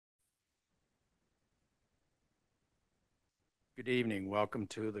Good evening. Welcome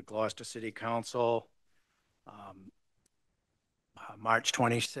to the Gloucester City Council, um, March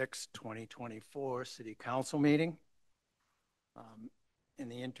 26, 2024 City Council meeting. In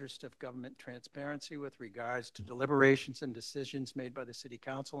the interest of government transparency with regards to deliberations and decisions made by the City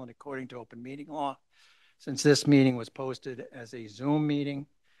Council and according to open meeting law, since this meeting was posted as a Zoom meeting,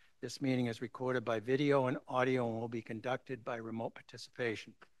 this meeting is recorded by video and audio and will be conducted by remote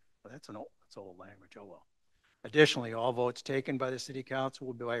participation. Well, that's old language. Oh well. Additionally, all votes taken by the City Council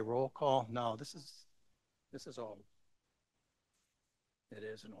will be by roll call. No, this is old. It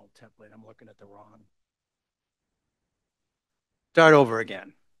is an old template. I'm looking at the wrong. Start over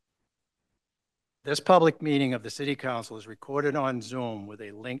again. This public meeting of the City Council is recorded on Zoom with a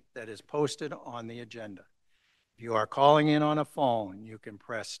link that is posted on the agenda. If you are calling in on a phone, you can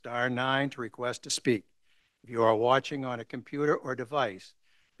press *9 to request to speak. If you are watching on a computer or device,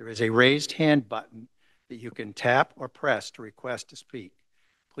 there is a raised hand button that you can tap or press to request to speak.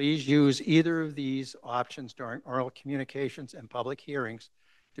 Please use either of these options during oral communications and public hearings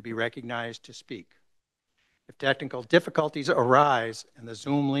to be recognized to speak. If technical difficulties arise and the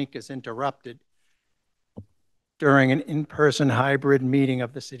Zoom link is interrupted during an in-person hybrid meeting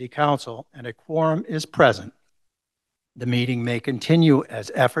of the City Council and a quorum is present, the meeting may continue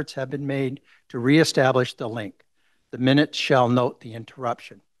as efforts have been made to reestablish the link. The minutes shall note the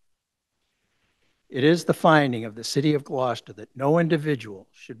interruption. It is the finding of the City of Gloucester that no individual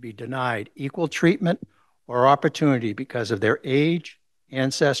should be denied equal treatment or opportunity because of their age,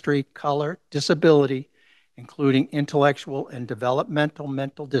 ancestry, color, disability, including intellectual and developmental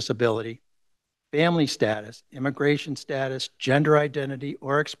mental disability, family status, immigration status, gender identity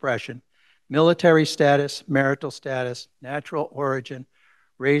or expression, military status, marital status, natural origin,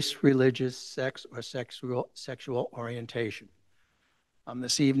 race, religious, sex, or sexual orientation.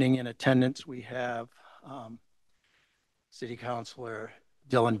 This evening in attendance, we have City Councilor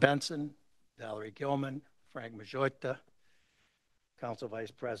Dylan Benson, Valerie Gilman, Frank Majorta, Council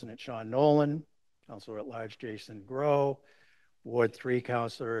Vice President Sean Nolan, Councilor at Large Jason Groh, Ward 3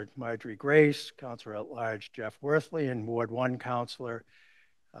 Councilor Marjorie Grace, Councilor at Large Jeff Worthley, and Ward 1 Councilor,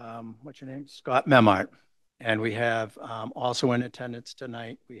 what's your name? Scott Memart. And we have also in attendance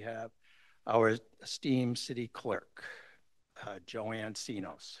tonight, we have our esteemed city clerk, Joanne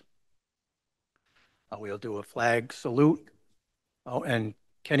Sinos. We'll do a flag salute. Oh, and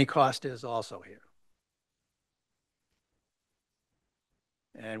Kenny Costa is also here.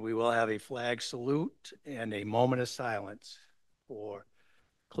 And we will have a flag salute and a moment of silence for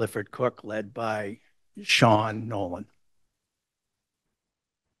Clifford Cook, led by Sean Nolan.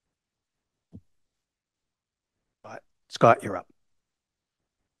 Scott, you're up.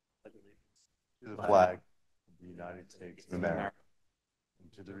 To the flag of the United States of America,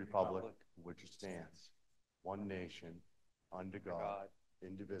 and to the republic for which it stands, one nation, under God,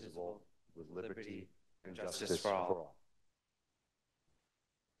 indivisible, with liberty and justice for all.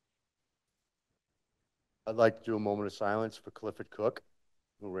 I'd like to do a moment of silence for Clifford Cook,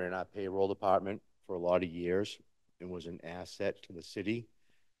 who ran our payroll department for a lot of years and was an asset to the city,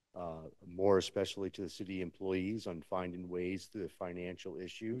 more especially to the city employees on finding ways through the financial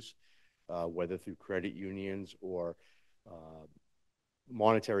issues, whether through credit unions or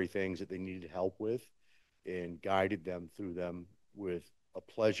monetary things that they needed help with, and guided them through them with a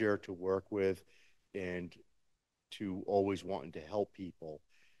pleasure to work with and to always wanting to help people.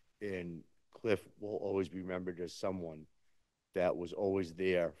 And Cliff will always be remembered as someone that was always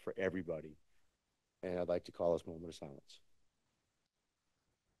there for everybody. And I'd like to call this moment of silence.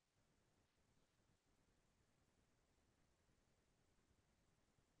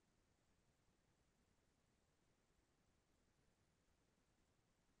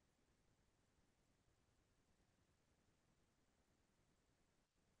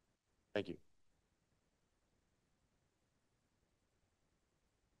 Thank you.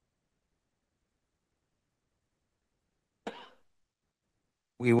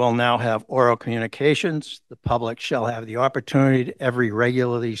 We will now have oral communications. The public shall have the opportunity at every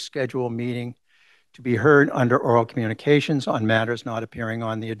regularly scheduled meeting to be heard under oral communications on matters not appearing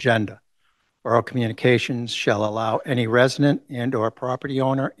on the agenda. Oral communications shall allow any resident and or property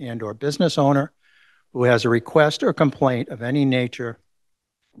owner and or business owner who has a request or complaint of any nature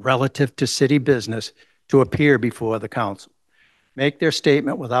relative to city business to appear before the council. Make their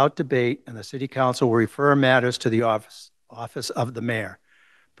statement without debate, and the City Council will refer matters to the office of the mayor.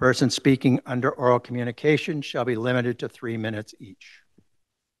 Persons speaking under oral communication shall be limited to 3 minutes each.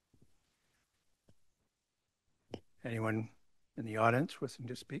 Anyone in the audience wishing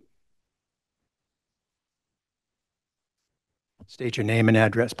to speak? State your name and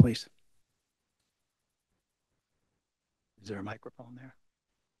address, please. Is there a microphone there?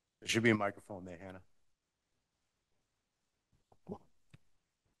 There should be a microphone there, Hannah.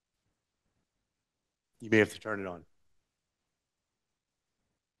 You may have to turn it on.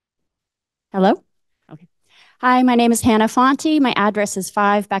 Hello? Okay. Hi, my name is Hannah Fonte. My address is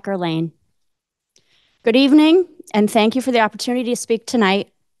 5 Becker Lane. Good evening, and thank you for the opportunity to speak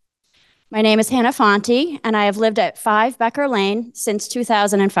tonight. My name is Hannah Fonte, and I have lived at 5 Becker Lane since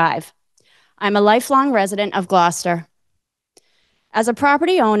 2005. I'm a lifelong resident of Gloucester. As a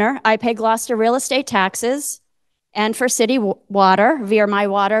property owner, I pay Gloucester real estate taxes and for city water via my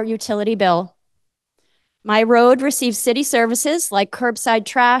water utility bill. My road receives city services like curbside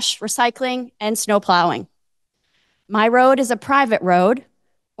trash, recycling, and snow plowing. My road is a private road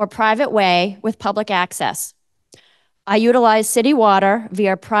or private way with public access. I utilize city water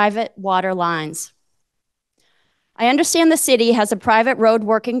via private water lines. I understand the city has a private road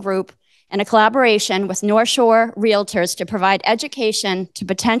working group and a collaboration with North Shore Realtors to provide education to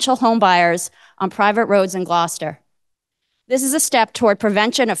potential homebuyers on private roads in Gloucester. This is a step toward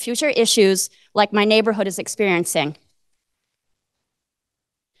prevention of future issues like my neighborhood is experiencing.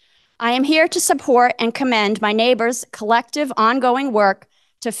 I am here to support and commend my neighbors' collective ongoing work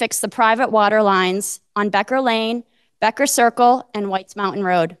to fix the private water lines on Becker Lane, Becker Circle, and Whites Mountain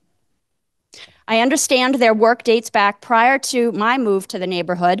Road. I understand their work dates back prior to my move to the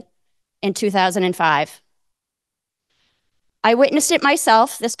neighborhood in 2005. I witnessed it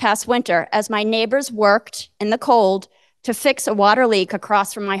myself this past winter as my neighbors worked in the cold to fix a water leak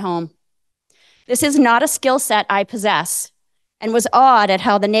across from my home. This is not a skill set I possess, and was awed at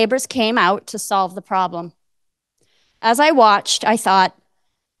how the neighbors came out to solve the problem. As I watched, I thought,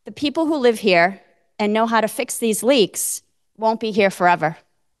 the people who live here and know how to fix these leaks won't be here forever.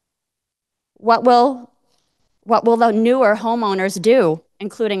 What will the newer homeowners do,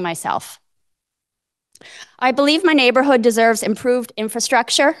 including myself? I believe my neighborhood deserves improved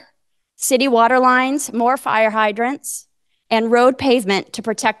infrastructure, city water lines, more fire hydrants, and road pavement to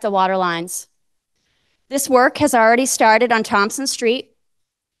protect the water lines. This work has already started on Thompson Street,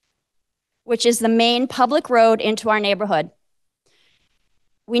 which is the main public road into our neighborhood.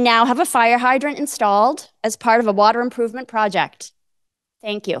 We now have a fire hydrant installed as part of a water improvement project.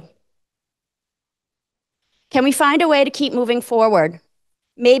 Thank you. Can we find a way to keep moving forward?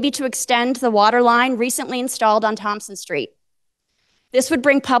 Maybe to extend the water line recently installed on Thompson Street. This would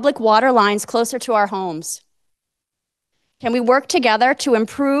bring public water lines closer to our homes. Can we work together to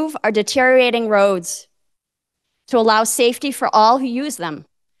improve our deteriorating roads, to allow safety for all who use them,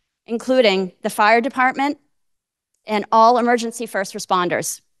 including the fire department and all emergency first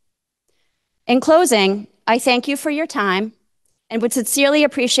responders? In closing, I thank you for your time and would sincerely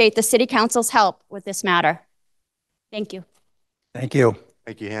appreciate the City Council's help with this matter. Thank you. Thank you.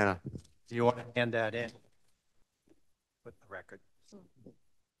 Thank you, Hannah. Do you want to hand that in with the record?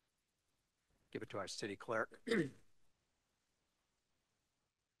 Give it to our city clerk.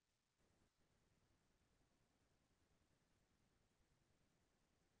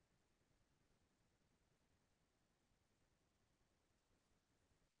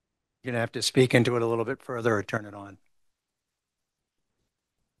 You're going to have to speak into it a little bit further or turn it on.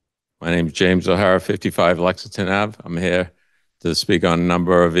 My name is James O'Hara, 55 Lexington Ave. I'm here to speak on a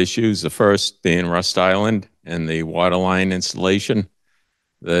number of issues. The first being Rust Island and the water line installation.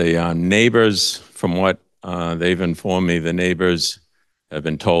 The neighbors, from what they've informed me, the neighbors have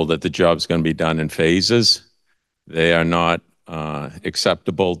been told that the job's going to be done in phases. They are not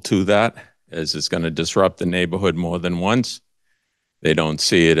acceptable to that, as it's going to disrupt the neighborhood more than once. They don't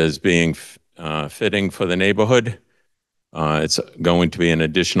see it as being fitting for the neighborhood. It's going to be an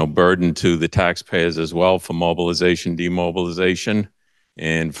additional burden to the taxpayers as well for mobilization, demobilization.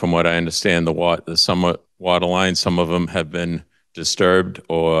 And from what I understand, the water lines, some of them have been disturbed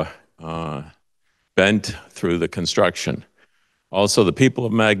or bent through the construction. Also, the people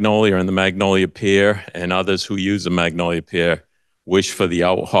of Magnolia and the Magnolia Pier and others who use the Magnolia Pier wish for the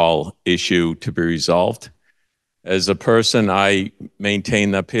outhaul issue to be resolved. As a person, I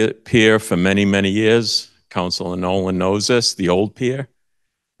maintained that pier for many, many years. Councilor Nolan knows this, the old pier.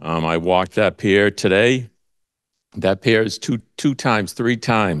 I walked that pier today. That pier is two times, three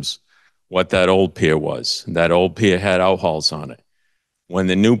times what that old pier was. That old pier had outhauls on it. When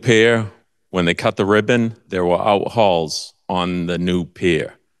the new pier, when they cut the ribbon, there were outhauls on the new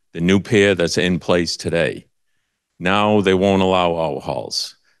pier that's in place today. Now they won't allow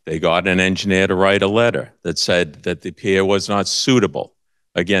outhauls. They got an engineer to write a letter that said that the pier was not suitable.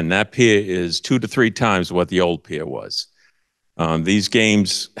 Again, that pier is 2 to 3 times what the old pier was. These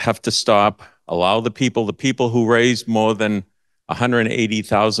games have to stop. Allow the people who raised more than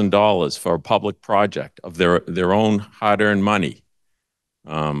 $180,000 for a public project of their own hard-earned money.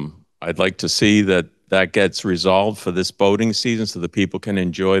 I'd like to see that gets resolved for this boating season so that people can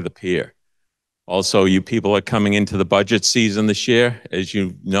enjoy the pier. Also, you people are coming into the budget season this year. As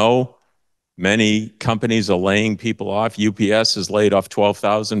you know, many companies are laying people off. UPS has laid off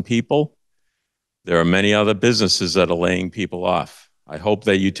 12,000 people. There are many other businesses that are laying people off. I hope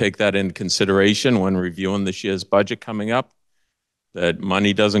that you take that into consideration when reviewing this year's budget coming up, that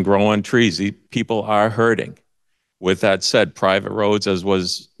money doesn't grow on trees. People are hurting. With that said, private roads, as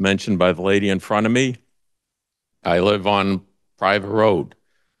was mentioned by the lady in front of me, I live on private road.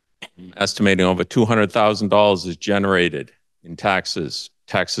 I'm estimating over $200,000 is generated in taxes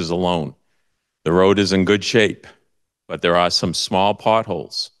alone. The road is in good shape, but there are some small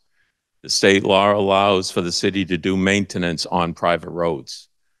potholes. The state law allows for the city to do maintenance on private roads.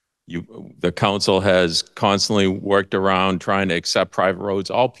 The council has constantly worked around trying to accept private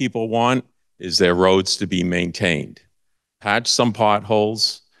roads. All people want is their roads to be maintained. Patch some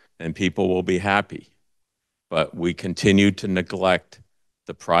potholes and people will be happy. But we continue to neglect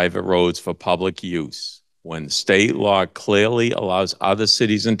the private roads for public use. When state law clearly allows other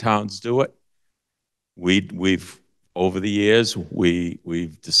cities and towns to do it, we've over the years,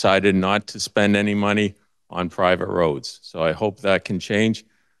 we've decided not to spend any money on private roads. So I hope that can change.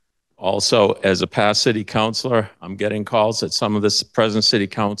 Also, as a past city councilor, I'm getting calls that some of the present city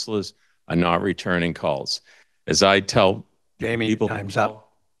councilors are not returning calls. As I tell Jamie, people, time's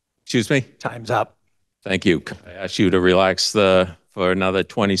up. Excuse me? Time's up. Thank you. I ask you to relax for another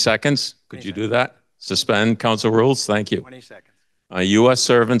 20 seconds. Could you do that? Suspend council rules? Thank you. 20 seconds. U.S.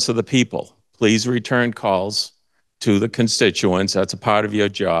 servants of the people, please return calls to the constituents. That's a part of your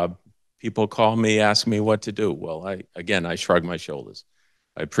job. People call me, ask me what to do. Well, I shrug my shoulders.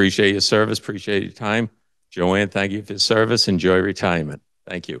 I appreciate your service, appreciate your time. Joanne, thank you for your service. Enjoy retirement.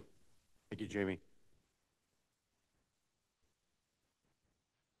 Thank you. Thank you, Jamie.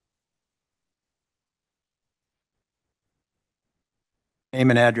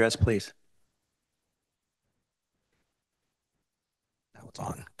 Name and address, please. Now it's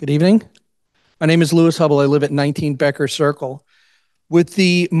on. Good evening. My name is Lewis Hubble. I live at 19 Becker Circle. With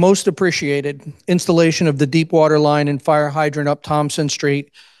the most appreciated installation of the deep water line and fire hydrant up Thompson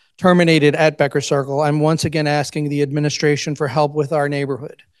Street terminated at Becker Circle, I'm once again asking the administration for help with our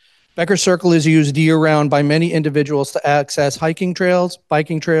neighborhood. Becker Circle is used year-round by many individuals to access hiking trails,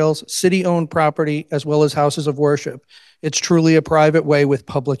 biking trails, city-owned property, as well as houses of worship. It's truly a private way with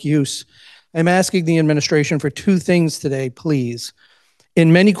public use. I'm asking the administration for two things today, please.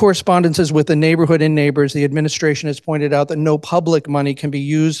 In many correspondences with the neighborhood and neighbors, the administration has pointed out that no public money can be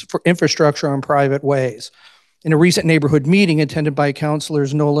used for infrastructure on private ways. In a recent neighborhood meeting attended by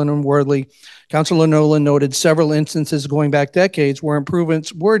Councilors Nolan and Wordley, Councilor Nolan noted several instances going back decades where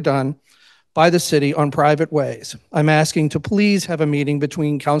improvements were done by the city on private ways. I'm asking to please have a meeting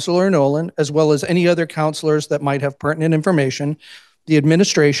between Councilor Nolan as well as any other councilors that might have pertinent information, the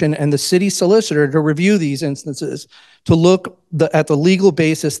administration, and the city solicitor to review these instances, to look at the legal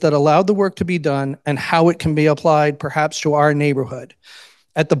basis that allowed the work to be done and how it can be applied perhaps to our neighborhood.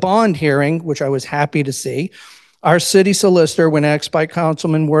 At the bond hearing, which I was happy to see, our city solicitor, when asked by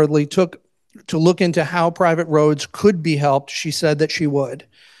Councilman Wordley, took to look into how private roads could be helped. She said that she would.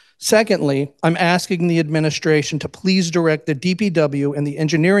 Secondly, I'm asking the administration to please direct the DPW and the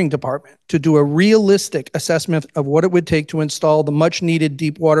engineering department to do a realistic assessment of what it would take to install the much needed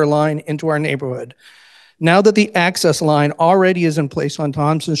deep water line into our neighborhood. Now that the access line already is in place on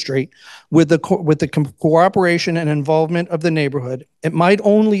Thompson Street, with the cooperation and involvement of the neighborhood, it might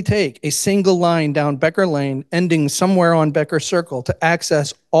only take a single line down Becker Lane, ending somewhere on Becker Circle, to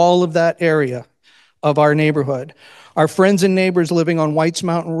access all of that area of our neighborhood. Our friends and neighbors living on Whites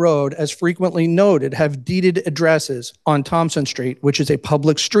Mountain Road, as frequently noted, have deeded addresses on Thompson Street, which is a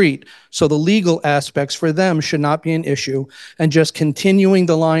public street, so the legal aspects for them should not be an issue, and just continuing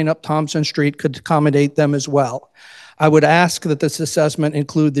the line up Thompson Street could accommodate them as well. I would ask that this assessment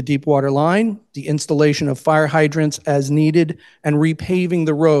include the deep water line, the installation of fire hydrants as needed, and repaving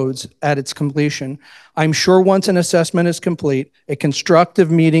the roads at its completion. I'm sure once an assessment is complete, a constructive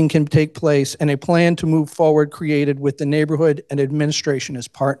meeting can take place and a plan to move forward created with the neighborhood and administration as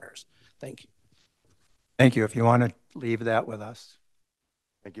partners. Thank you. Thank you. If you want to leave that with us,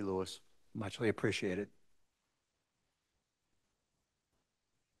 Thank you, Lewis. muchly appreciated.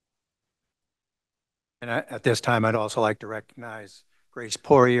 And at this time, I'd also like to recognize Grace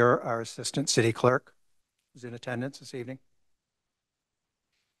Poirier, our Assistant City Clerk, who's in attendance this evening.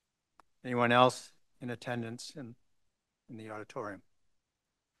 Anyone else in attendance in the auditorium?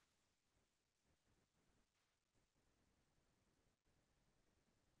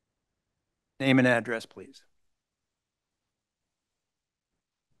 Name and address, please.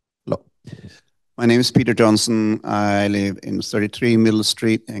 Hello. My name is Peter Johnson. I live in 33 Middle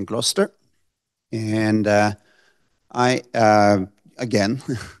Street in Gloucester. And I, again,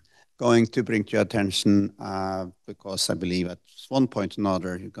 going to bring to your attention, because I believe at one point or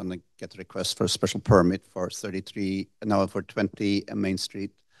another, you're going to get a request for a special permit for 33, now for 20 Main Street.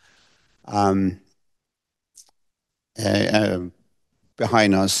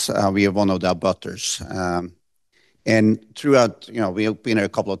 Behind us, we have one of the abutters. And throughout, we have been here a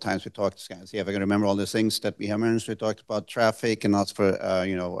couple of times. We talked, see if I can remember all the things that we have mentioned. We talked about traffic and asked for,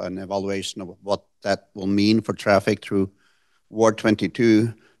 an evaluation of what that will mean for traffic through Ward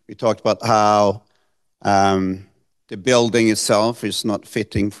 22. We talked about how the building itself is not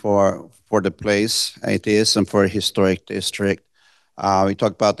fitting for the place it is and for a historic district. We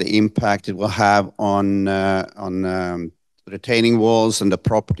talked about the impact it will have on retaining walls and the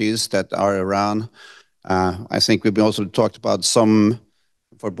properties that are around. I think we've also talked about some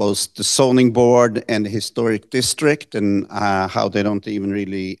for both the zoning board and the historic district and how they don't even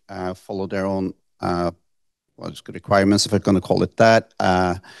really follow their own requirements, if I'm going to call it that.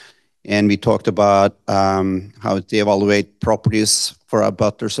 And we talked about how they evaluate properties for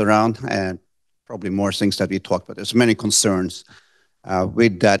abutters around, and probably more things that we talked about. There's many concerns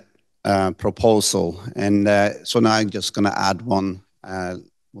with that proposal. And so now I'm just going to add one.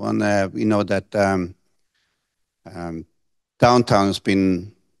 We know that downtown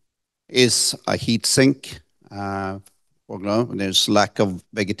is a heat sink. There's lack of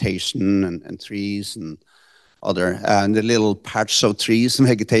vegetation and trees and the little patch of trees and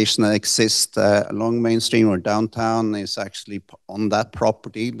vegetation that exist along Mainstream or downtown is actually on that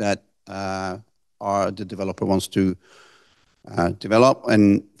property that the developer wants to develop.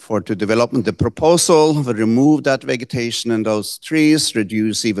 And for the development, the proposal will remove that vegetation and those trees,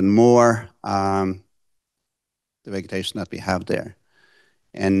 reduce even more the vegetation that we have there.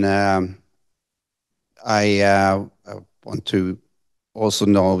 And I want to also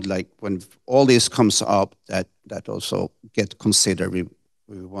know, like, when all this comes up, that also get considered. We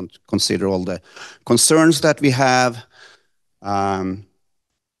want to consider all the concerns that we have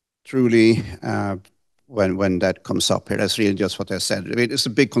truly when that comes up here. That's really just what I said. It's a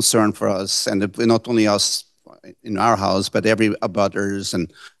big concern for us, and not only us in our house, but every abutters,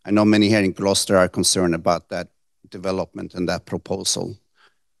 and I know many here in Gloucester are concerned about that development and that proposal.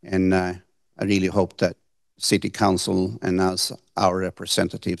 And I really hope that City Council and as our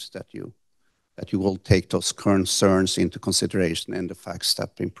representatives that you will take those concerns into consideration and the facts that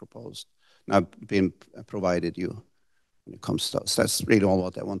have been proposed, now been provided you when it comes to us. That's really all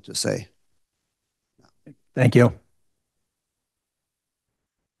what I want to say. Thank you.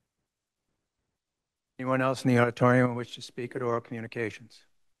 Anyone else in the auditorium wish to speak at oral communications?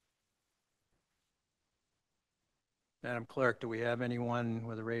 Madam Clerk, do we have anyone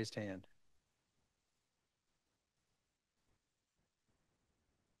with a raised hand?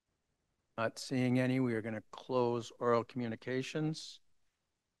 Not seeing any, we are going to close oral communications.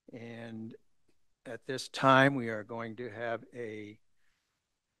 And at this time, we are going to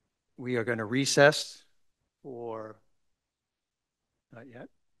recess for, not yet?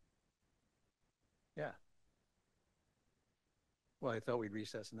 Yeah. Well, I thought we'd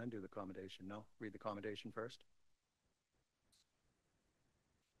recess and then do the commendation. No, read the commendation first.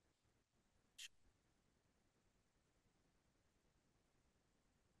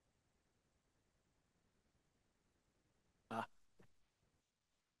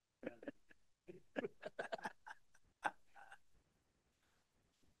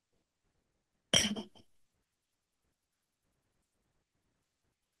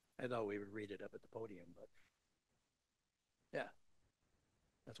 I thought we would read it up at the podium, but yeah,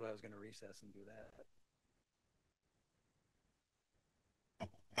 that's why I was going to recess and do that.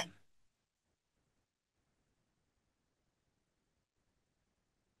 I'm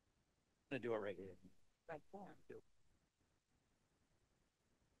going to do it right here.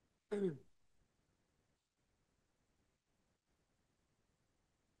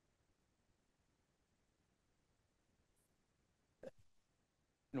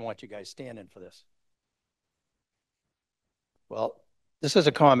 I don't want you guys standing for this. Well, this is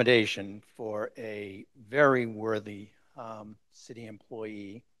a commendation for a very worthy city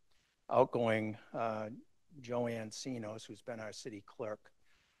employee, outgoing Joanne Sinos, who's been our city clerk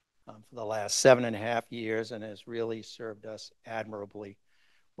for the last 7.5 years and has really served us admirably,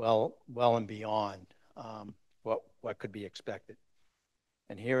 well and beyond what could be expected.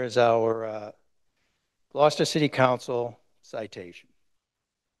 And here is our Gloucester City Council citation.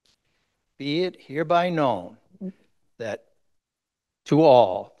 Be it hereby known that To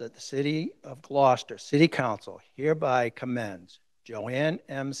all, that the City of Gloucester City Council hereby commends Joanne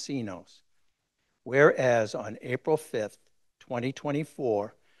M. Sinos. Whereas on April 5th,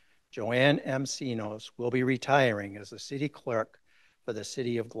 2024, Joanne M. Sinos will be retiring as the city clerk for the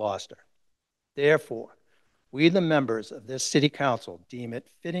City of Gloucester. Therefore, we, the members of this City Council, deem it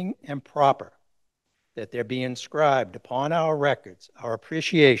fitting and proper that there be inscribed upon our records our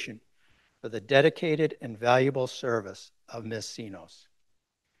appreciation for the dedicated and valuable service of Ms. Sinos.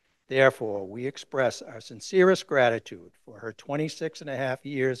 Therefore, we express our sincerest gratitude for her 26 and a half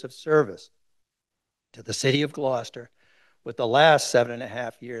years of service to the City of Gloucester, with the last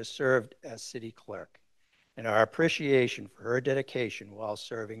 7.5 years served as city clerk, and our appreciation for her dedication while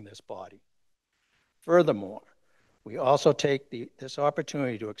serving this body. Furthermore, we also take this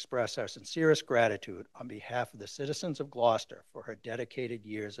opportunity to express our sincerest gratitude on behalf of the citizens of Gloucester for her dedicated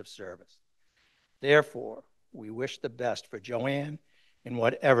years of service. Therefore, we wish the best for Joanne in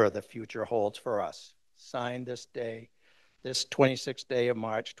whatever the future holds for us. Signed this day, this 26th day of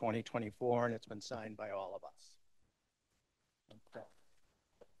March 2024, and it's been signed by all of us.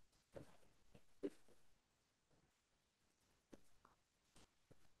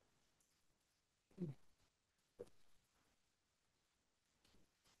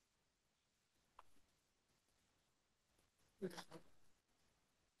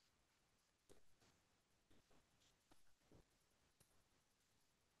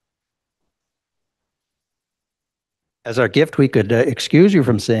 As our gift, we could excuse you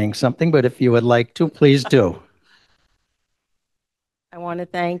from saying something, but if you would like to, please do. I want to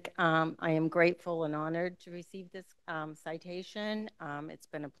thank, I am grateful and honored to receive this citation. It's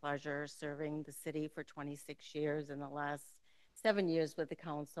been a pleasure serving the city for 26 years and the last 7 years with the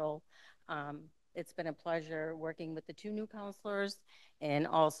council. It's been a pleasure working with the 2 new councilors and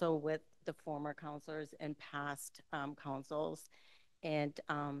also with the former councilors and past councils. And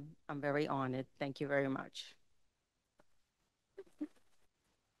I'm very honored. Thank you very much.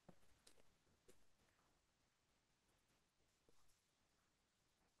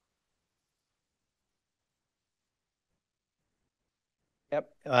 Yep.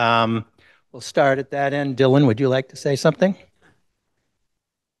 We'll start at that end. Dylan, would you like to say something?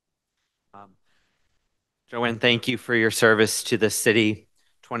 Joanne, thank you for your service to the city,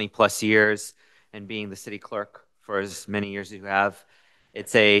 20 plus years, and being the city clerk for as many years as you have.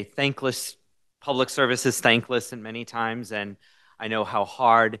 It's a thankless, public service is thankless in many times, and I know how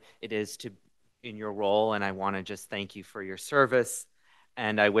hard it is to in your role, and I want to just thank you for your service.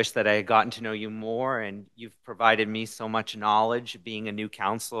 And I wish that I had gotten to know you more, and you've provided me so much knowledge being a new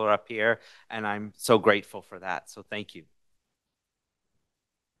counselor up here, and I'm so grateful for that. So thank you.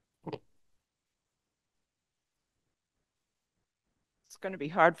 It's going to be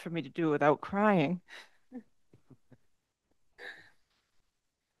hard for me to do without crying.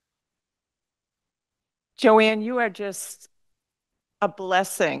 Joanne, you are just a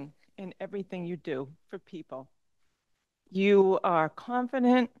blessing in everything you do for people. You are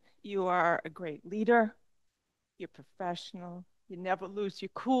confident, you are a great leader, you're professional, you never lose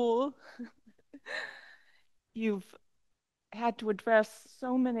your cool. You've had to address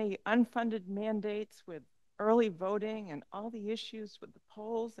so many unfunded mandates with early voting and all the issues with the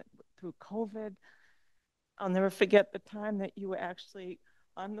polls and through COVID. I'll never forget the time that you were actually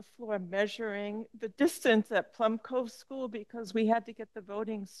on the floor measuring the distance at Plum Cove School because we had to get the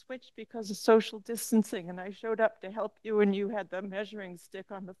voting switched because of social distancing. And I showed up to help you and you had the measuring stick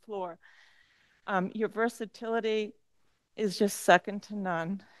on the floor. Your versatility is just second to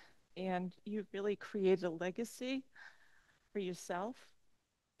none. And you've really created a legacy for yourself.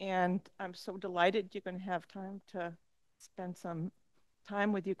 And I'm so delighted you're going to have time to spend some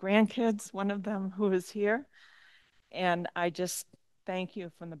time with your grandkids, one of them who is here. And I just thank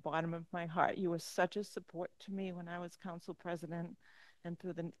you from the bottom of my heart. You were such a support to me when I was council president and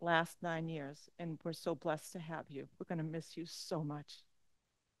through the last 9 years. And we're so blessed to have you. We're going to miss you so much.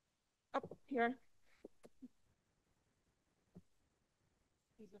 Up here.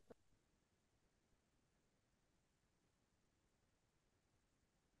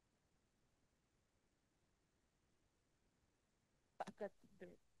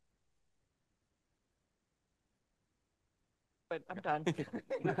 But I'm done.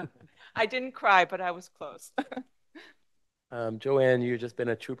 I didn't cry, but I was close. Joanne, you've just been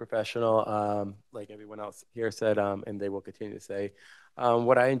a true professional, like everyone else here said, and they will continue to say.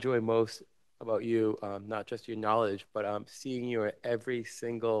 What I enjoy most about you, not just your knowledge, but seeing you at every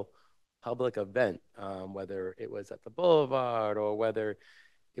single public event, whether it was at the Boulevard or whether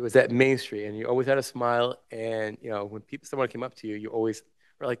it was at Main Street, and you always had a smile. And when someone came up to you, you always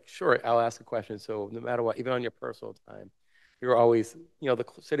were like, "Sure, I'll ask a question." So no matter what, even on your personal time, you're always, the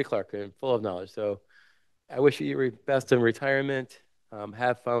city clerk and full of knowledge. So I wish you your best in retirement.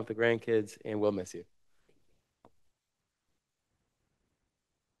 Have fun with the grandkids, and we'll miss you.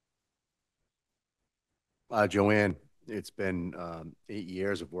 Joanne, it's been 8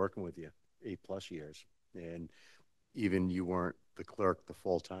 years of working with you, 8+ years. And even you weren't the clerk the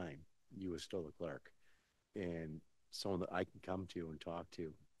full time. You were still the clerk. And someone that I can come to and talk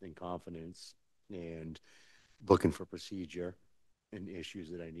to in confidence and looking for procedure and issues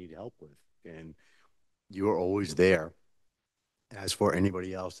that I need help with. And you are always there as for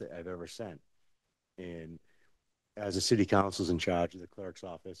anybody else that I've ever sent. And as the city council's in charge of the clerk's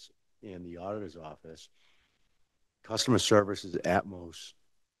office and the auditor's office, customer service is at most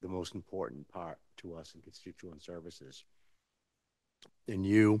the most important part to us in constituent services. And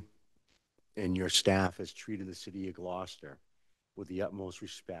you and your staff has treated the city of Gloucester with the utmost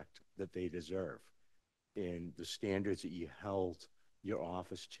respect that they deserve. And the standards that you held your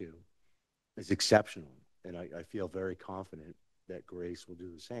office to is exceptional. And I feel very confident that Grace will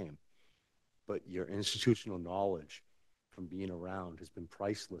do the same. But your institutional knowledge from being around has been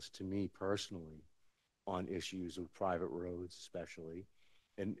priceless to me personally on issues of private roads, especially,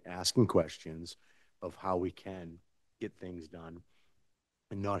 and asking questions of how we can get things done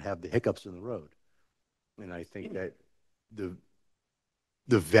and not have the hiccups in the road. And I think that the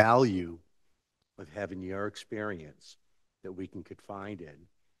value of having your experience that we can confide in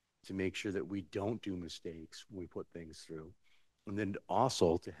to make sure that we don't do mistakes when we put things through. And then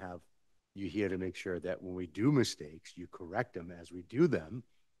also to have you here to make sure that when we do mistakes, you correct them as we do them.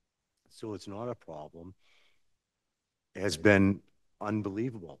 So it's not a problem. It has been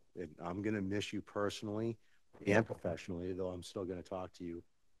unbelievable. And I'm going to miss you personally and professionally, though I'm still going to talk to you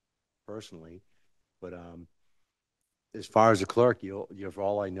personally. But as far as a clerk, you're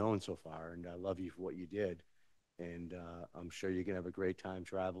all I known so far, and I love you for what you did. And I'm sure you're going to have a great time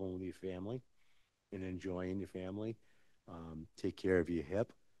traveling with your family and enjoying your family. Take care of your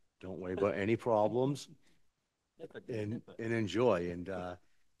hip. Don't worry about any problems. And enjoy. And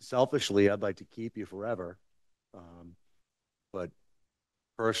selfishly, I'd like to keep you forever. But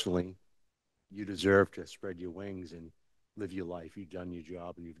personally, you deserve to spread your wings and live your life. You've done your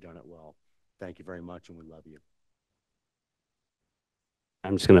job and you've done it well. Thank you very much, and we love you.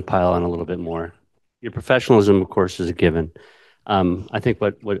 I'm just going to pile on a little bit more. Your professionalism, of course, is a given. I think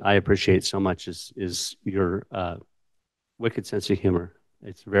what I appreciate so much is your wicked sense of humor.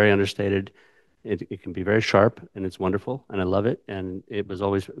 It's very understated. It can be very sharp, and it's wonderful, and I love it. And it was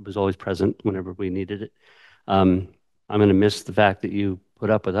always present whenever we needed it. I'm going to miss the fact that you put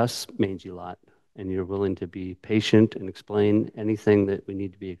up with us mangy lot, and you're willing to be patient and explain anything that we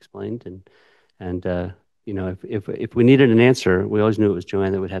need to be explained. And if we needed an answer, we always knew it was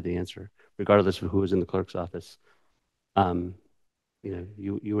Joanne that would have the answer, regardless of who was in the clerk's office. You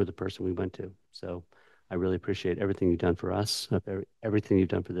were the person we went to. So I really appreciate everything you've done for us, everything you've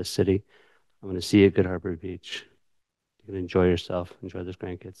done for this city. I'm going to see you at Good Harbor Beach. You can enjoy yourself, enjoy those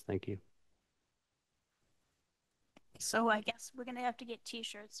grandkids. Thank you. So I guess we're going to have to get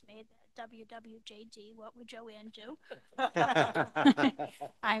T-shirts made. WWJD, what would Joanne do?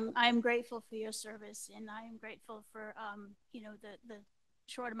 I'm grateful for your service, and I am grateful for the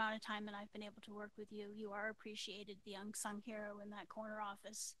short amount of time that I've been able to work with you. You are appreciated, the unsung hero in that corner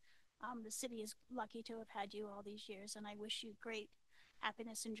office. The city is lucky to have had you all these years, and I wish you great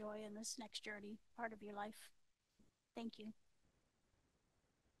happiness and joy in this next journey part of your life. Thank you.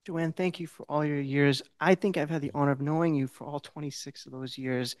 Joanne, thank you for all your years. I think I've had the honor of knowing you for all 26 of those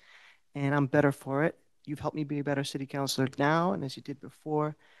years, and I'm better for it. You've helped me be a better city councilor now, and as you did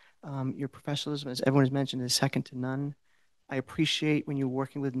before. Your professionalism, as everyone has mentioned, is second to none. I appreciate when you're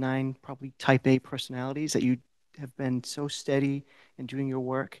working with 9 probably type A personalities that you have been so steady in doing your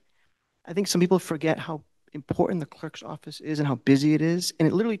work. I think some people forget how important the clerk's office is and how busy it is, and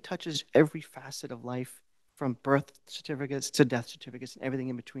it literally touches every facet of life, from birth certificates to death certificates and everything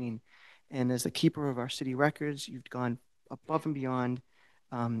in between. And as the keeper of our city records, you've gone above and beyond.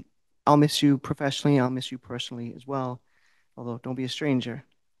 I'll miss you professionally. I'll miss you personally as well. Although, don't be a stranger.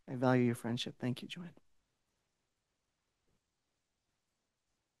 I value your friendship. Thank you, Joanne.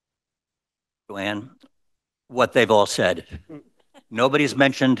 Joanne, what they've all said. Nobody's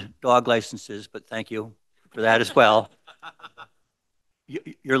mentioned dog licenses, but thank you for that as well.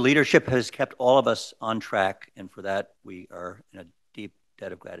 Your leadership has kept all of us on track, and for that, we are in a deep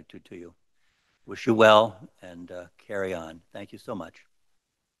debt of gratitude to you. Wish you well, and carry on. Thank you so much.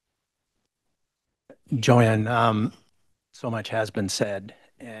 Joanne, so much has been said,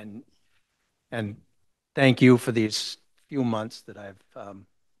 and thank you for these few months that I've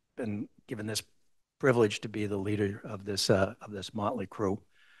been given this privileged to be the leader of this motley crew.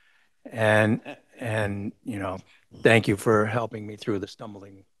 And you know, thank you for helping me through the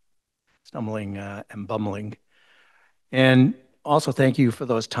stumbling and bumbling. And also thank you for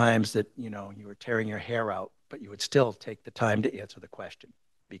those times that, you know, you were tearing your hair out, but you would still take the time to answer the question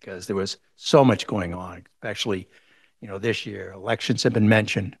because there was so much going on, especially, you know, this year. Elections have been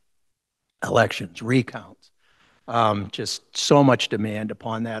mentioned, elections, recounts, just so much demand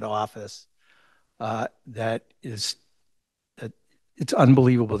upon that office that it's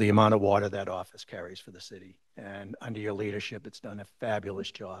unbelievable the amount of water that office carries for the city. And under your leadership, it's done a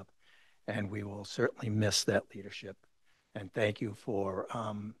fabulous job. And we will certainly miss that leadership. And thank you for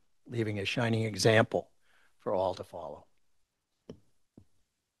leaving a shining example for all to follow.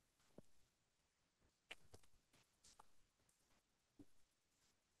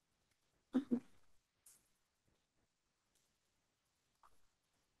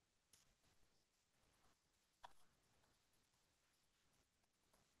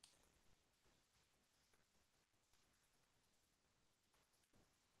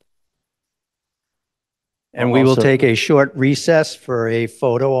 And we will take a short recess for a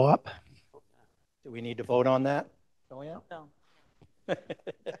photo op. Do we need to vote on that? Oh, yeah? No.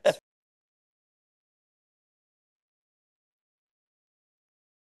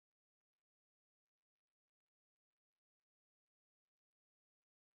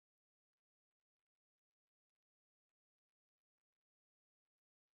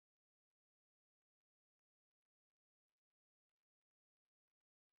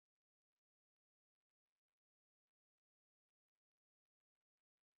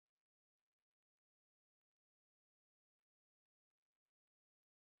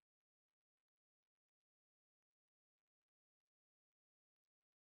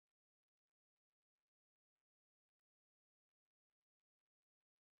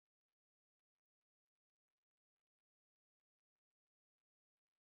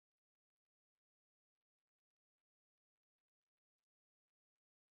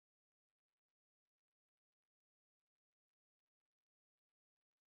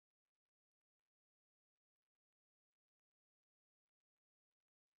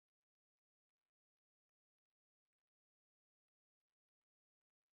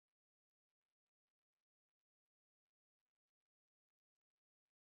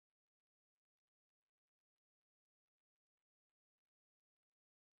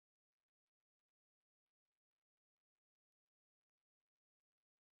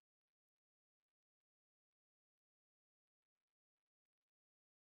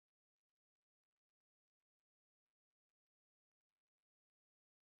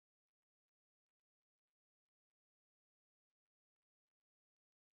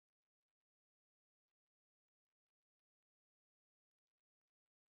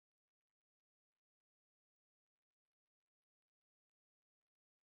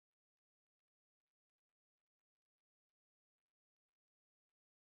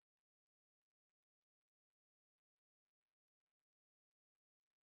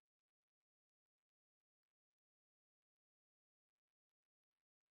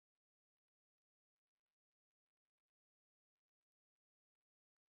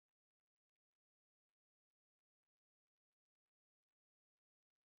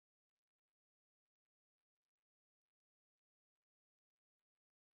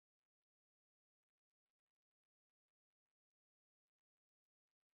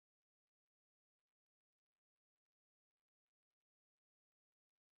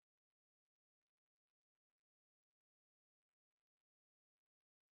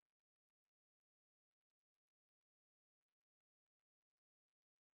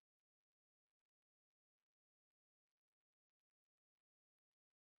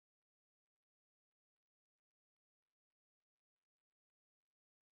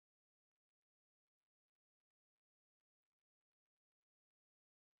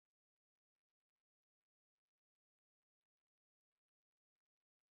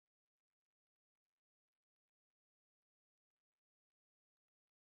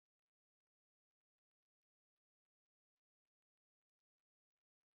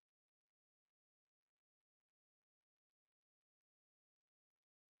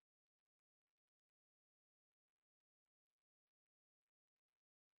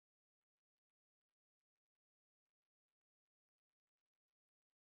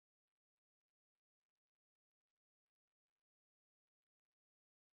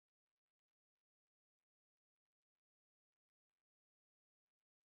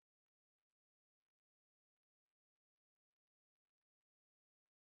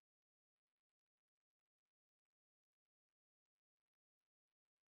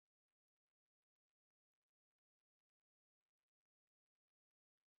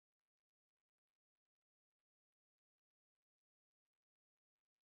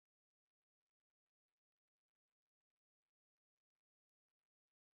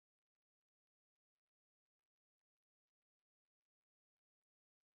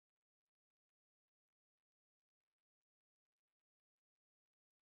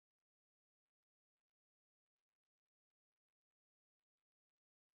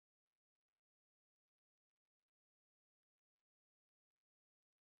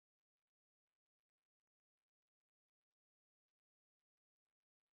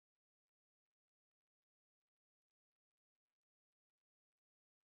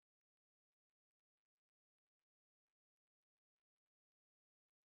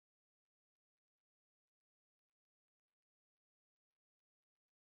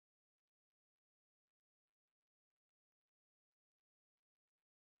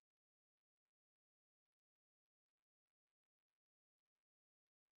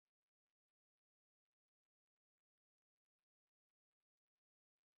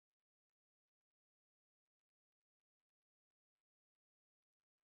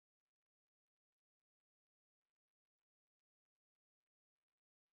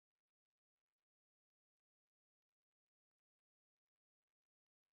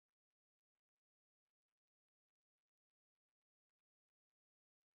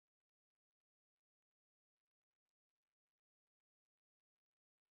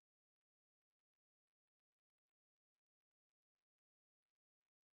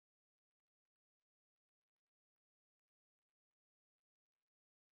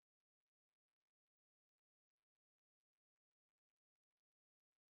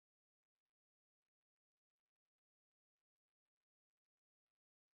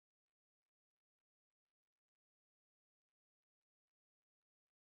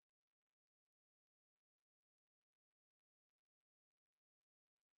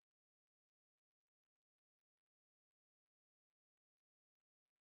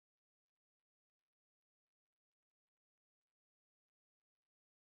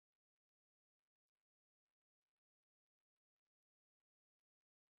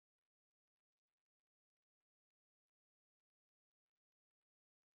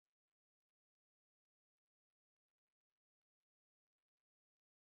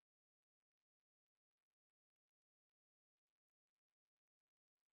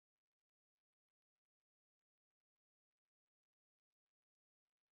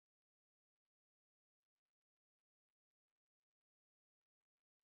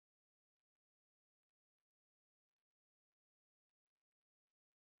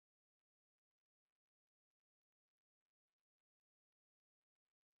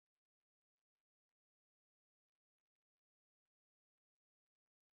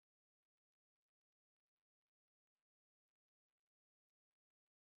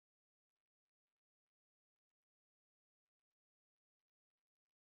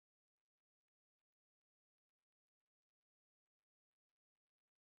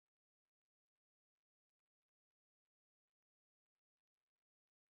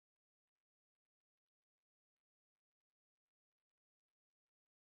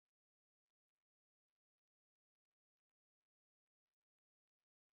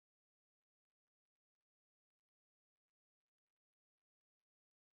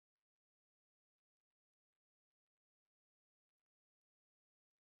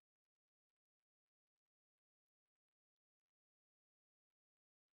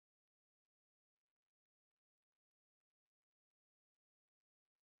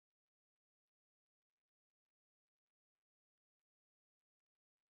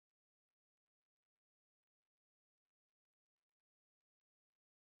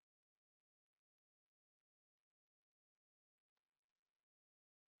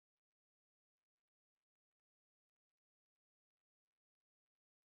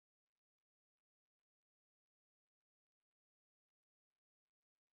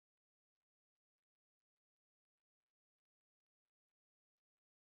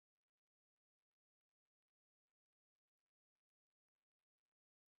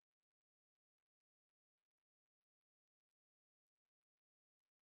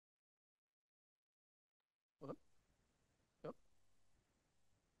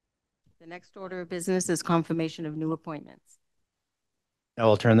 The next order of business is confirmation of new appointments. Now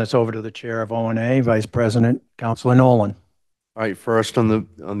I'll turn this over to the Chair of O&A, Vice President, Councilor Nolan. All right, first on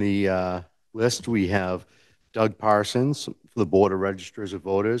the list, we have Doug Parsons for the Board of Registers of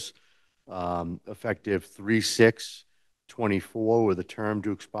Voters, effective 3/6/24 with a term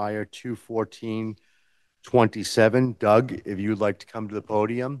to expire 2/14/27. Doug, if you'd like to come to the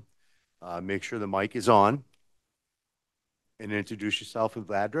podium, make sure the mic is on and introduce yourself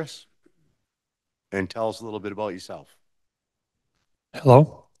with address and tell us a little bit about yourself.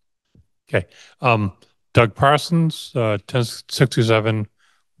 Hello. Okay. Doug Parsons, 1067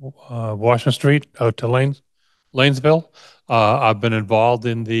 Washington Street, out to Lanesville. I've been involved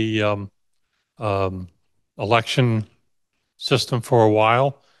in the election system for a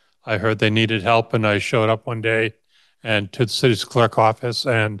while. I heard they needed help, and I showed up one day and to the city's clerk office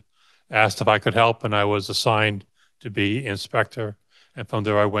and asked if I could help, and I was assigned to be inspector. And from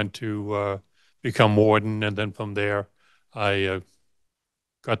there, I went to become warden, and then from there, I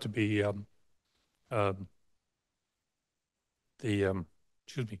got to be the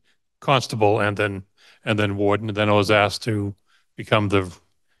excuse me, constable, and then warden. And then I was asked to become the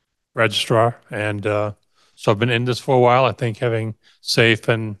registrar, and so I've been in this for a while. I think having safe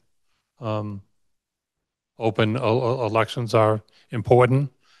and um, open elections are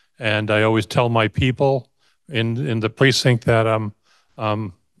important, and I always tell my people in the precinct that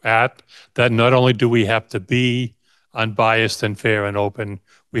I'm at that not only do we have to be unbiased and fair and open,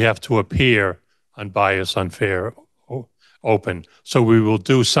 we have to appear unbiased, unfair, open. So we will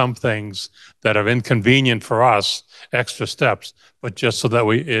do some things that are inconvenient for us, extra steps, but just so that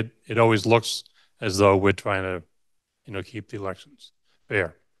it always looks as though we're trying to, keep the elections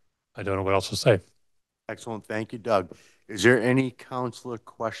fair. I don't know what else to say. Excellent. Thank you, Doug. Is there any councilor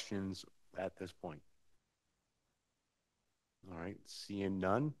questions at this point? All right, seeing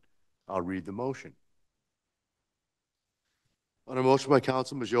none, I'll read the motion. On a motion by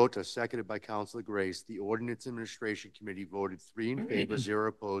Councilor Majota, seconded by Councilor Grace, the Ordinance Administration Committee voted 3 in favor, 0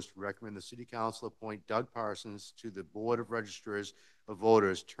 opposed, to recommend the City Council appoint Doug Parsons to the Board of Registrars of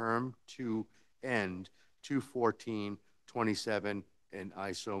Voters, term to end 2/14/27, and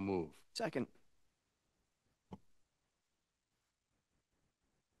I so move. Second.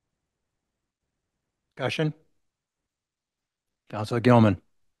 Discussion? Councilor Gilman.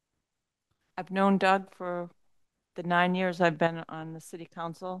 I've known Doug for the 9 years I've been on the city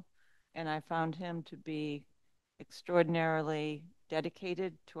council, and I found him to be extraordinarily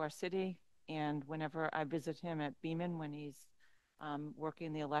dedicated to our city. And whenever I visit him at Beaman, when he's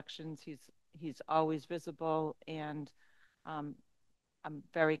working the elections, he's always visible, and I'm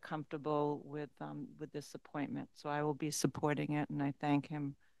very comfortable with this appointment. So I will be supporting it, and I thank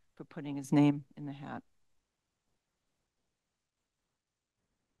him for putting his name in the hat.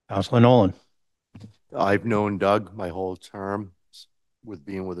 Councilor Nolan. I've known Doug my whole term with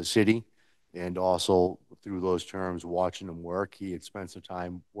being with the city, and also through those terms watching him work. He had spent some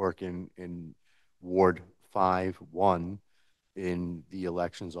time working in Ward 5-1 in the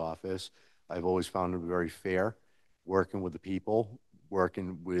elections office. I've always found him very fair, working with the people,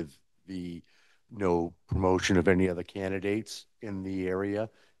 working with the no promotion of any other candidates in the area,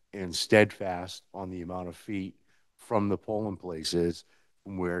 and steadfast on the amount of feet from the polling places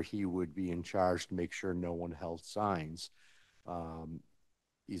where he would be in charge to make sure no one held signs.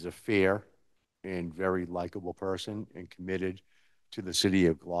 He's a fair and very likable person and committed to the city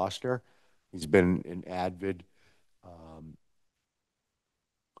of Gloucester. He's been an avid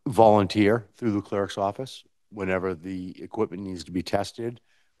volunteer through the clerk's office whenever the equipment needs to be tested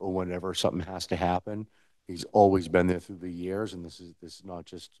or whenever something has to happen. He's always been there through the years, and this is not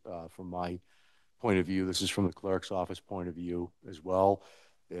just from my point of view. This is from the clerk's office point of view as well.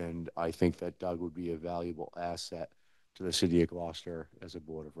 And I think that Doug would be a valuable asset to the city of Gloucester as a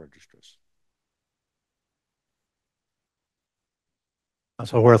board of registrars.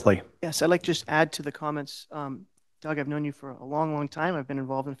 Councilor Worthley. Yes, I'd like to just add to the comments. Doug, I've known you for a long, long time. I've been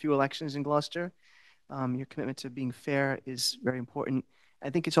involved in a few elections in Gloucester. Your commitment to being fair is very important. I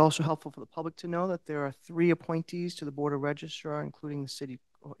think it's also helpful for the public to know that there are 3 appointees to the Board of Registrar, including the city,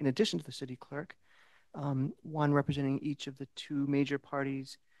 in addition to the city clerk, one representing each of the 2 major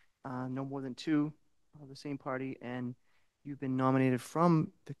parties, no more than 2 of the same party, and you've been nominated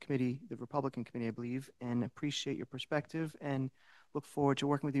from the committee, the Republican committee, I believe, and appreciate your perspective and look forward to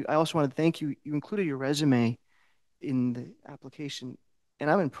working with you. I also want to thank you. You included your resume in the application,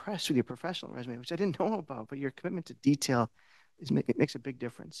 and I'm impressed with your professional resume, which I didn't know about, but your commitment to detail it makes a big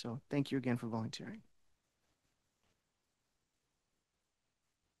difference. So thank you again for volunteering.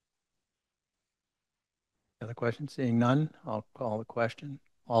 Other questions? Seeing none, I'll call the question.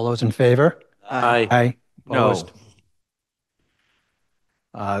 All those in favor? Aye. Aye. No. Opposed?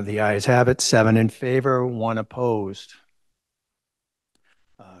 The ayes have it, 7 in favor, 1 opposed.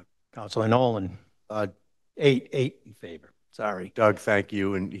 Councilor Nolan, Uh, 8 in favor. Sorry. Doug, thank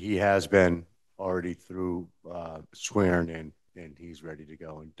you, and he has been already through swearing in, and he's ready to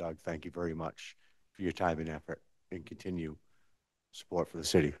go. And Doug, thank you very much for your time and effort, and continue support for the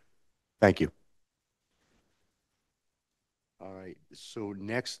city. Thank you. All right, so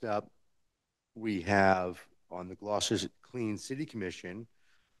next up, we have on the Gloucester Clean City Commission,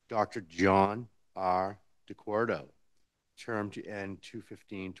 Dr. John R. DeCordo, term to end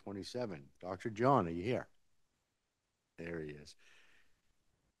 2/15/27. Dr. John, are you here? There he is.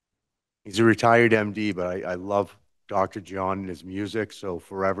 He's a retired MD, but I love Dr. John and his music, so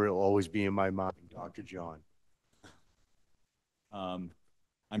forever it'll always be in my mind, Dr. John. I'm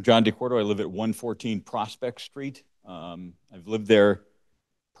John DeCordo. I live at 114 Prospect Street. I've lived there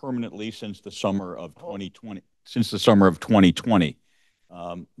permanently since the summer of 2020.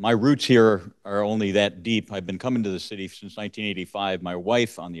 My roots here are only that deep. I've been coming to the city since 1985. My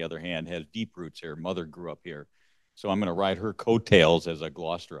wife, on the other hand, has deep roots here. Mother grew up here. So I'm going to ride her coattails as a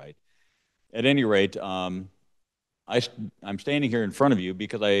Gloucesterite. At any rate, I'm standing here in front of you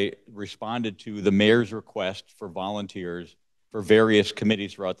because I responded to the mayor's request for volunteers for various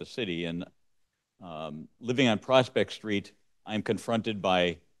committees throughout the city. And living on Prospect Street, I'm confronted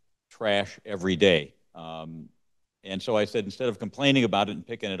by trash every day. And so I said, instead of complaining about it and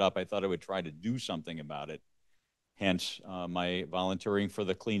picking it up, I thought I would try to do something about it. Hence, my volunteering for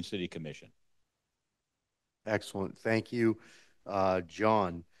the Clean City Commission. Excellent. Thank you,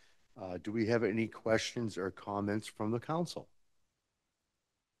 John. Do we have any questions or comments from the council?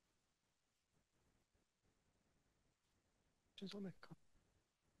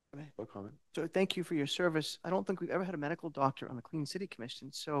 No comment. So thank you for your service. I don't think we've ever had a medical doctor on the Clean City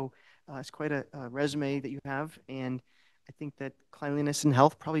Commission, so it's quite a resume that you have, and I think that cleanliness and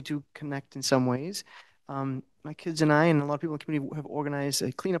health probably do connect in some ways. My kids and I and a lot of people in the community have organized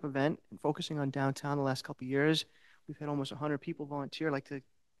a cleanup event focusing on downtown the last couple of years. We've had almost 100 people volunteer. I'd like to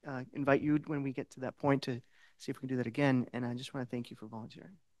invite you when we get to that point to see if we can do that again, and I just want to thank you for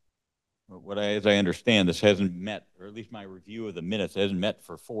volunteering. As I understand, this hasn't met, or at least my review of the minutes hasn't met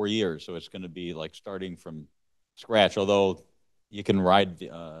for 4 years, so it's going to be like starting from scratch, although you can ride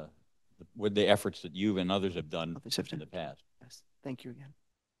with the efforts that you and others have done in the past. Yes, thank you again.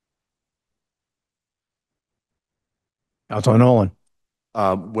 Councilor Nolan.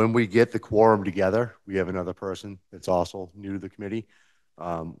 When we get the quorum together, we have another person that's also new to the committee.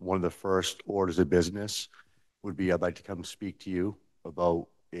 One of the first orders of business would be I'd like to come speak to you about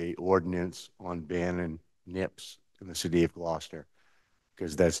a ordinance on banning nips in the city of Gloucester,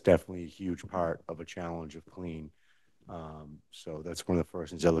 because that's definitely a huge part of a challenge of clean. So that's one of the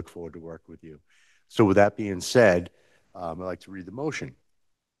first things I look forward to work with you. So with that being said, I'd like to read the motion.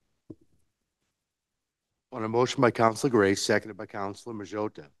 On a motion by Councilor Gray, seconded by Councilor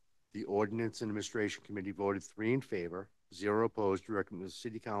Majota, the Ordinance and Administration Committee voted 3 in favor, 0 opposed, to recommend the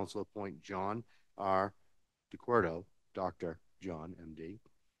City Council appoint John R. DeCordo, Dr. John, MD,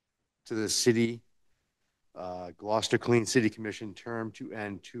 to the City Gloucester Clean City Commission term to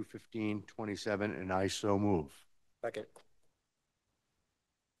end 2/15/27, and I so move. Second.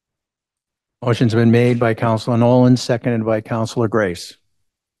 Motion's been made by Councilor Nolan, seconded by Councilor Grace.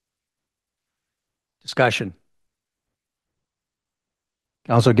 Discussion.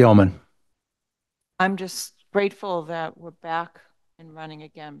 Councilor Gilman. I'm just grateful that we're back and running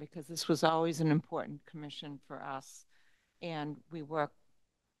again, because this was always an important commission for us. And we work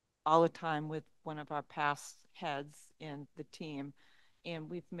all the time with one of our past heads in the team, and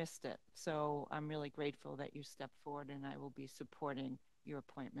we've missed it. So I'm really grateful that you stepped forward, and I will be supporting your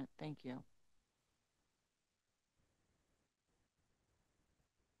appointment. Thank you.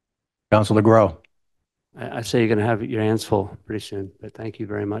 Councilor Grow. I say you're going to have your hands full pretty soon, but thank you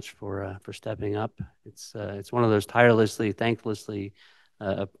very much for stepping up. It's one of those tirelessly, thankless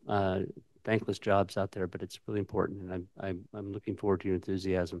jobs out there, but it's really important, and I'm looking forward to your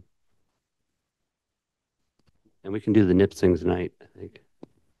enthusiasm. And we can do the NIP thing tonight, I think.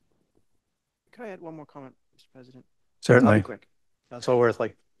 Could I add one more comment, Mr. President? Certainly. I'll be quick. Councilor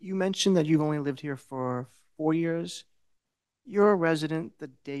Worthley. You mentioned that you've only lived here for 4 years. You're a resident the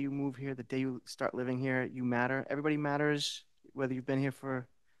day you move here, the day you start living here. You matter. Everybody matters, whether you've been here for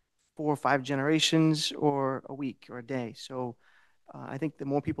 4 or 5 generations or a week or a day. So I think the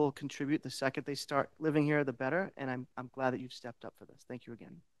more people contribute the second they start living here, the better. And I'm glad that you've stepped up for this. Thank you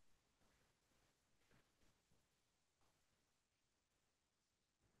again.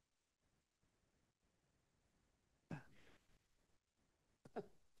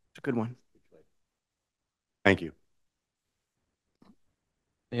 a good one. Thank you.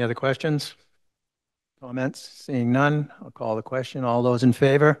 Any other questions? Comments? Seeing none, I'll call the question. All those in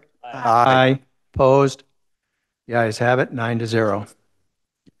favor? Aye. Opposed? The ayes have it, 9-0.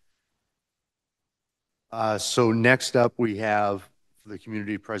 So next up, we have for the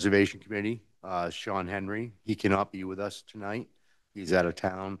Community Preservation Committee, Sean Henry. He cannot be with us tonight. He's out of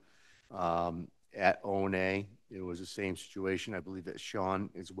town at O&A. It was the same situation. I believe that Sean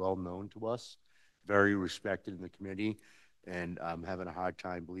is well known to us, very respected in the committee, and I'm having a hard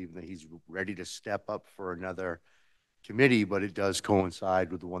time believing that he's ready to step up for another committee, but it does coincide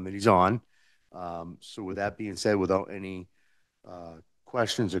with the one that he's on. So with that being said, without any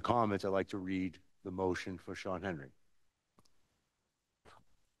questions or comments, I'd like to read the motion for Sean Henry.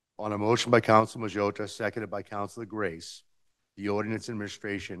 On a motion by Councilor Majota, seconded by Councilor Grace, the Ordinance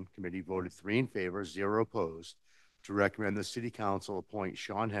Administration Committee voted 3 in favor, 0 opposed, to recommend the City Council appoint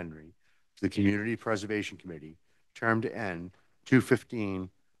Sean Henry to the Community Preservation Committee, term to end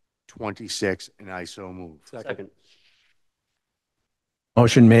 2/15/26, and I so move. Second.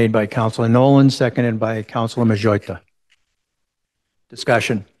 Motion made by Councilor Nolan, seconded by Councilor Majota.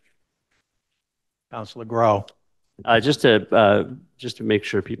 Discussion. Councilor Grow. Just to make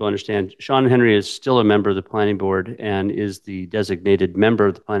sure people understand, Sean Henry is still a member of the planning board and is the designated member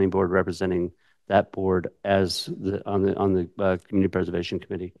of the planning board representing that board as on the Community Preservation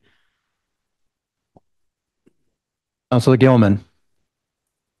Committee. Councilor Gilman.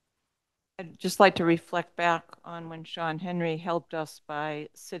 I'd just like to reflect back on when Sean Henry helped us by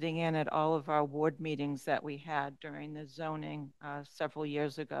sitting in at all of our ward meetings that we had during the zoning several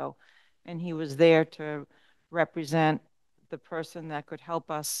years ago. And he was there to represent the person that could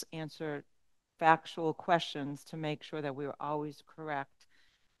help us answer factual questions to make sure that we were always correct,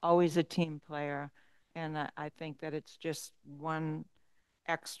 always a team player. And I think that it's just one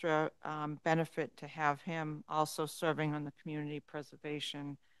extra benefit to have him also serving on the Community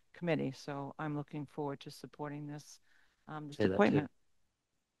Preservation Committee. So I'm looking forward to supporting this appointment.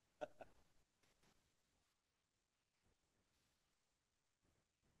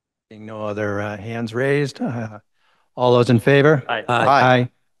 Seeing no other hands raised, all those in favor? Aye. Aye.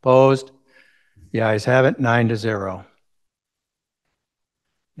 Opposed? The ayes have it, 9-0.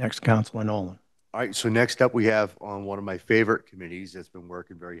 Next, Councilor Nolan. All right, so next up we have on one of my favorite committees that's been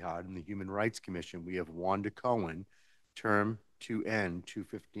working very hard in the Human Rights Commission, we have Wanda Cohen, term to end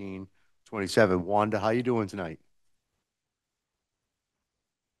 2/15/27. Wanda, how you doing tonight?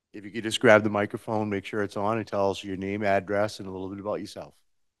 If you could just grab the microphone, make sure it's on, and tell us your name, address, and a little bit about yourself.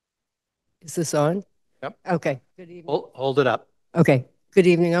 Is this on? Yep. Okay. Good evening. Hold it up. Okay. Good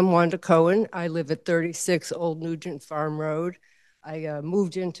evening. I'm Wanda Cohen. I live at 36 Old Nugent Farm Road. I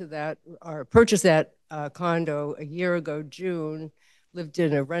moved into that or purchased that condo a year ago, June. Lived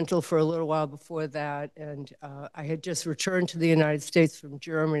in a rental for a little while before that. And I had just returned to the United States from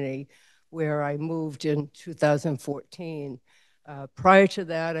Germany, where I moved in 2014. Prior to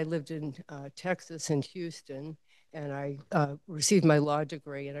that, I lived in Texas and Houston, and I received my law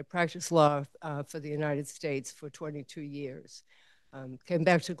degree, and I practiced law for the United States for 22 years. Came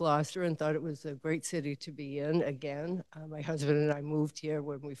back to Gloucester and thought it was a great city to be in again. My husband and I moved here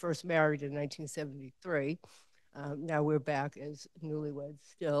when we first married in 1973. Now we're back as newlyweds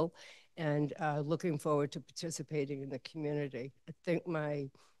still, and looking forward to participating in the community. I think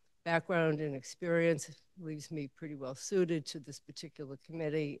my background and experience leaves me pretty well suited to this particular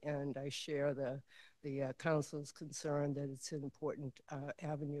committee, and I share the council's concern that it's an important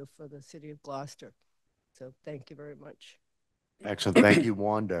avenue for the city of Gloucester. So thank you very much. Excellent. Thank you,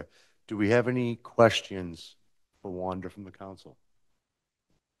 Wanda. Do we have any questions for Wanda from the council?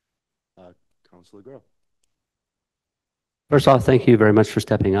 Councilor Grow. First off, thank you very much for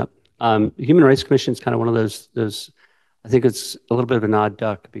stepping up. The Human Rights Commission is kind of one of those, I think it's a little bit of an odd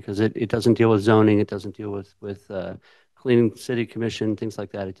duck because it doesn't deal with zoning, it doesn't deal with cleaning city commission, things like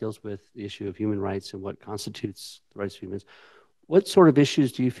that. It deals with the issue of human rights and what constitutes the rights of humans. What sort of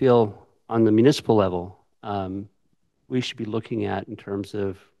issues do you feel on the municipal level we should be looking at in terms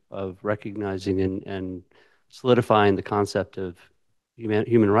of recognizing and solidifying the concept of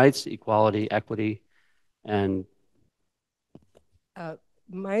human rights, equality, equity, and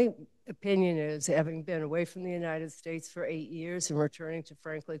my opinion is, having been away from the United States for 8 years and returning to,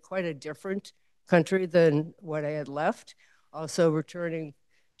 frankly, quite a different country than what I had left, also returning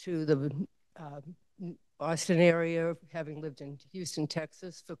to the Boston area, having lived in Houston,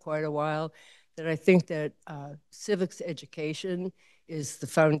 Texas for quite a while, that I think that civics education is the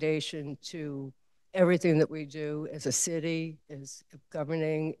foundation to everything that we do as a city, as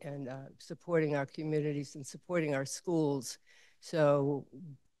governing and supporting our communities and supporting our schools. So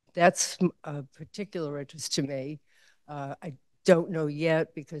that's a particular interest to me. I don't know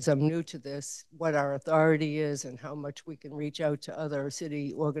yet, because I'm new to this, what our authority is and how much we can reach out to other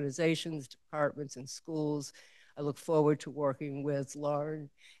city organizations, departments, and schools. I look forward to working with Lauren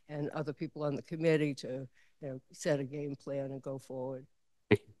and other people on the committee to set a game plan and go forward.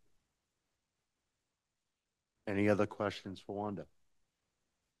 Any other questions for Wanda?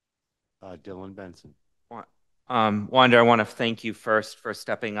 Dylan Benson. Wanda, I want to thank you first for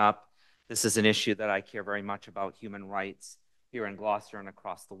stepping up. This is an issue that I care very much about, human rights here in Gloucester and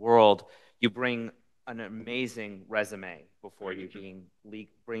across the world. You bring an amazing resume before you.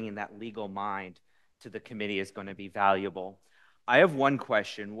 Bringing that legal mind to the committee is going to be valuable. I have one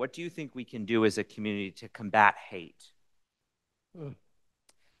question. What do you think we can do as a community to combat hate?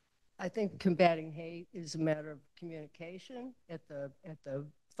 I think combating hate is a matter of communication at the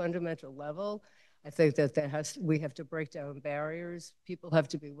fundamental level. I think that we have to break down barriers. People have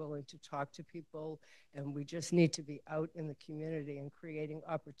to be willing to talk to people, and we just need to be out in the community and creating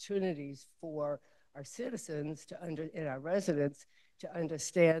opportunities for our citizens and our residents to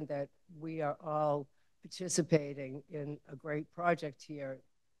understand that we are all participating in a great project here,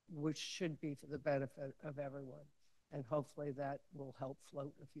 which should be for the benefit of everyone. And hopefully that will help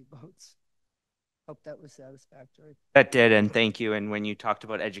float a few boats. Hope that was satisfactory. That did, and thank you. And when you talked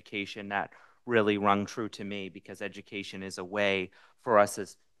about education, that really rung true to me, because education is a way for us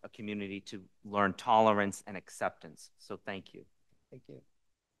as a community to learn tolerance and acceptance. So thank you. Thank you.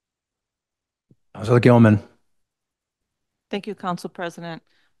 Councilor Gilman. Thank you, Council President.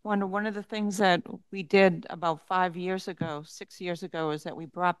 One of the things that we did about 6 years ago, is that we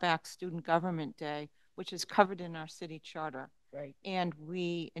brought back Student Government Day, which is covered in our city charter. Right. And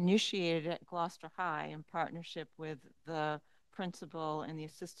we initiated it at Gloucester High in partnership with the principal and the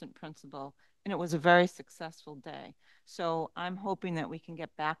assistant principal, and it was a very successful day. So I'm hoping that we can get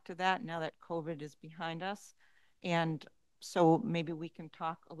back to that now that COVID is behind us. And so maybe we can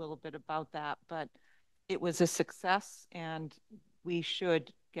talk a little bit about that, but it was a success, and we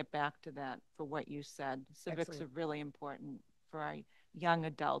should get back to that for what you said. Civics Excellent. are really important for our young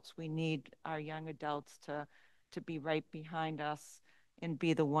adults. We need our young adults to be right behind us and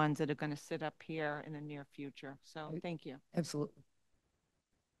be the ones that are going to sit up here in the near future. So thank you. Absolutely.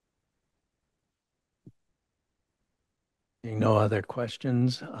 Seeing no other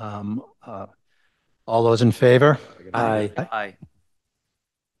questions, all those in favor? Aye. Aye.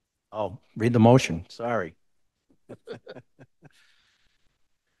 Oh, read the motion. Sorry.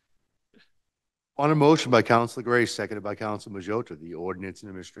 On a motion by Councilor Gray, seconded by Councilor Majota, the Ordinance and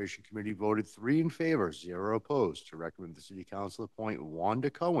Administration Committee voted 3 in favor, 0 opposed, to recommend the City Council appoint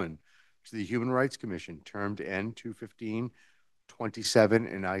Wanda Cohen to the Human Rights Commission, term to end 2/15/27,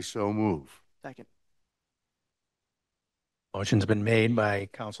 and I so move. Second. Motion's been made by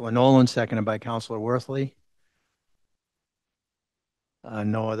Councilor Nolan, seconded by Councilor Worthley.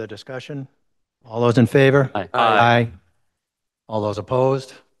 No other discussion? All those in favor? Aye. Aye. All those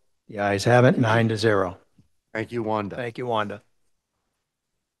opposed? The ayes have it, 9-0. Thank you, Wanda. Thank you, Wanda.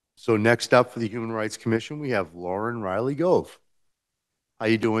 So next up for the Human Rights Commission, we have Lauren Riley Gove. How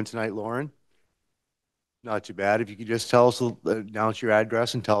you doing tonight, Lauren? Not too bad. If you could just tell us, announce your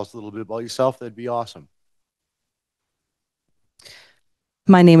address and tell us a little bit about yourself, that'd be awesome.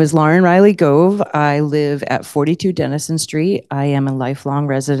 My name is Lauren Riley Gove. I live at 42 Denison Street. I am a lifelong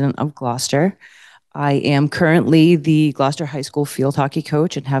resident of Gloucester. I am currently the Gloucester High School field hockey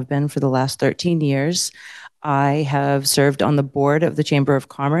coach and have been for the last 13 years. I have served on the board of the Chamber of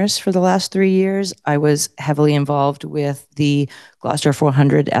Commerce for the last 3 years. I was heavily involved with the Gloucester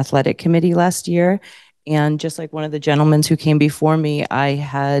 400 Athletic Committee last year. And just like one of the gentlemen who came before me,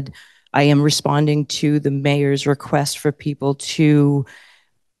 I am responding to the mayor's request for people to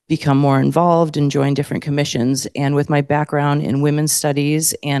become more involved and join different commissions. And with my background in women's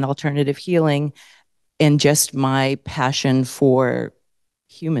studies and alternative healing, and just my passion for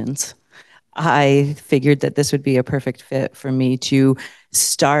humans, I figured that this would be a perfect fit for me to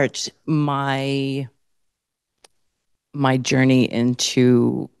start my journey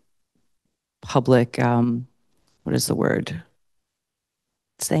into public, what is the word?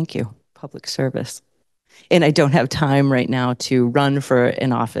 Thank you, public service. And I don't have time right now to run for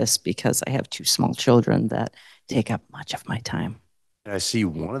an office because I have 2 small children that take up much of my time. And I see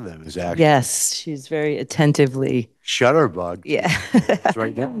one of them is actually. Yes, she's very attentively. Shutterbug. Yeah. It's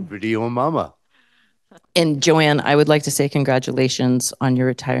right now, video mama. And Joanne, I would like to say congratulations on your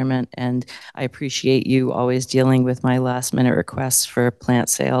retirement, and I appreciate you always dealing with my last minute requests for plant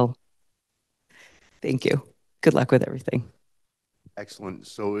sale. Thank you. Good luck with everything. Excellent.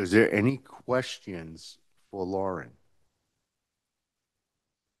 So is there any questions for Lauren?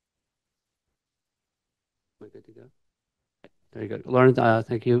 We're good to go. There you go. Lauren,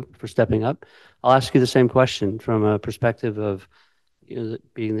 thank you for stepping up. I'll ask you the same question from a perspective of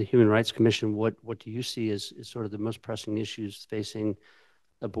being the Human Rights Commission. What do you see as sort of the most pressing issues facing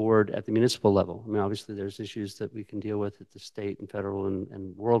the board at the municipal level? I mean, obviously there's issues that we can deal with at the state and federal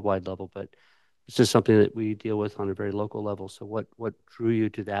and worldwide level, but it's just something that we deal with on a very local level. So what drew you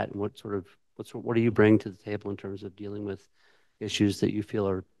to that, and what do you bring to the table in terms of dealing with issues that you feel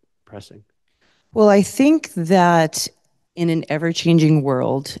are pressing? Well, I think that in an ever-changing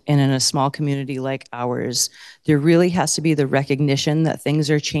world and in a small community like ours, there really has to be the recognition that things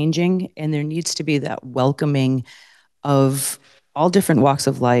are changing, and there needs to be that welcoming of all different walks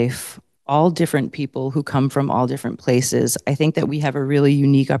of life, all different people who come from all different places. I think that we have a really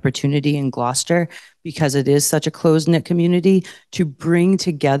unique opportunity in Gloucester, because it is such a closed-knit community, to bring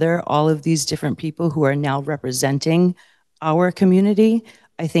together all of these different people who are now representing our community.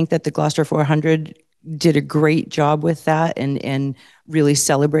 I think that the Gloucester 400 did a great job with that, and really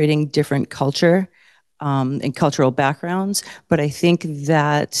celebrating different culture and cultural backgrounds. But I think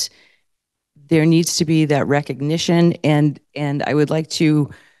that there needs to be that recognition, and I would like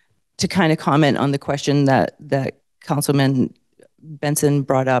to kind of comment on the question that Councilman Benson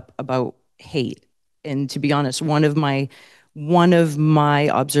brought up about hate. And to be honest, one of my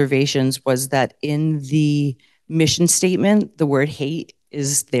observations was that in the mission statement, the word hate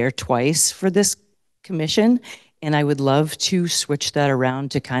is there twice for this commission. And I would love to switch that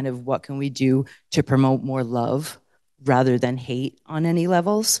around to kind of what can we do to promote more love rather than hate on any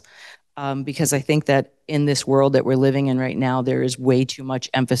levels. Because I think that in this world that we're living in right now, there is way too much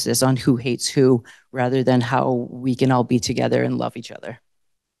emphasis on who hates who rather than how we can all be together and love each other.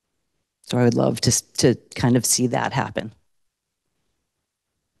 So I would love to kind of see that happen.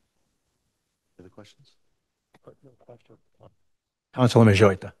 Other questions? No question. Councilor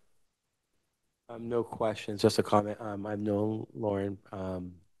Majoita. No questions, just a comment. I've known Lauren, I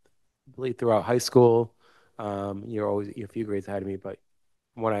believe throughout high school. You're a few grades ahead of me, but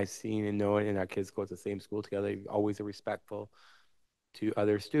from what I've seen and known, and our kids go to the same school together, you're always respectful to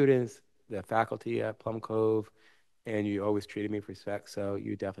other students, the faculty at Plum Cove, and you always treated me with respect. So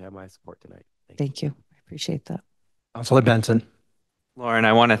you definitely have my support tonight. Thank you. I appreciate that. Councilor Benson. Lauren,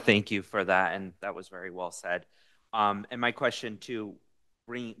 I want to thank you for that, and that was very well said. And my question too,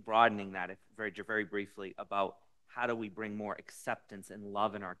 broadening that very briefly about how do we bring more acceptance and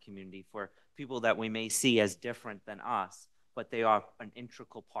love in our community for people that we may see as different than us, but they are an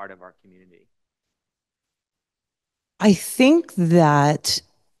integral part of our community. I think that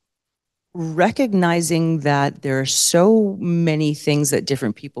recognizing that there are so many things that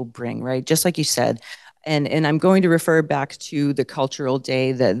different people bring, right? Just like you said, and I'm going to refer back to the cultural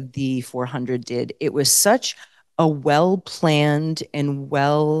day that the 400 did. It was such a well-planned and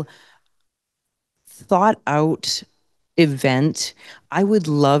well thought out event. I would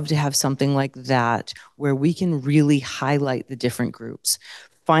love to have something like that where we can really highlight the different groups,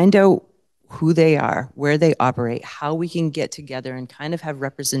 find out who they are, where they operate, how we can get together and kind of have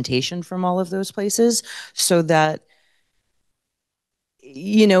representation from all of those places, so that,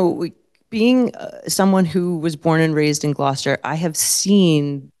 you know, being someone who was born and raised in Gloucester, I have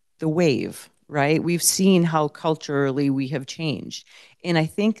seen the wave, right? We've seen how culturally we have changed. And I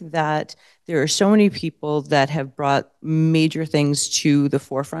think that there are so many people that have brought major things to the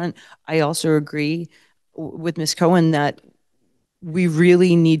forefront. I also agree with Ms. Cohen that we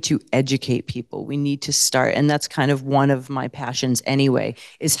really need to educate people. We need to start, and that's kind of one of my passions anyway,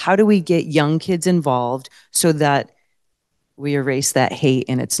 is how do we get young kids involved so that we erase that hate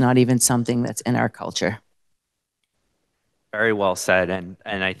and it's not even something that's in our culture. Very well said, and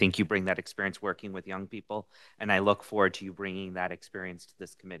I think you bring that experience working with young people, and I look forward to you bringing that experience to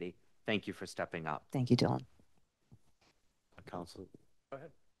this committee. Thank you for stepping up. Thank you, Dylan. Council, go ahead.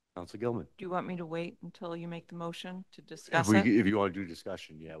 Council Gilman. Do you want me to wait until you make the motion to discuss If it? If you want to do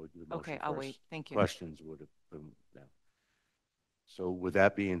discussion, yeah, we'll do the motion Okay, I'll first. wait. Thank you. Questions would have been now. So with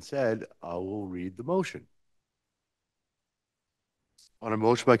that being said, I will read the motion. On a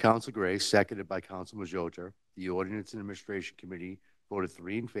motion by Council Gray, seconded by Council Majota, the Ordinance and Administration Committee voted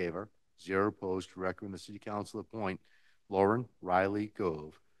 3 in favor, 0 opposed, to recommend the City Council appoint Lauren Riley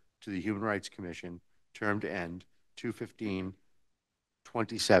Gove to the Human Rights Commission, term to end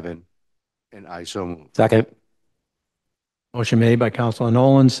 2/15/27, and I so move. Second. Motion made by Councilor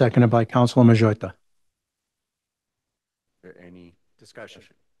Nolan, seconded by Councilor Majoita. Is there any discussion?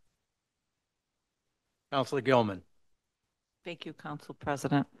 Councilor Gilman. Thank you, Council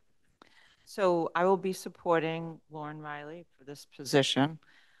President. So I will be supporting Lauren Riley for this position.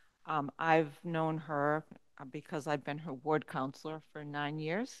 I've known her because I've been her ward counselor for 9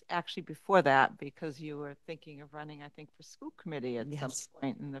 years. Actually, before that, because you were thinking of running, I think, for school committee at some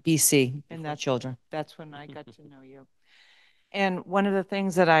point in the BC, and that's when I got to know you. And one of the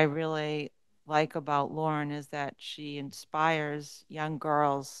things that I really like about Lauren is that she inspires young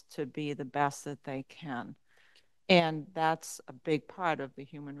girls to be the best that they can. And that's a big part of the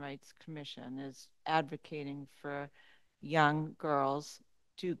Human Rights Commission, is advocating for young girls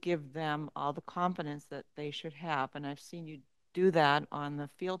to give them all the confidence that they should have. And I've seen you do that on the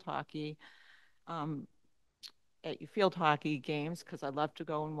field hockey, at your field hockey games, because I love to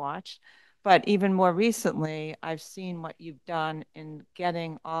go and watch. But even more recently, I've seen what you've done in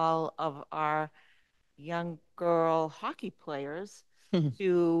getting all of our young girl hockey players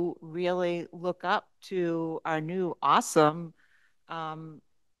to really look up to our new awesome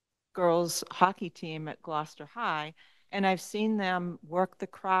girls hockey team at Gloucester High. And I've seen them work the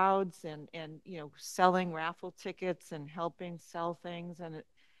crowds and you know, selling raffle tickets and helping sell things.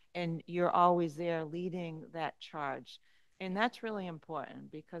 And you're always there leading that charge. And that's really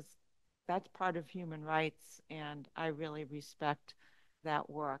important because that's part of human rights. And I really respect that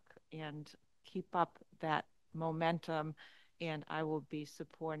work, and keep up that momentum. And I will be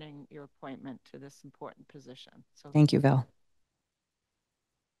supporting your appointment to this important position. So Thank you, Val.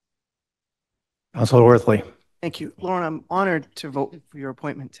 Councilor Worthley. Thank you. Lauren, I'm honored to vote for your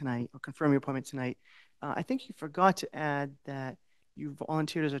appointment tonight, or confirm your appointment tonight. I think you forgot to add that you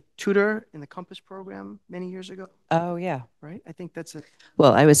volunteered as a tutor in the Compass program many years ago. Oh, yeah. Right? I think that's a...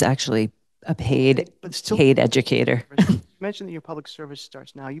 Well, I was actually a paid educator. You mentioned that your public service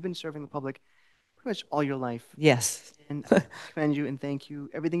starts now. You've been serving the public pretty much all your life. Yes. And I commend you and thank you.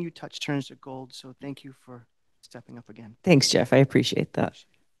 Everything you touch turns to gold, so thank you for stepping up again. Thanks, Jeff. I appreciate that.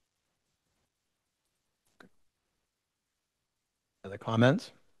 Other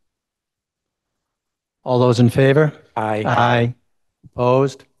comments? All those in favor? Aye. Aye.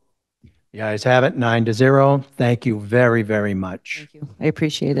 Opposed? The ayes have it, 9-0. Thank you very, very much. Thank you. I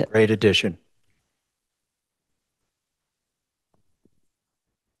appreciate it. Great addition.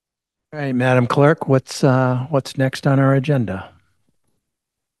 All right, Madam Clerk, what's next on our agenda?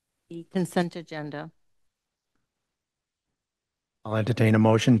 The consent agenda. I'll entertain a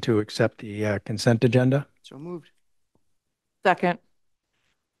motion to accept the consent agenda. So moved. second.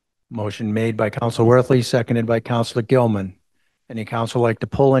 Motion made by Councilor Worthley, seconded by Councilor Gilman. Any council like to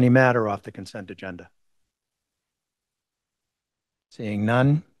pull any matter off the consent agenda? Seeing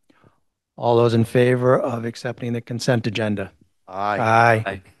none. All those in favor of accepting the consent agenda? Aye. Aye.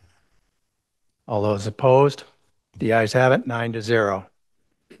 Aye. All those opposed? The ayes have it, 9-0.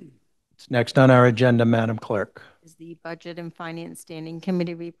 It's next on our agenda, Madam Clerk. Is the Budget and Finance Standing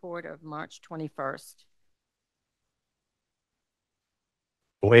Committee report of March 21st.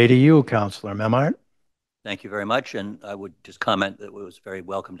 Way to you, Councilor Memard. Thank you very much. And I would just comment that it was very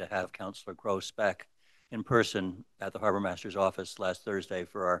welcome to have Councilor Gross back in person at the Harbor Master's office last Thursday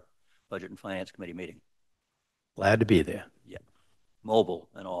for our Budget and Finance Committee meeting. Glad to be there. Yeah, mobile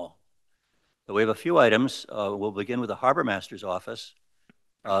and all. So we have a few items. We'll begin with the Harbor Master's office.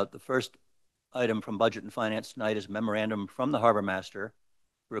 The first item from Budget and Finance tonight is a memorandum from the Harbor Master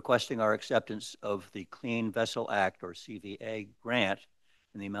requesting our acceptance of the Clean Vessel Act, or CVA, grant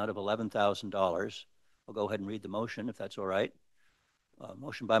in the amount of $11,000. I'll go ahead and read the motion if that's all right.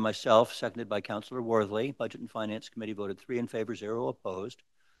 Motion by myself, seconded by Councilor Worthley. Budget and Finance Committee voted 3 in favor, 0 opposed,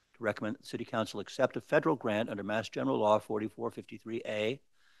 to recommend that the City Council accept a federal grant under Mass General Law 4453A,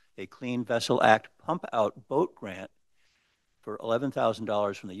 a Clean Vessel Act pump-out boat grant for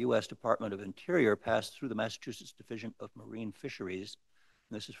 $11,000 from the U.S. Department of Interior passed through the Massachusetts Division of Marine Fisheries.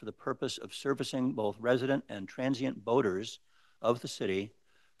 And this is for the purpose of servicing both resident and transient boaters of the city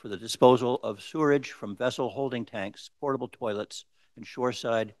for the disposal of sewerage from vessel holding tanks, portable toilets, and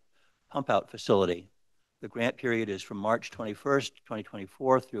shoreside pump-out facility. The grant period is from March 21st,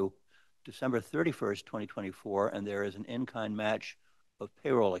 2024 through December 31st, 2024, and there is an in-kind match of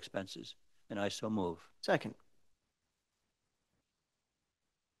payroll expenses, and I so move. Second.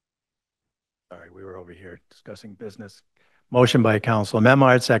 Sorry, we were over here discussing business. Motion by Councilor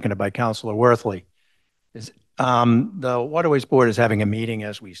Memard, seconded by Councilor Worthley. The Waterways Board is having a meeting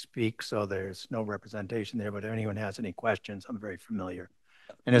as we speak, so there's no representation there, but if anyone has any questions, I'm very familiar.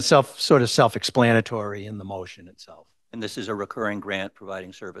 And it's sort of self-explanatory in the motion itself. And this is a recurring grant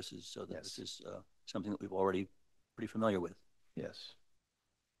providing services, so that this is something that we've already pretty familiar with. Yes.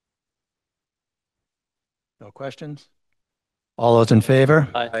 No questions? All those in favor?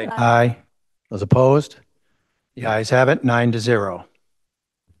 Aye. Aye. Aye. Those opposed? The ayes have it, 9-0.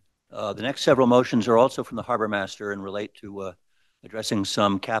 The next several motions are also from the Harbor Master and relate to addressing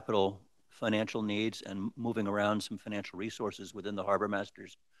some capital financial needs and moving around some financial resources within the Harbor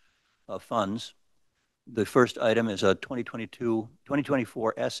Masters funds. The first item is a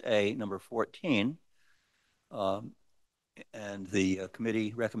 2024 SA number 14. And the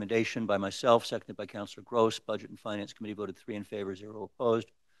committee recommendation by myself, seconded by Councilor Gross, Budget and Finance Committee voted 3 in favor, 0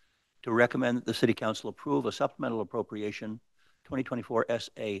 opposed, to recommend that the City Council approve a supplemental appropriation 2024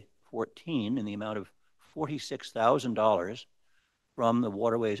 SA 14 in the amount of $46,000 from the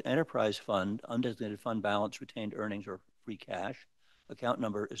Waterways Enterprise Fund, undesignated fund balance, retained earnings, or free cash. Account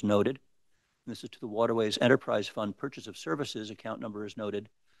number is noted. And this is to the Waterways Enterprise Fund purchase of services. Account number is noted.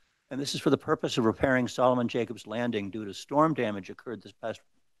 And this is for the purpose of repairing Solomon Jacobs Landing due to storm damage occurred this past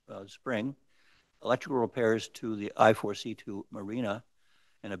spring, electrical repairs to the I-4C2 Marina,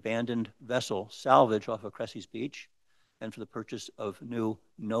 an abandoned vessel salvage off of Cressy's Beach, and for the purchase of new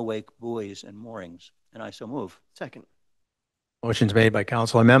no-wake buoys and moorings. And I so move. Second. Motion's made by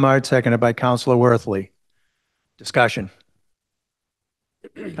Councilor Memard, seconded by Councilor Worthley. Discussion.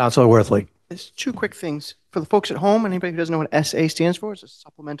 Councilor Worthley. There's two quick things. For the folks at home, anybody who doesn't know what SA stands for, it's a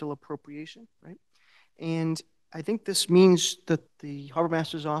supplemental appropriation, right? And I think this means that the Harbor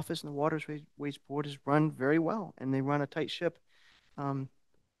Master's Office and the Waterways Board is run very well, and they run a tight ship. No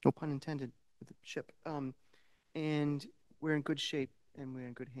pun intended with the ship. And we're in good shape, and we're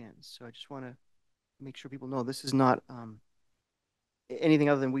in good hands. So I just want to make sure people know this is not anything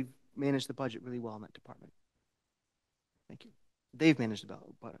other than we've managed the budget really well in that department. Thank you. They've managed the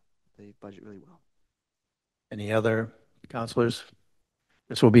budget really well. Any other councilors?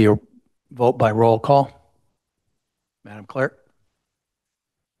 This will be a vote by roll call. Madam Clerk.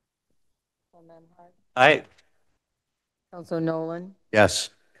 Aye. Councilor Nolan,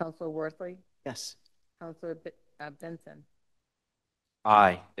 Yes. Councilor Worthley, Yes. Councilor Benson.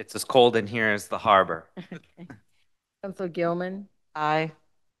 Aye. It's as cold in here as the harbor. Okay. Councilor Gilman. Aye.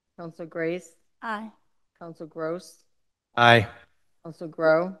 Councilor Grace. Aye. Councilor Gross. Aye. Councilor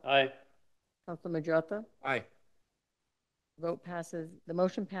Grow. Aye. Councilor Majota. Aye. Vote passes. The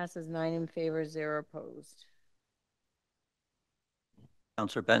motion passes 9 in favor, 0 opposed.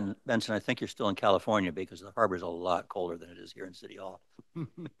 Councilor Benson, I think you're still in California because the harbor is a lot colder than it is here in City Hall.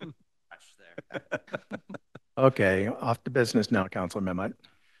 Okay, off to business now, Councilor Memard.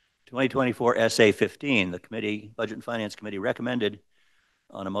 2024 SA 15, the committee, Budget and Finance Committee recommended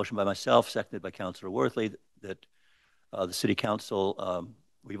on a motion by myself, seconded by Councilor Worthley, that the City Council,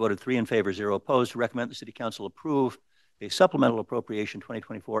 we voted 3 in favor, 0 opposed, to recommend the City Council approve a supplemental appropriation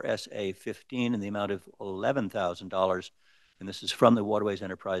 2024 SA 15 in the amount of $11,000. And this is from the Waterways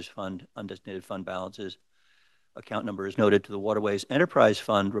Enterprise Fund, undesignated fund balances. Account number is noted to the Waterways Enterprise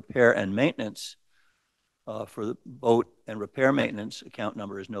Fund, repair and maintenance. For the boat and repair maintenance, account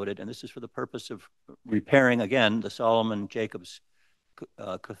number is noted. And this is for the purpose of repairing, again, the Solomon Jacobs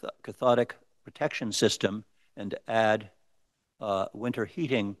cathodic protection system and to add winter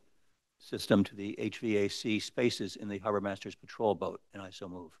heating system to the HVAC spaces in the Harbor Master's patrol boat. And I so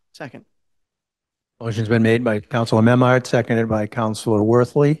move. Second. Motion's been made by Councilor Memard, seconded by Councilor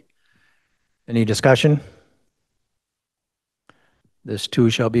Worthley. Any discussion? This too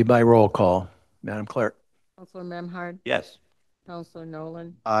shall be by roll call. Madam Clerk. Councilor Memhard. Yes. Councilor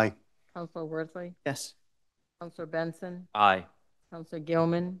Nolan. Aye. Councilor Worthley. Yes. Councilor Benson. Aye. Councilor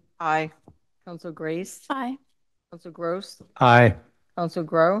Gilman. Aye. Councilor Grace. Aye. Councilor Gross. Aye. Councilor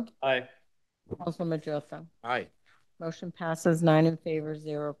Grow. Aye. Councilor Majota. Aye. Motion passes 9 in favor,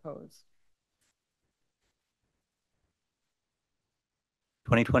 0 opposed.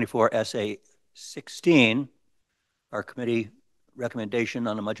 2024 SA 16, our committee recommendation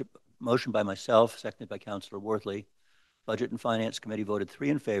on a motion by myself, seconded by Councilor Worthley. Budget and Finance Committee voted 3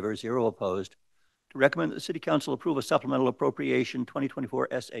 in favor, 0 opposed, to recommend that the City Council approve a supplemental appropriation 2024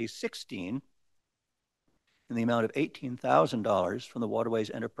 SA 16 in the amount of $18,000 from the Waterways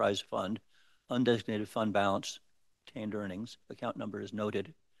Enterprise Fund, undesignated fund balance, retained earnings. Account number is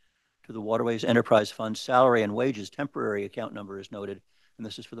noted. To the Waterways Enterprise Fund salary and wages temporary account number is noted. And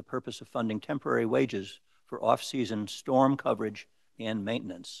this is for the purpose of funding temporary wages for off-season storm coverage and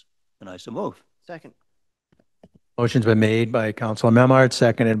maintenance. And I so move. Second. Motion's been made by Councilor Memard,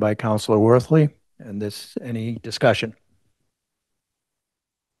 seconded by Councilor Worthley. And any discussion?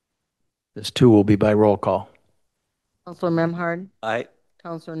 This too will be by roll call. Councilor Memhard. Aye.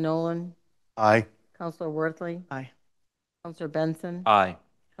 Councilor Nolan. Aye. Councilor Worthley. Aye. Councilor Benson. Aye.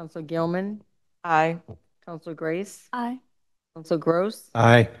 Councilor Gilman. Aye. Councilor Grace. Aye. Councilor Gross.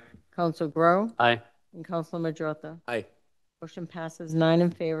 Aye. Councilor Grow. Aye. And Councilor Majota. Aye. Motion passes 9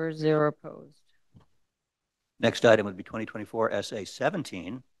 in favor, 0 opposed. Next item would be 2024 SA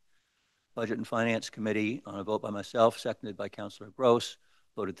 17. Budget and Finance Committee, on a vote by myself, seconded by Councilor Gross,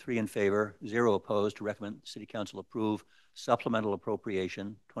 voted 3 in favor, 0 opposed, to recommend the City Council approve supplemental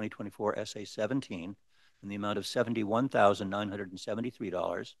appropriation 2024 SA 17 in the amount of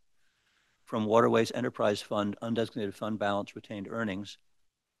 $71,973 from Waterways Enterprise Fund undesignated fund balance retained earnings,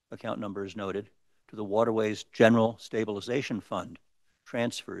 account number is noted, to the Waterways General Stabilization Fund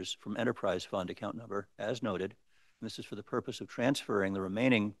transfers from Enterprise Fund account number as noted. And this is for the purpose of transferring the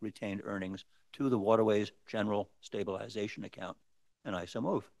remaining retained earnings to the Waterways General Stabilization account. And I so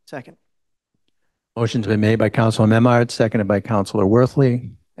move. Second. Motion's been made by Councilor Memard, seconded by Councilor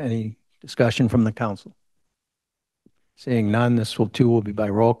Worthley. Any discussion from the council? Seeing none, this too will be by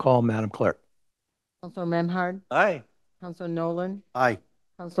roll call. Madam Clerk. Councilor Memhard. Aye. Councilor Nolan. Aye.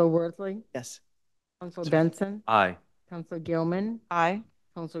 Councilor Worthley. Yes. Councilor Benson. Aye. Councilor Gilman. Aye.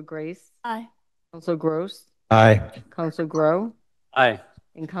 Councilor Grace. Aye. Councilor Gross. Aye. Councilor Grow. Aye.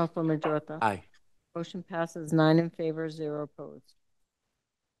 And Councilor Majota. Aye. Motion passes 9 in favor, 0 opposed.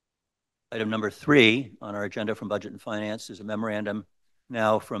 Item number 3 on our agenda from Budget and Finance is a memorandum.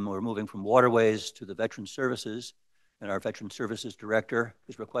 Now we're moving from Waterways to the Veteran Services, and our Veteran Services Director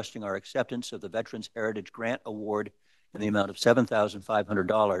is requesting our acceptance of the Veterans Heritage Grant Award in the amount of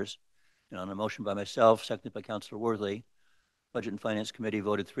 $7,500. And on a motion by myself, seconded by Councilor Worthley, Budget and Finance Committee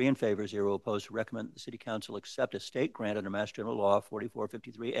voted 3 in favor, 0 opposed, to recommend that the City Council accept a state grant under Mass General Law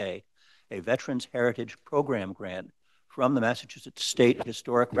 4453A, a Veterans Heritage Program grant from the Massachusetts State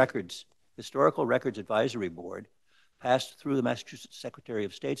Historical Records Advisory Board, passed through the Massachusetts Secretary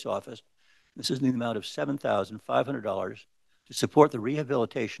of State's office. This is in the amount of $7,500 to support the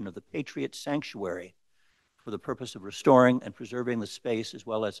rehabilitation of the Patriot Sanctuary for the purpose of restoring and preserving the space, as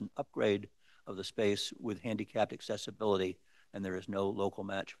well as an upgrade of the space with handicapped accessibility. And there is no local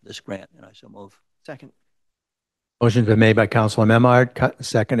match for this grant, and I so move. Second. Motion's been made by Councilor Memard,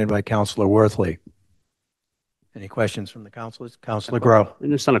 seconded by Councilor Worthley. Any questions from the councilors? Councilor Grow.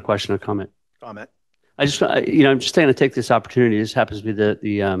 And it's not a question or comment. Comment. I'm just going to take this opportunity. This happens to be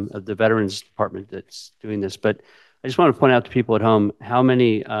the Veterans Department that's doing this, but I just want to point out to people at home how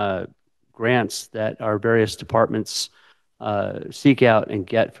many grants that our various departments seek out and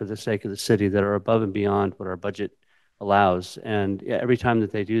get for the sake of the city that are above and beyond what our budget allows. And every time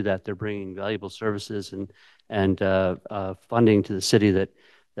that they do that, they're bringing valuable services and funding to the city that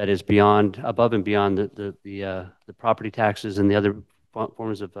is above and beyond the property taxes and the other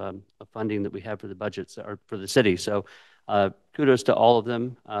forms of funding that we have for the budgets or for the city. So kudos to all of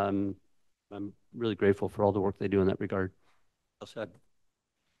them. I'm really grateful for all the work they do in that regard. Well said.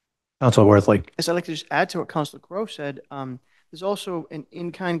 Councilor Worthley. Yes, I'd like to just add to what Councilor Crowe said. There's also an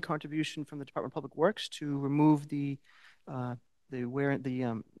in-kind contribution from the Department of Public Works to remove the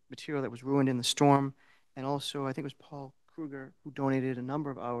material that was ruined in the storm, and also I think it was Paul Kruger who donated a number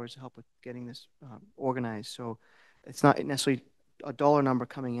of hours to help with getting this organized. So it's not necessarily a dollar number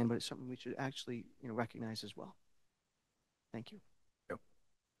coming in, but it's something we should actually recognize as well. Thank you.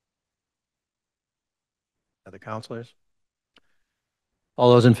 Other councilors?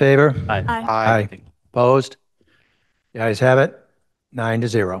 All those in favor? Aye. Aye. Opposed? The ayes have it,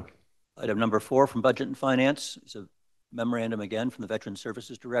 9-0. Item number 4 from Budget and Finance is a memorandum again from the Veteran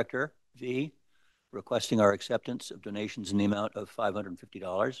Services Director, V, requesting our acceptance of donations in the amount of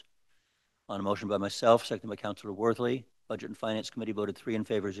 $550. On a motion by myself, seconded by Councilor Worthley, Budget and Finance Committee voted 3 in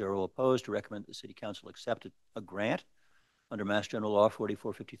favor, 0 opposed, to recommend the City Council accept a grant under Mass General Law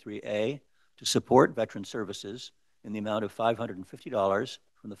 4453A to support veteran services in the amount of $550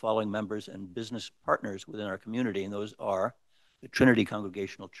 from the following members and business partners within our community, and those are the Trinity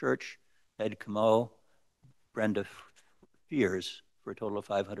Congregational Church, Ed Camo, Brenda Fears, for a total of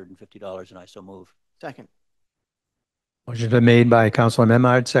 $550, and I so move. Second. Motion's been made by Councilor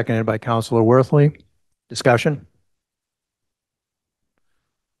Memard, seconded by Councilor Worthley. Discussion?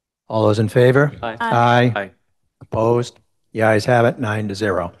 All those in favor? Aye. Aye. Aye. Opposed? The ayes have it,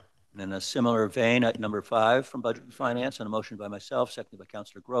 9-0. And in a similar vein, at number 5 from Budget and Finance, on a motion by myself, seconded by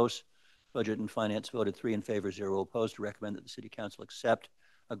Councilor Gross, Budget and Finance voted 3 in favor, 0 opposed, to recommend that the City Council accept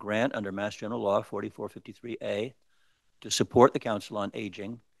a grant under Mass General Law 4453A to support the Council on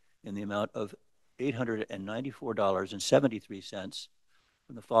Aging in the amount of $894.73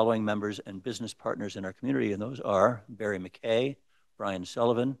 from the following members and business partners in our community, and those are Barry McKay, Brian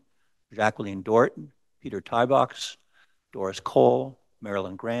Sullivan, Jacqueline Dort, Peter Tybox, Doris Cole,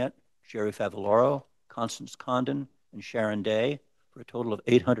 Marilyn Grant, Jerry Favaloro, Constance Condon, and Sharon Day, for a total of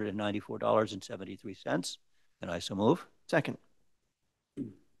 $894.73, and I so move. Second.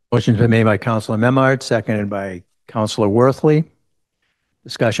 Motion's been made by Councilor Memard, seconded by Councilor Worthley.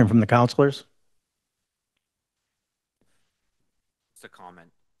 Discussion from the councilors? Just a comment.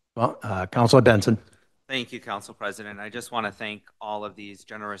 Well, Councilor Benson. Thank you, Council President. I just want to thank all of these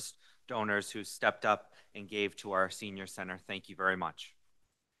generous donors who stepped up and gave to our senior center. Thank you very much.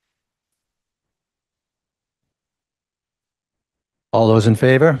 All those in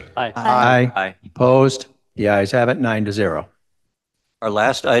favor? Aye. Aye. Aye. Opposed? The ayes have it, 9-0. Our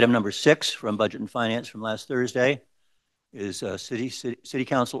last item, number 6, from Budget and Finance from last Thursday, is City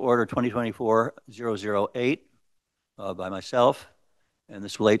Council Order 2024-008 by myself. And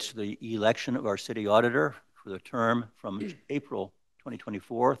this relates to the election of our city auditor for the term from April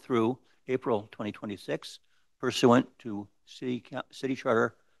 2024 through April 2026, pursuant to City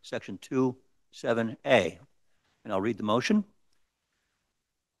Charter Section 2(7)A. And I'll read the motion.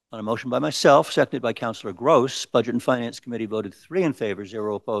 On a motion by myself, seconded by Councilor Gross, Budget and Finance Committee voted 3 in favor,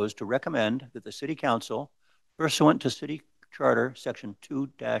 0 opposed, to recommend that the City Council, pursuant to City Charter Section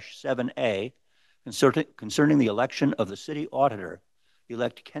 2-7A, concerning the election of the City Auditor,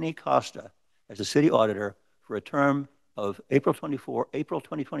 elect Kenny Costa as the City Auditor for a term of April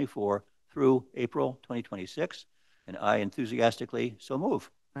 2024 through April 2026, and I enthusiastically so move.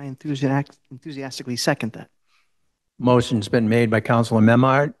 I enthusiastically second that. Motion's been made by Councilor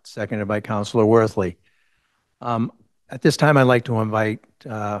Memard, seconded by Councilor Worthley. At this time, I'd like to invite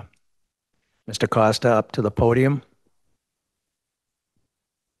Mr. Costa up to the podium.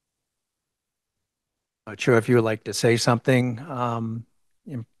 Not sure if you would like to say something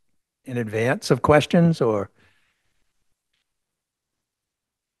in advance of questions or.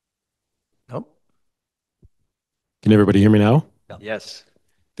 Nope. Can everybody hear me now? Yes.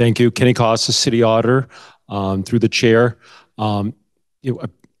 Thank you. Kenny Costa, City Auditor, through the chair. For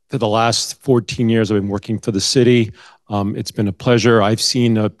the last 14 years, I've been working for the city. It's been a pleasure. I've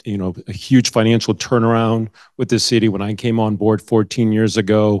seen a huge financial turnaround with the city. When I came on board 14 years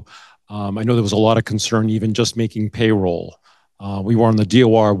ago, I know there was a lot of concern even just making payroll. We were on the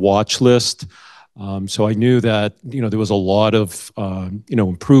DOR watch list. So I knew that, there was a lot of,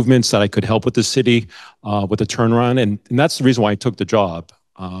 improvements that I could help with the city with the turnaround. And that's the reason why I took the job,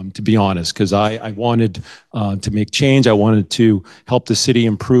 to be honest, because I wanted to make change. I wanted to help the city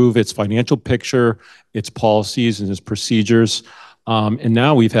improve its financial picture, its policies, and its procedures. And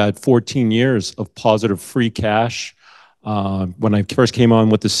now we've had 14 years of positive free cash. When I first came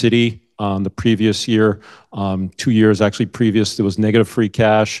on with the city, the previous year, 2 years actually previous, there was negative free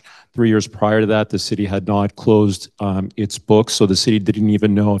cash. 3 years prior to that, the city had not closed its books, so the city didn't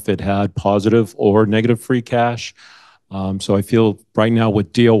even know if it had positive or negative free cash. So I feel right now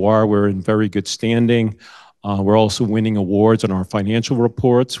with DOR, we're in very good standing. We're also winning awards on our financial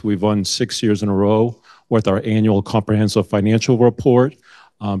reports. We've won 6 years in a row with our annual comprehensive financial report.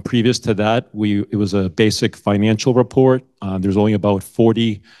 Previous to that, it was a basic financial report. There's only about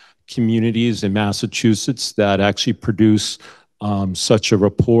 40 communities in Massachusetts that actually produce such a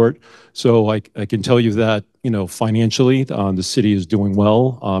report. So I can tell you that, financially, the city is doing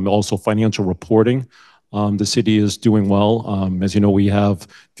well. Also financial reporting, the city is doing well. As you know, we have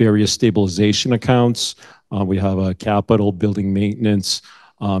various stabilization accounts. We have a capital building maintenance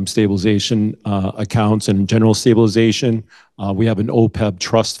stabilization accounts and general stabilization. We have an OPEB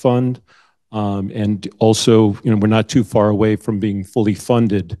trust fund. And also, we're not too far away from being fully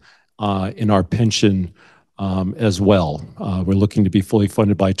funded in our pension as well. We're looking to be fully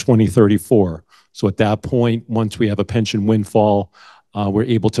funded by 2034. So at that point, once we have a pension windfall, we're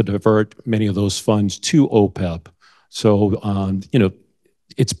able to divert many of those funds to OPEB. So,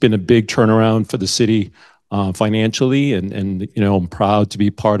 it's been a big turnaround for the city financially, and I'm proud to be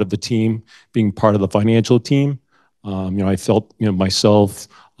part of the team, being part of the financial team. I felt, myself,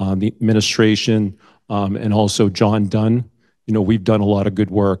 the administration, and also John Dunn, we've done a lot of good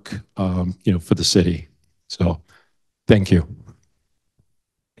work, for the city. So, thank you.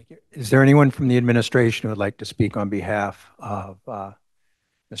 Thank you. Is there anyone from the administration who would like to speak on behalf of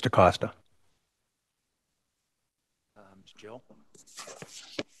Mr. Costa? Ms. Jill?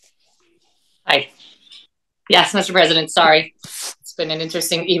 Hi. Yes, Mr. President, sorry. It's been an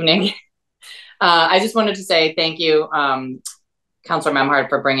interesting evening. I just wanted to say thank you, Councilor Memhard,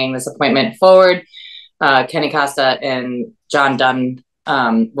 for bringing this appointment forward. Kenny Costa and John Dunn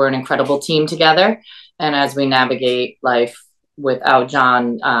were an incredible team together. And as we navigate life without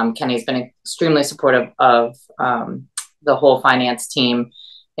John, Kenny's been extremely supportive of the whole finance team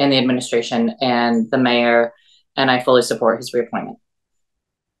and the administration and the mayor, and I fully support his reappointment.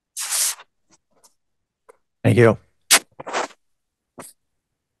 Thank you.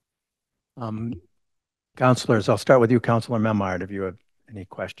 Councilors, I'll start with you, Councilor Memard, if you have any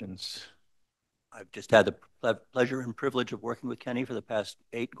questions. I've just had the pleasure and privilege of working with Kenny for the past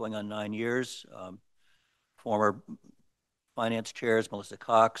 8, going on 9 years. Former finance chairs, Melissa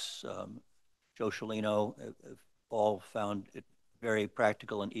Cox, Joe Scialino have all found it very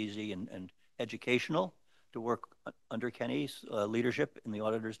practical and easy and educational to work under Kenny's leadership in the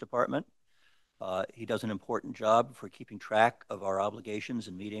auditor's department. He does an important job for keeping track of our obligations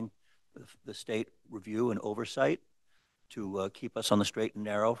and meeting the state review and oversight to keep us on the straight and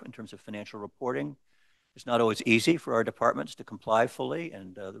narrow in terms of financial reporting. It's not always easy for our departments to comply fully,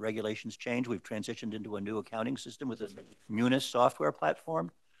 and the regulations change. We've transitioned into a new accounting system with a Munis software platform,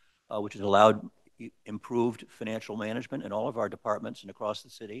 which has allowed improved financial management in all of our departments and across the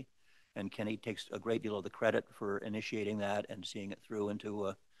city. And Kenny takes a great deal of the credit for initiating that and seeing it through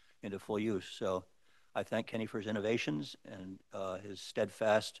into full use. So I thank Kenny for his innovations and his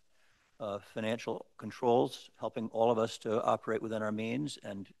steadfast financial controls, helping all of us to operate within our means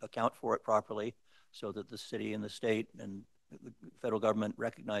and account for it properly so that the city and the state and the federal government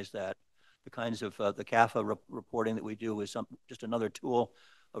recognize that. The kinds of the CAFA reporting that we do is just another tool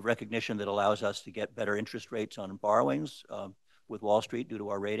of recognition that allows us to get better interest rates on borrowings with Wall Street due to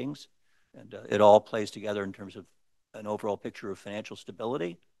our ratings. And it all plays together in terms of an overall picture of financial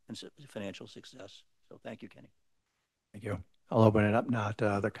stability and financial success. So thank you, Kenny. Thank you. I'll open it up now to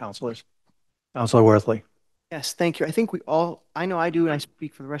other councilors. Councilor Worthley. Yes, thank you. I think we all, I know I do, and I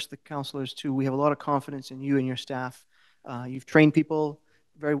speak for the rest of the councilors too. We have a lot of confidence in you and your staff. You've trained people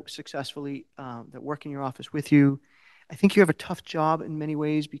very successfully that work in your office with you. I think you have a tough job in many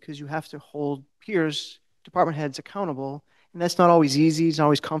ways because you have to hold peers, department heads accountable. And that's not always easy, it's not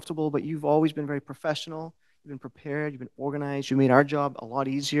always comfortable, but you've always been very professional. You've been prepared, you've been organized. You made our job a lot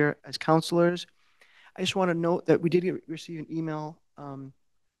easier as councilors. I just want to note that we did receive an email on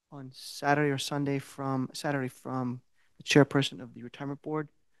Saturday or Sunday from the chairperson of the retirement board.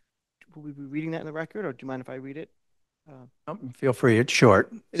 Will we be reading that in the record, or do you mind if I read it? Feel free. It's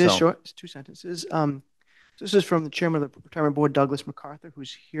short. It is short. It's 2 sentences. So this is from the chairman of the retirement board, Douglas MacArthur,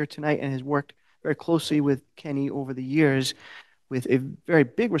 who's here tonight and has worked very closely with Kenny over the years with a very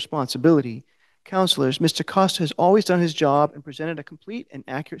big responsibility. Councilors, Mr. Costa has always done his job and presented a complete and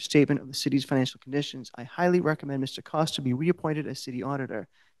accurate statement of the city's financial conditions. I highly recommend Mr. Costa be reappointed as city auditor.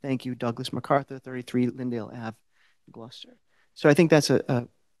 Thank you, Douglas MacArthur, 33 Lyndale Ave, Gloucester. So I think that's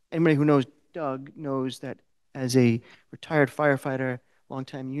anybody who knows Doug knows that as a retired firefighter,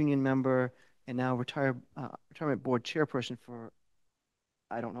 longtime union member, and now retirement board chairperson for,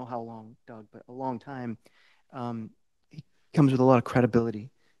 I don't know how long, Doug, but a long time, he comes with a lot of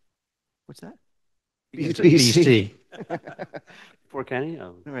credibility. What's that? BC. For Kenny?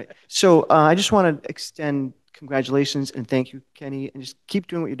 Oh. All right. So I just want to extend congratulations and thank you, Kenny, and just keep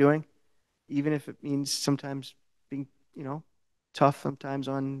doing what you're doing, even if it means sometimes being, tough sometimes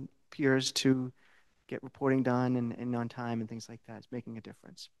on peers to get reporting done and on time and things like that. It's making a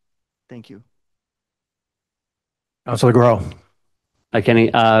difference. Thank you. Councilor Grow. Hi,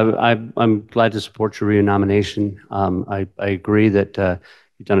 Kenny. I'm glad to support your renomination. I agree that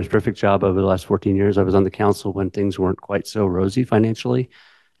you've done a terrific job over the last 14 years. I was on the council when things weren't quite so rosy financially,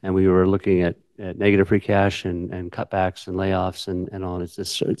 and we were looking at negative free cash and cutbacks and layoffs and all. It's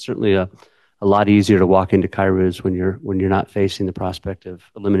certainly a lot easier to walk into Kairos when you're not facing the prospect of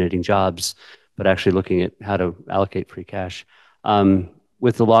eliminating jobs, but actually looking at how to allocate free cash.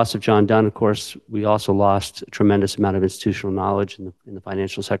 With the loss of John Dunn, of course, we also lost a tremendous amount of institutional knowledge in the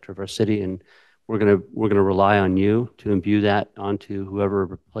financial sector of our city, and we're gonna rely on you to imbue that onto whoever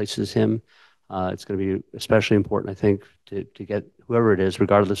replaces him. It's going to be especially important, I think, to get whoever it is,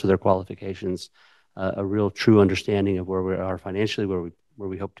 regardless of their qualifications, a real true understanding of where we are financially, where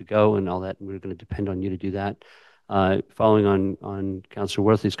we hope to go, and all that. And we're going to depend on you to do that. Following on Councilor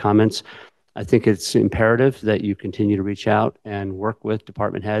Worthley's comments, I think it's imperative that you continue to reach out and work with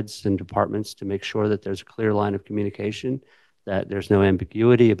department heads and departments to make sure that there's a clear line of communication, that there's no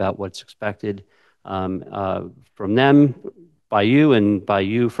ambiguity about what's expected from them, by you, and by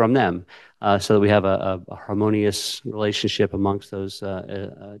you from them, so that we have a harmonious relationship amongst those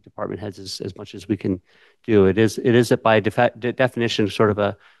department heads as much as we can do. It is by definition sort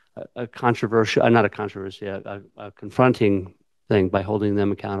of a controversial, not a controversy, a confronting thing by holding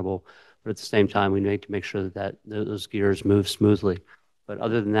them accountable. But at the same time, we need to make sure that those gears move smoothly. But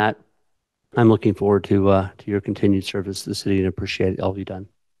other than that, I'm looking forward to your continued service to the city and appreciate all you've done.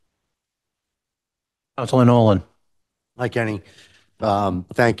 Councilor Nolan. Hi, Kenny.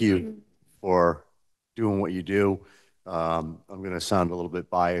 Thank you for doing what you do. I'm going to sound a little bit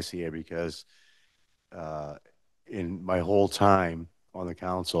biased here because in my whole time on the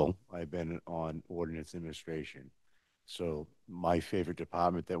council, I've been on ordinance administration. So my favorite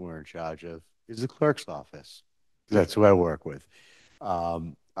department that we're in charge of is the clerk's office. That's who I work with.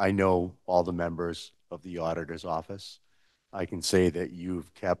 I know all the members of the auditor's office. I can say that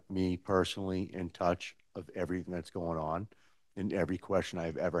you've kept me personally in touch of everything that's going on, and every question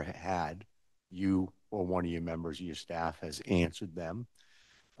I've ever had, you or one of your members of your staff has answered them.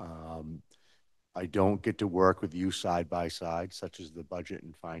 Um, I don't get to work with you side by side, such as the budget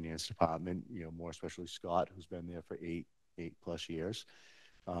and finance department, more especially Scott, who's been there for eight plus years.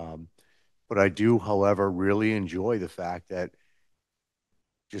 Um, but I do, however, really enjoy the fact that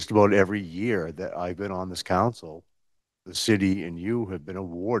just about every year that I've been on this council, the city and you have been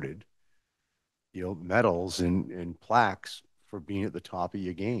awarded, medals and plaques for being at the top of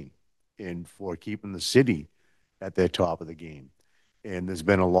your game and for keeping the city at their top of the game. And there's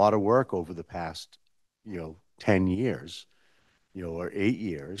been a lot of work over the past, 10 years, or 8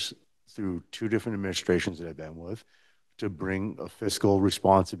 years through two different administrations that I've been with to bring a fiscal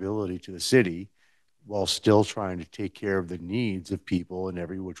responsibility to the city while still trying to take care of the needs of people in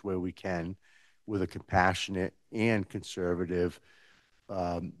every which way we can with a compassionate and conservative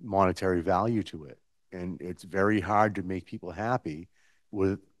monetary value to it. And it's very hard to make people happy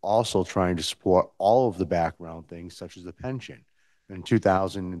with also trying to support all of the background things such as the pension. And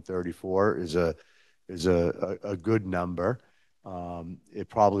 2034 is a good number. It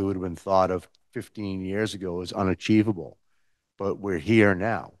probably would have been thought of 15 years ago as unachievable, but we're here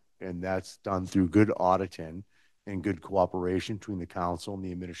now. And that's done through good auditing and good cooperation between the council and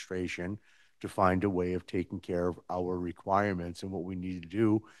the administration to find a way of taking care of our requirements and what we need to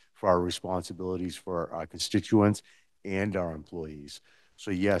do for our responsibilities for our constituents and our employees.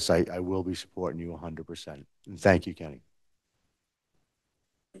 So yes, I will be supporting you 100%. And thank you, Kenny.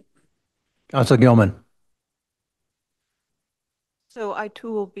 Councilor Gilman. So I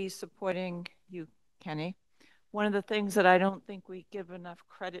too will be supporting you, Kenny. One of the things that I don't think we give enough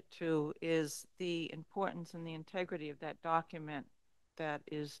credit to is the importance and the integrity of that document that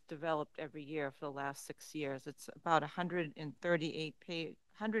is developed every year for the last 6 years. It's about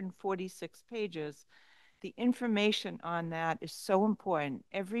 146 pages. The information on that is so important.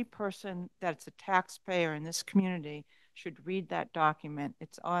 Every person that's a taxpayer in this community should read that document.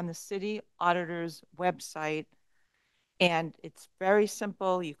 It's on the city auditor's website. And it's very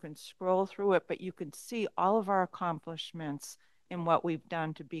simple. You can scroll through it, but you can see all of our accomplishments and what we've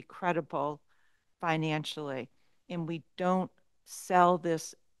done to be credible financially. And we don't sell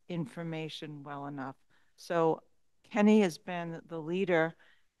this information well enough. So Kenny has been the leader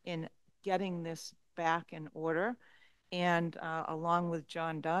in getting this back in order, and along with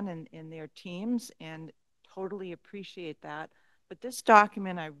John Dunn and their teams, and totally appreciate that. But this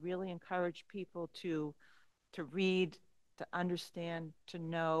document, I really encourage people to read, to understand, to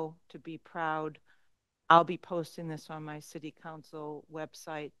know, to be proud. I'll be posting this on my city council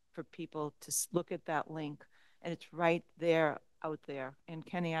website for people to look at that link, and it's right there out there. And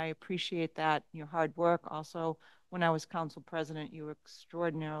Kenny, I appreciate that, your hard work. Also, when I was council president, you were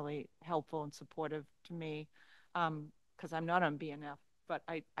extraordinarily helpful and supportive to me, because I'm not on BNF, but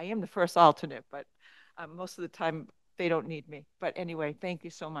I am the first alternate, but most of the time they don't need me. But anyway, thank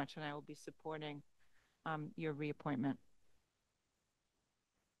you so much, and I will be supporting your reappointment.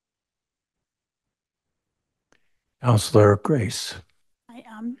 Councilor Grace.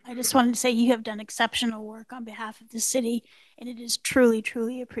 I just wanted to say you have done exceptional work on behalf of the city, and it is truly,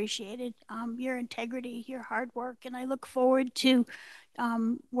 truly appreciated. Your integrity, your hard work, and I look forward to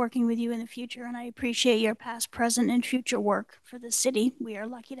working with you in the future, and I appreciate your past, present, and future work for the city. We are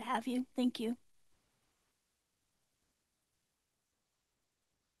lucky to have you. Thank you.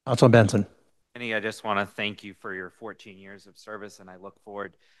 Councilor Benson. Kenny, I just want to thank you for your 14 years of service, and I look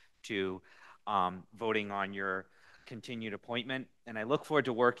forward to voting on your continued appointment. And I look forward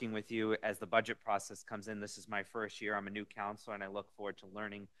to working with you as the budget process comes in. This is my first year. I'm a new counselor, and I look forward to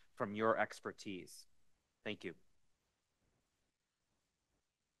learning from your expertise. Thank you.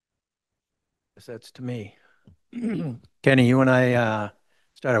 That's to me. Kenny, you and I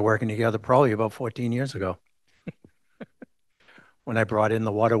started working together probably about 14 years ago when I brought in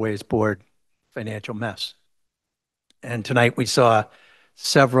the Waterways Board financial mess. And tonight we saw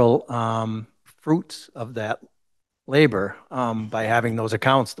several fruits of that labor by having those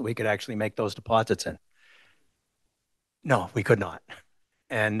accounts that we could actually make those deposits in. No, we could not.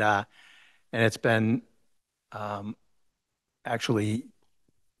 And it's been actually,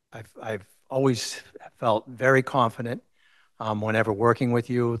 I've always felt very confident whenever working with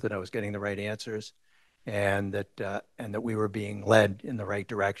you that I was getting the right answers, and that we were being led in the right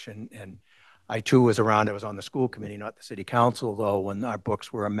direction. And I too was around. I was on the school committee, not the city council, though, when our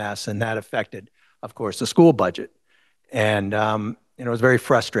books were a mess, and that affected, of course, the school budget. And it was very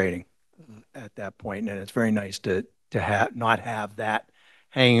frustrating at that point, and it's very nice to not have that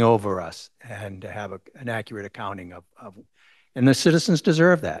hanging over us, and to have an accurate accounting of And the citizens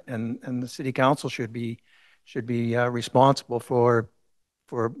deserve that. And the city council should be responsible for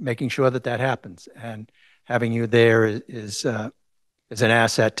making sure that that happens. And having you there is an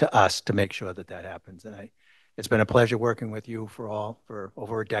asset to us to make sure that that happens. And it's been a pleasure working with you for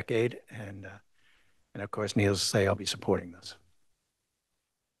over a decade. And of course, needless to say, I'll be supporting this.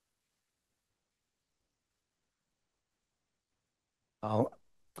 I'll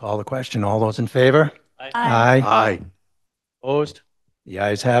call the question. All those in favor? Aye. Aye. Aye. Opposed? The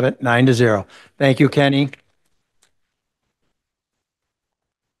ayes have it, 9-0. Thank you, Kenny.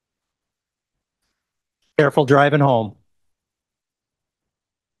 Careful driving home.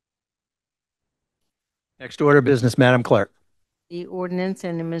 Next order of business, Madam Clerk. The Ordinance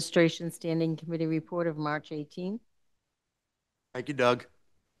and Administration Standing Committee report of March 18th. Thank you, Doug.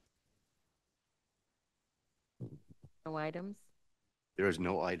 No items. There is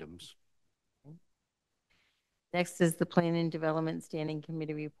no items. Next is the Plan and Development Standing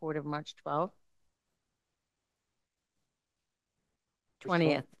Committee report of March 12th.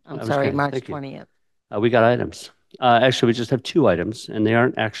 20th. I'm sorry, March 20th. We got items. Actually, we just have 2 items, and they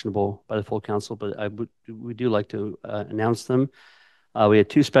aren't actionable by the full council, but we do like to announce them. We had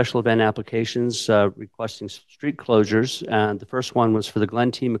 2 special event applications requesting street closures, and the first one was for the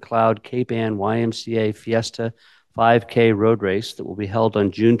Glen T. McLeod Cape Ann YMCA Fiesta 5K road race that will be held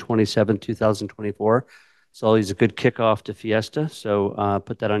on June 27, 2024. It's always a good kickoff to Fiesta, so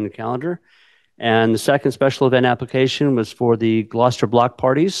put that on your calendar. And the second special event application was for the Gloucester Block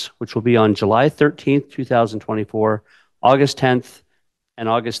Parties, which will be on July 13th, 2024, August 10th, and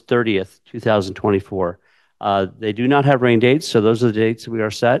August 30th, 2024. They do not have rain dates, so those are the dates that we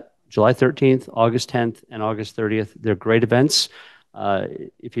are set. July 13th, August 10th, and August 30th. They're great events.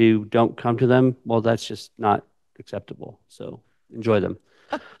 If you don't come to them, well, that's just not acceptable. So enjoy them.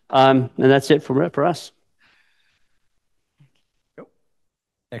 And that's it for us.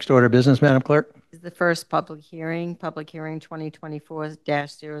 Next order of business, Madam Clerk. This is the first public hearing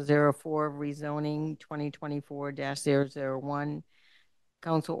 2024-004, rezoning 2024-001,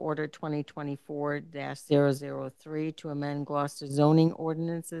 Council Order 2024-003 to amend Gloucester zoning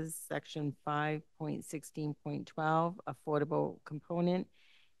ordinances, Section 5.16.12, affordable component,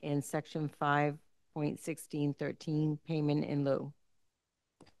 and Section 5.1613, payment in lieu.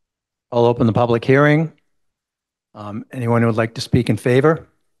 I'll open the public hearing. Anyone who would like to speak in favor?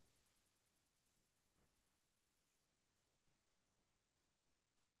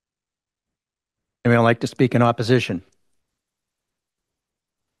 Anyone like to speak in opposition?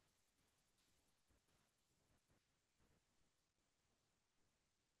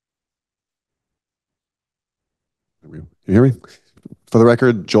 Can you hear me? For the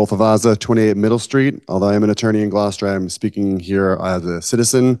record, Joel Favaza, 28 Middle Street. Although I am an attorney in Gloucester, I'm speaking here as a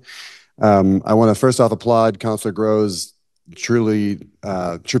citizen. I want to first off applaud Councilor Groh's true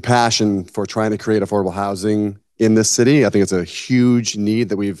passion for trying to create affordable housing in this city. I think it's a huge need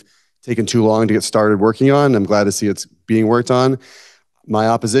that we've taken too long to get started working on. I'm glad to see it's being worked on. My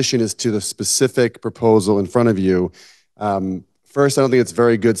opposition is to the specific proposal in front of you. First, I don't think it's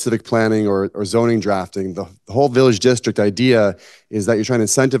very good civic planning or zoning drafting. The whole village district idea is that you're trying to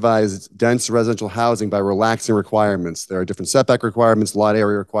incentivize dense residential housing by relaxing requirements. There are different setback requirements, lot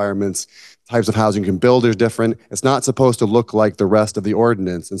area requirements, types of housing you can build are different. It's not supposed to look like the rest of the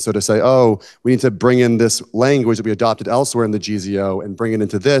ordinance. And so to say, oh, we need to bring in this language that we adopted elsewhere in the GZO and bring it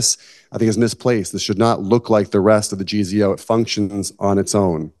into this, I think is misplaced. This should not look like the rest of the GZO. It functions on its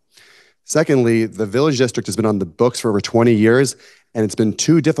own. Secondly, the village district has been on the books for over 20 years, and it's been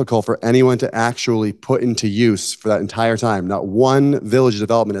too difficult for anyone to actually put into use for that entire time. Not one village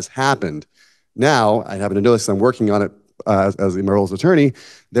development has happened. Now, I happen to know this because I'm working on it as the mayoral's attorney.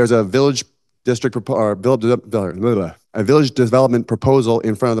 There's a village district a village development proposal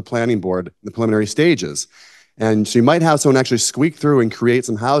in front of the planning board in the preliminary stages. And so you might have someone actually squeak through and create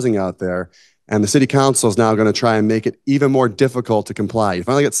some housing out there. And the city council is now going to try and make it even more difficult to comply. You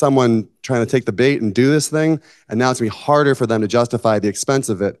finally get someone trying to take the bait and do this thing, and now it's going to be harder for them to justify the expense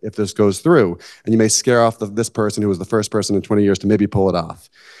of it if this goes through. And you may scare off this person who was the first person in 20 years to maybe pull it off.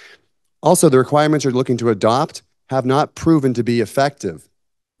 Also, the requirements you're looking to adopt have not proven to be effective.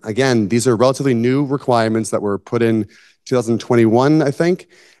 Again, these are relatively new requirements that were put in 2021, I think.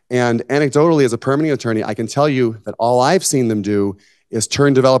 And anecdotally, as a permitting attorney, I can tell you that all I've seen them do is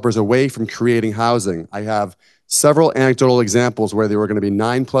turn developers away from creating housing. I have several anecdotal examples where there were going to be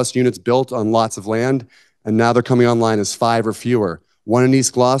 9+ units built on lots of land, and now they're coming online as 5 or fewer. One in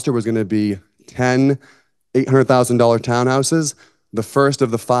East Gloucester was going to be 10 $800,000 townhouses. The first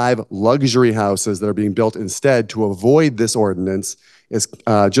of the 5 luxury houses that are being built instead to avoid this ordinance is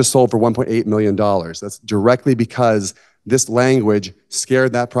just sold for $1.8 million. That's directly because this language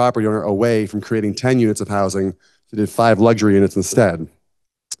scared that property owner away from creating 10 units of housing. They did 5 luxury units instead.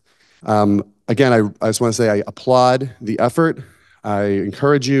 Again, I just want to say I applaud the effort. I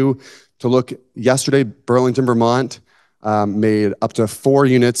encourage you to look. Yesterday, Burlington, Vermont made up to 4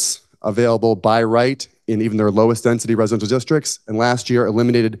 units available by right in even their lowest density residential districts, and last year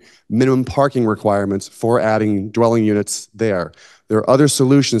eliminated minimum parking requirements for adding dwelling units there. There are other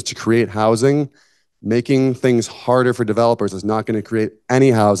solutions to create housing. Making things harder for developers is not going to create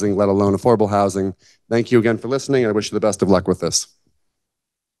any housing, let alone affordable housing. Thank you again for listening. I wish you the best of luck with this.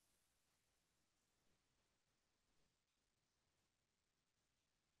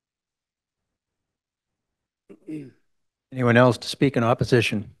 Anyone else to speak in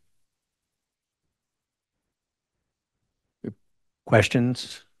opposition?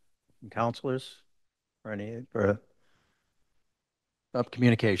 Questions from counselors or any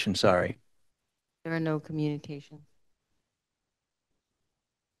communication? Sorry. There are no communications.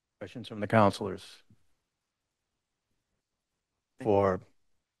 Questions from the counselors for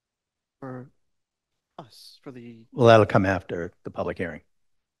us, for the. Well, that'll come after the public hearing.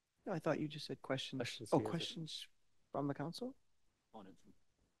 No, I thought you just said questions. Questions from the council?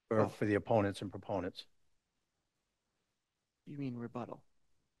 For the opponents and proponents. You mean rebuttal?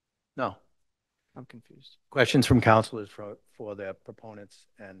 No. I'm confused. Questions from counselors for the proponents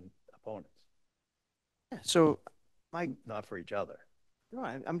and opponents. Yeah, so not for each other. No,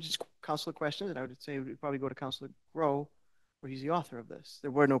 I'm just counselor questions, and I would say we'd probably go to Counselor Grow, where he's the author of this.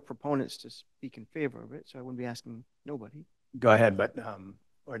 There were no proponents to speak in favor of it, so I wouldn't be asking nobody. Go ahead, but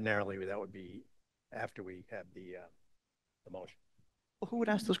ordinarily that would be after we have the motion. Well, who would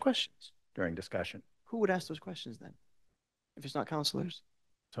ask those questions? During discussion. Who would ask those questions then? If it's not counselors?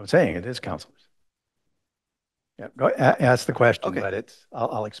 So I'm saying it is counselors. Yeah, go ask the question, okay. But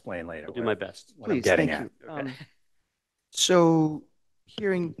I'll explain later. I'll do my best. What I'm getting at. Okay. So,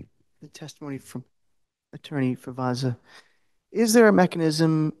 hearing the testimony from Attorney Favazza, is there a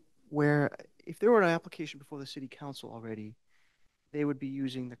mechanism where, if there were an application before the City Council already, they would be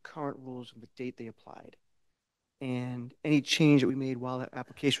using the current rules and the date they applied, and any change that we made while that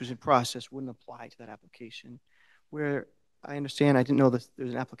application was in process wouldn't apply to that application? Where I understand, I didn't know that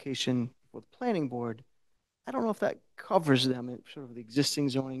there's an application for the planning board. I don't know if that covers them in sort of the existing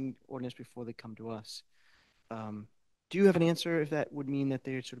zoning ordinance before they come to us. Do you have an answer if that would mean that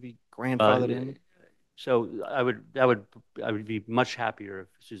they'd sort of be grandfathered in? So I would be much happier if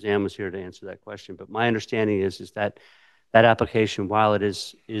Suzanne was here to answer that question. But my understanding is that that application, while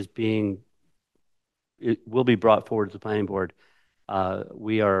it will be brought forward to the planning board.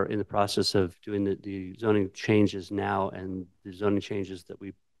 We are in the process of doing the zoning changes now, and the zoning changes that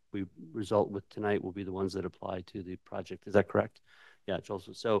we result with tonight will be the ones that apply to the project. Is that correct? Yeah, it's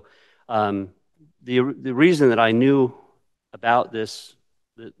also so. The reason that I knew about this,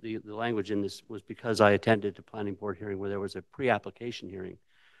 the language in this, was because I attended a planning board hearing where there was a pre-application hearing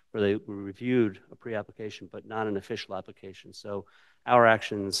where they reviewed a pre-application but not an official application. So our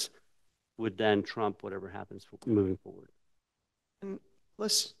actions would then trump whatever happens moving forward. And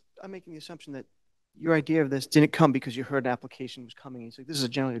I'm making the assumption that your idea of this didn't come because you heard an application was coming. It's like, this is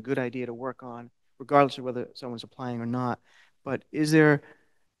generally a good idea to work on, regardless of whether someone's applying or not. But is there,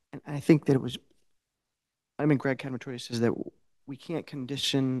 and I think that it was, I mean, Greg Cadamatori says that we can't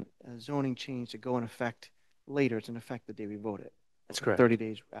condition a zoning change to go in effect later. It's in effect the day we vote it. That's correct. 30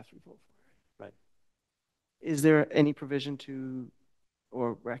 days after we vote for it. Right. Is there any provision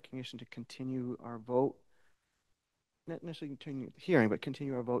or recognition to continue our vote? Not necessarily continue the hearing, but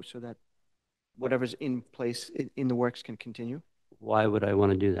continue our vote so that whatever's in place in the works can continue? Why would I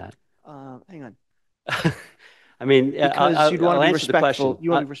want to do that? Hang on. I mean, because you'd want to be respectful.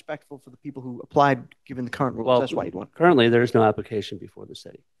 You want to be respectful for the people who applied, given the current rules. Well, that's why you'd want. Currently, there is no application before the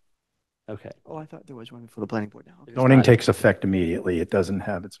city. Okay. Oh, I thought there was one for the planning board now. Okay. Zoning takes effect immediately. It doesn't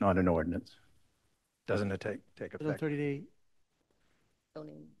have. It's not an ordinance. Doesn't it take effect? 30-day.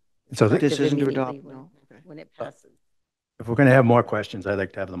 Zoning. So decision to adopt. No. Okay. When it passes. If we're going to have more questions, I'd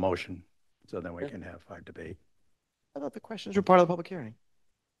like to have the motion, so then we can have our debate. I thought the questions were part of the public hearing.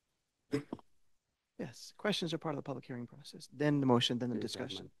 Yes, questions are part of the public hearing process. Then the motion, then the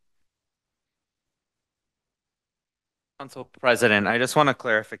discussion. Council President, I just want a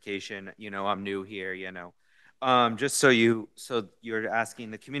clarification. I'm new here, just so you're asking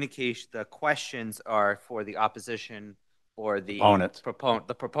the questions are for the opposition or the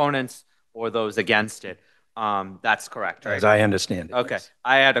proponents or those against it. That's correct, right? As I understand it. Okay. Yes.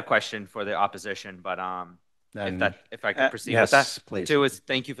 I had a question for the opposition, but Then, if I could proceed yes, with that. please. Two is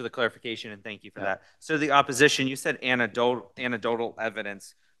thank you for the clarification and thank you for that. So the opposition, you said anecdotal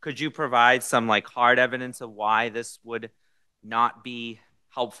evidence. Could you provide some like hard evidence of why this would not be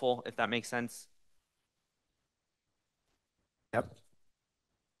helpful, if that makes sense? Yep.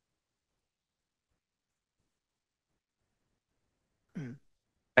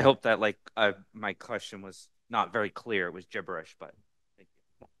 I hope that like my question was not very clear. It was gibberish, but thank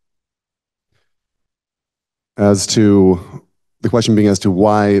you. As to the question being as to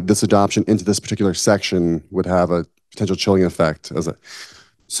why this adoption into this particular section would have a potential chilling effect.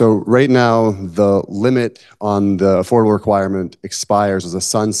 So right now, the limit on the affordable requirement expires as a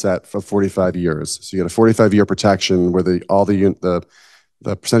sunset for 45 years. So you get a 45-year protection where the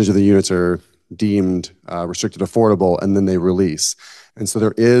percentage of the units are deemed restricted affordable, and then they release. And so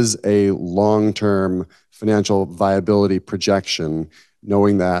there is a long-term financial viability projection,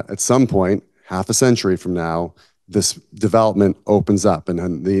 knowing that at some point, half a century from now, this development opens up.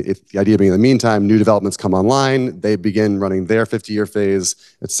 And the idea being in the meantime, new developments come online, they begin running their 50-year phase,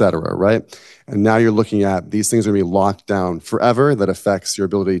 et cetera, right? And now you're looking at these things are going to be locked down forever. That affects your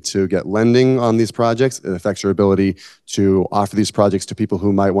ability to get lending on these projects. It affects your ability to offer these projects to people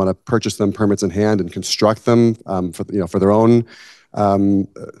who might want to purchase them permits in hand and construct them for their own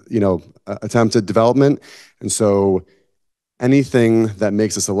attempted development. And so anything that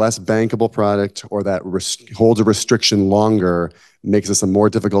makes this a less bankable product or that holds a restriction longer makes this a more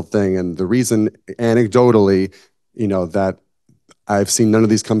difficult thing. And the reason, anecdotally, that I've seen none of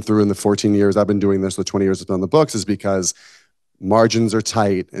these come through in the 14 years I've been doing this, the 20 years it's been on the books, is because margins are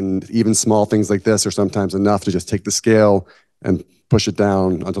tight, and even small things like this are sometimes enough to just take the scale and push it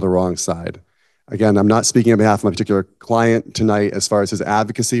down onto the wrong side. Again, I'm not speaking on behalf of my particular client tonight as far as his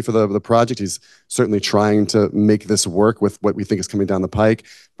advocacy for the project. He's certainly trying to make this work with what we think is coming down the pike.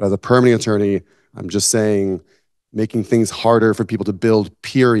 But as a permitting attorney, I'm just saying making things harder for people to build,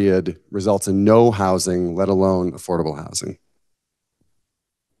 period, results in no housing, let alone affordable housing.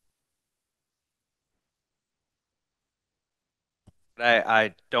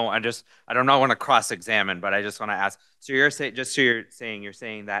 I don't want to cross-examine, but I just want to ask. So you're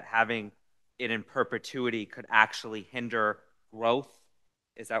saying that having it in perpetuity could actually hinder growth?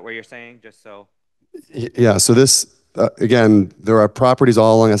 Is that what you're saying? Just so. Yeah. So this again, there are properties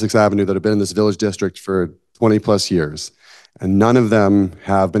all along Essex Avenue that have been in this village district for 20 plus years, and none of them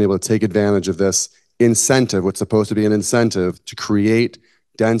have been able to take advantage of this incentive, what's supposed to be an incentive to create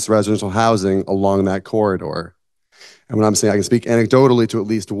dense residential housing along that corridor. And what I'm saying, I can speak anecdotally to at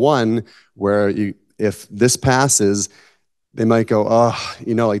least one where if this passes, they might go, oh,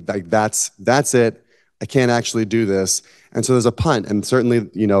 like that's it. I can't actually do this. And so there's a punt. And certainly,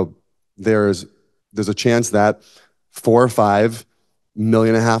 there's a chance that $4 or $5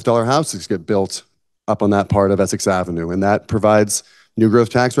 million houses get built up on that part of Essex Avenue. And that provides new growth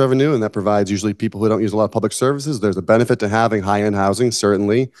tax revenue, and that provides usually people who don't use a lot of public services. There's a benefit to having high-end housing,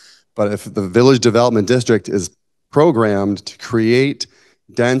 certainly. But if the village development district is programmed to create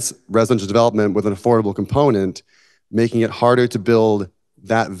dense residential development with an affordable component, making it harder to build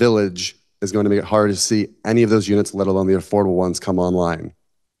that village is going to make it harder to see any of those units, let alone the affordable ones, come online.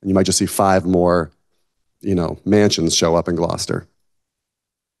 And you might just see 5 more, mansions show up in Gloucester.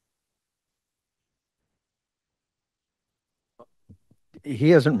 He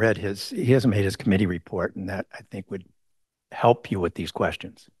hasn't made his committee report, and that I think would help you with these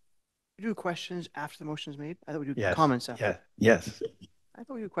questions. We do questions after the motion is made? I thought we do Yes. comments after. Yeah. Yes. I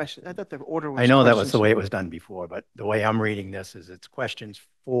thought we do questions. I thought the order was I know questions. that was the way it was done before, but the way I'm reading this is it's questions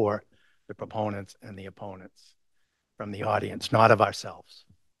for the proponents and the opponents from the audience, not of ourselves.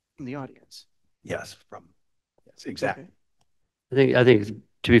 From the audience. Yes, exactly. Okay. I think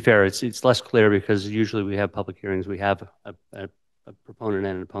to be fair, it's less clear because usually we have public hearings. We have a proponent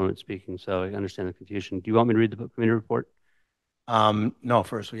and an opponent speaking, so I understand the confusion. Do you want me to read the committee report? No,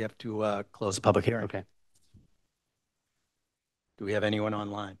 first we have to close the public hearing. Okay. Do we have anyone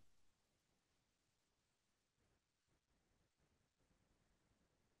online?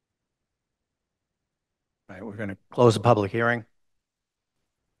 All right, we're going to close the public hearing.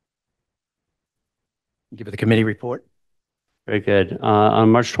 Give it the committee report. Very good. On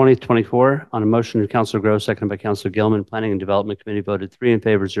March 20th, 24, on a motion of Councilor Gross, seconded by Councilor Gilman, Planning and Development Committee voted 3 in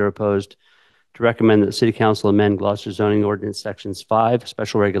favor, 0 opposed, to recommend that the City Council amend Gloucester Zoning Ordinance Sections 5,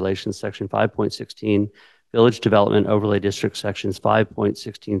 Special Regulations, Section 5.16, Village Development Overlay District Sections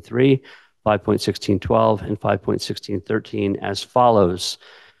 5.16.3, 5.16.12, and 5.16.13 as follows.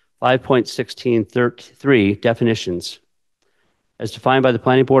 5.16.3 definitions. As defined by the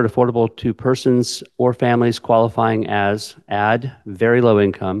Planning Board, affordable to persons or families qualifying as add very low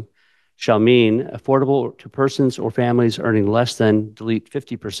income shall mean affordable to persons or families earning less than, delete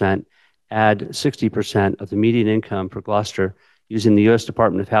 50%, add 60% of the median income for Gloucester using the U.S.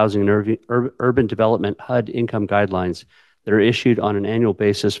 Department of Housing and Urban Development HUD income guidelines that are issued on an annual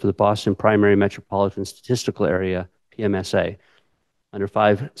basis for the Boston Primary Metropolitan Statistical Area, PMSA. Under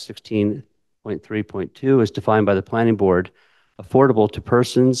 516.3.2 as defined by the Planning Board, affordable to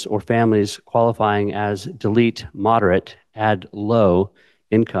persons or families qualifying as, delete moderate, add low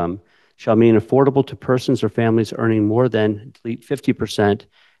income, shall mean affordable to persons or families earning more than, delete 50%,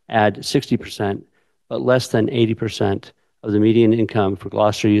 add 60%, but less than 80% of the median income for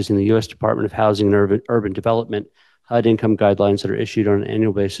Gloucester using the U.S. Department of Housing and Urban Development HUD income guidelines that are issued on an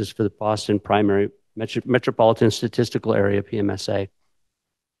annual basis for the Boston Primary Metropolitan Statistical Area, PMSA.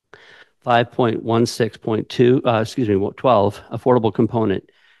 5.16.2, 12, affordable component.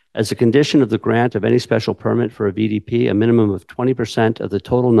 As a condition of the grant of any special permit for a VDP, a minimum of 20% of the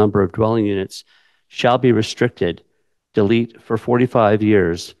total number of dwelling units shall be restricted, delete, for 45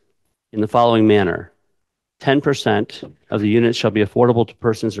 years in the following manner. 10% of the units shall be affordable to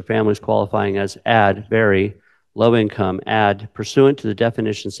persons or families qualifying as, add, very, low income, add, pursuant to the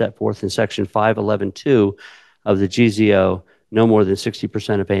definition set forth in section 511.2 of the GZO, no more than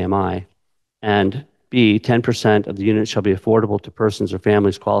 60% of AMI. And B, 10% of the units shall be affordable to persons or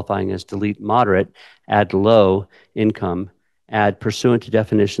families qualifying as, delete moderate, add low income, add pursuant to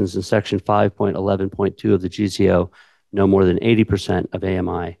definitions in section 5.11.2 of the GZO, no more than 80% of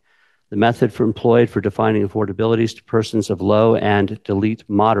AMI. The method employed for defining affordabilities to persons of low and, delete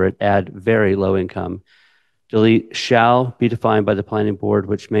moderate, add very low income, delete shall be defined by the Planning Board,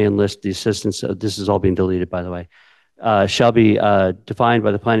 which may enlist the assistance of, this is all being deleted, by the way, shall be defined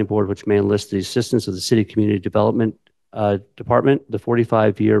by the Planning Board, which may enlist the assistance of the City Community Development Department. The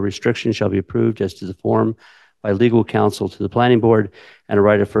 45-year restriction shall be approved as to the form by legal counsel to the Planning Board, and a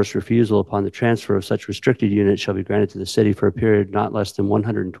right of first refusal upon the transfer of such restricted units shall be granted to the city for a period not less than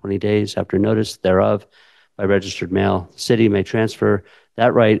 120 days after notice thereof by registered mail. The city may transfer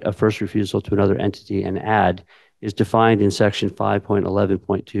that right of first refusal to another entity, and add is defined in section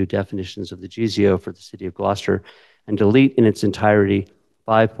 5.11.2 definitions of the GZO for the city of Gloucester, and delete in its entirety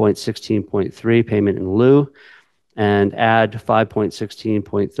 5.16.3 payment in lieu, and add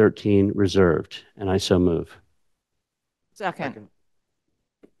 5.16.13 reserved. And I so move. Second.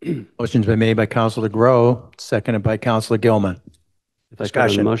 Motion's been made by Councilor Grow, seconded by Councilor Gilman. If I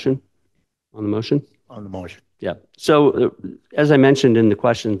could on the motion? On the motion? On the motion. Yeah. So as I mentioned in the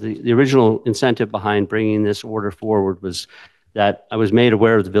question, the original incentive behind bringing this order forward was that I was made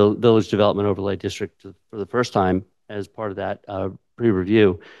aware of the Village Development Overlay District for the first time as part of that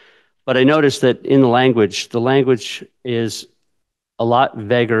pre-review. But I noticed that in the language is a lot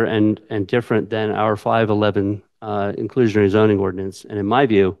vaguer and different than our 511 inclusionary zoning ordinance. And in my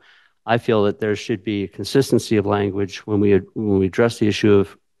view, I feel that there should be consistency of language when we address the issue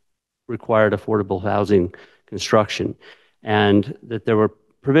of required affordable housing construction, and that there were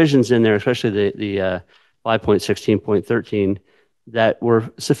provisions in there, especially the 5.16.13, that were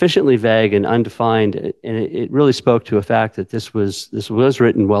sufficiently vague and undefined, and it really spoke to a fact that this was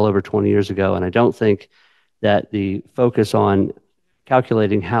written well over 20 years ago, and I don't think that the focus on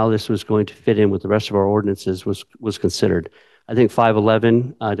calculating how this was going to fit in with the rest of our ordinances was considered. I think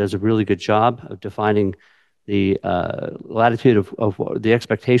 511 does a really good job of defining the latitude of the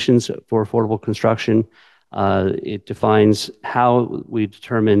expectations for affordable construction. It defines how we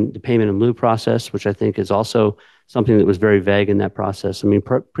determine the payment in lieu process, which I think is also something that was very vague in that process. I mean,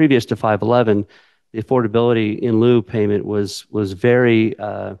 previous to 511, the affordability in lieu payment was very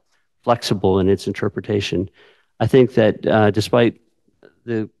flexible in its interpretation. I think that despite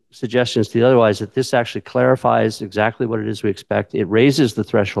the suggestions to the otherwise, that this actually clarifies exactly what it is we expect. It raises the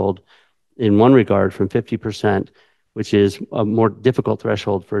threshold in one regard from 50%, which is a more difficult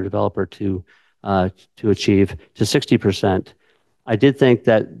threshold for a developer to achieve, to 60%. I did think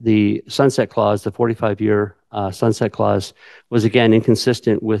that the sunset clause, the 45-year sunset clause, was again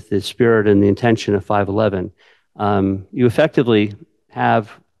inconsistent with the spirit and the intention of 511. You effectively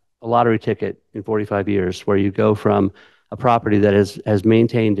have a lottery ticket in 45 years where you go from a property that has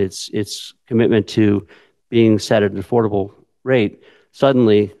maintained its commitment to being set at an affordable rate,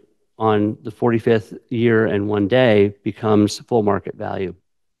 suddenly on the 45th year and one day becomes full market value.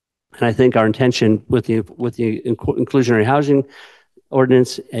 And I think our intention with the inclusionary housing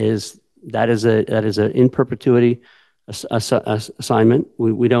ordinance is that is a in perpetuity assignment.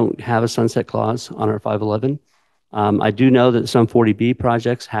 We don't have a sunset clause on our 511. I do know that some 40B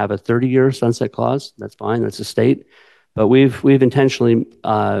projects have a 30-year sunset clause. That's fine. That's a state. But we've intentionally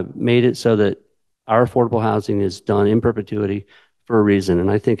made it so that our affordable housing is done in perpetuity for a reason. And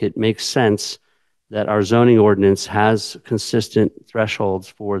I think it makes sense that our zoning ordinance has consistent thresholds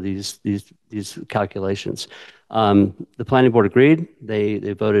for these calculations. The planning board agreed.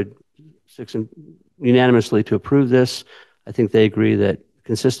 They voted unanimously to approve this. I think they agree that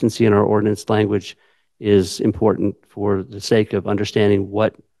consistency in our ordinance language is important for the sake of understanding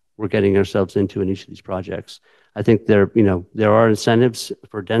what we're getting ourselves into in each of these projects. I think there are incentives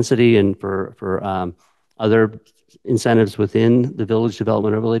for density and for other incentives within the Village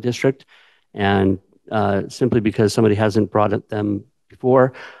Development Overlay District, and simply because somebody hasn't brought them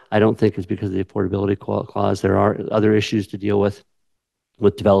before, I don't think it's because of the affordability clause. There are other issues to deal with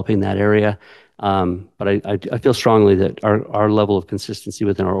developing that area. But I feel strongly that our level of consistency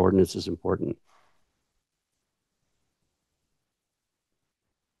within our ordinance is important.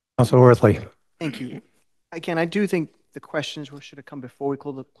 Councilor Worthley. Thank you. Again, I do think the questions should have come before we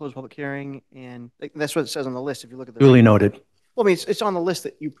close the public hearing, and that's what it says on the list. If you look at the Duly noted. well, I mean, it's on the list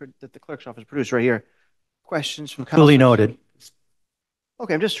that that the clerk's office produced right here. Questions from Duly councilors. noted.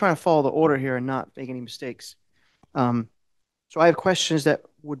 Okay, I'm just trying to follow the order here and not make any mistakes. So I have questions that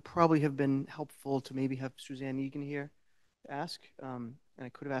would probably have been helpful to maybe have Suzanne Egan here to ask, and I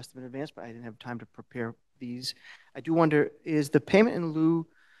could have asked them in advance, but I didn't have time to prepare these. I do wonder, is the payment in lieu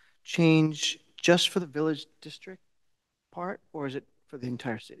change just for the village district part, or is it for the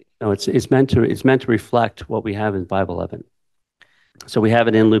entire city? No, it's meant to reflect what we have in 511. So we have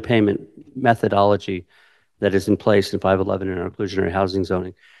an in lieu payment methodology that is in place in 511 in our inclusionary housing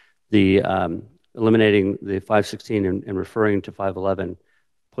zoning. The eliminating the 516 and referring to 511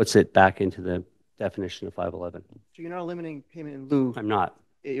 puts it back into the definition of 511. So you're not eliminating payment in lieu. I'm not.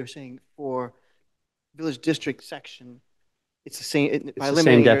 You're saying for village district section, it's the same. It's the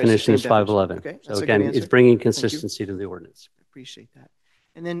same definition as 511. Okay, so again, it's bringing consistency to the ordinance. I appreciate that.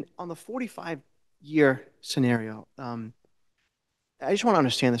 And then on the 45-year scenario, I just want to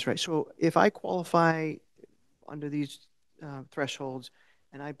understand this right. So if I qualify under these thresholds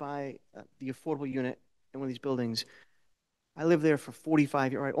and I buy the affordable unit in one of these buildings, I live there for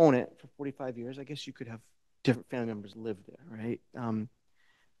 45 years, or I own it for 45 years. I guess you could have different family members live there, right?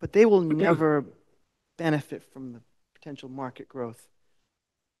 But they will never benefit from the potential market growth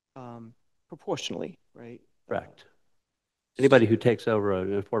proportionally, right? Correct. Anybody who takes over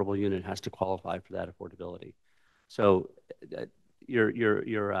an affordable unit has to qualify for that affordability. So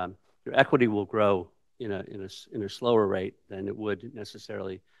your equity will grow in a slower rate than it would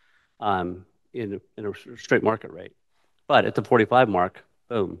necessarily in a straight market rate. But at the 45 mark,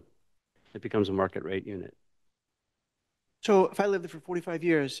 boom, it becomes a market rate unit. So if I live there for 45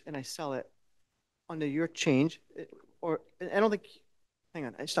 years and I sell it under your change, or I don't think, hang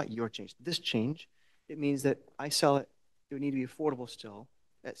on, it's not your change. This change, it means that I sell it, it would need to be affordable still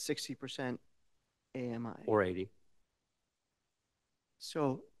at 60% AMI. Or 80.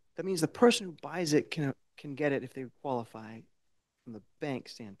 So that means the person who buys it can get it if they qualify from the bank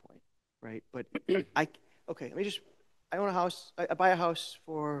standpoint, right? But I own a house, I buy a house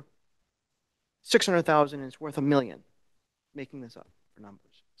for $600,000 and it's worth $1 million. Making this up for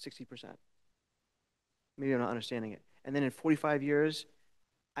numbers, 60%. Maybe I'm not understanding it. And then in 45 years,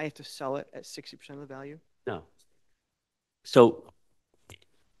 I have to sell it at 60% of the value? No. So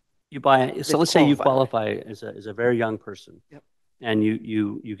you buy, so let's say you qualify as a very young person. Yep. And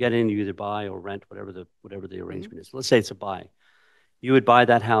you get in, you either buy or rent, whatever the arrangement is. Let's say it's a buy. You would buy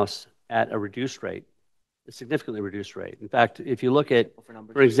that house at a reduced rate, a significantly reduced rate. In fact, if you look at,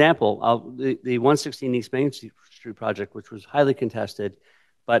 for example, the 116 East Main Street project, which was highly contested,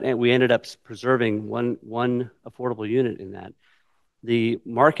 but we ended up preserving one affordable unit in that. The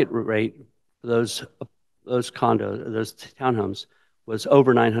market rate for those condos, those townhomes, was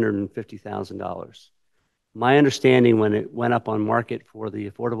over $950,000. My understanding when it went up on market for the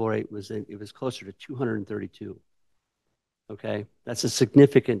affordable rate was that it was closer to 232. Okay, that's a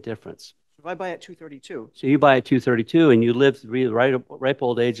significant difference. If I buy at 232. So you buy at 232 and you live the ripe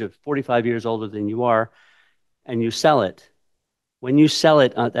old age of 45 years older than you are, and you sell it. When you sell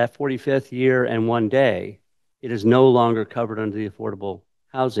it at that 45th year and 1 day, it is no longer covered under the affordable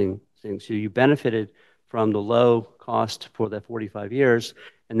housing thing. So you benefited from the low cost for that 45 years,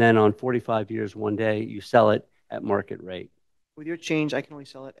 and then on 45 years, 1 day, you sell it at market rate. With your change, I can only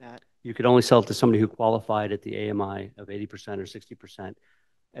sell it at? You could only sell it to somebody who qualified at the AMI of 80% or 60%.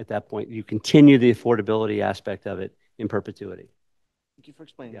 At that point, you continue the affordability aspect of it in perpetuity. Thank you for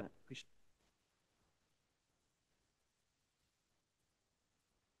explaining that. Appreciate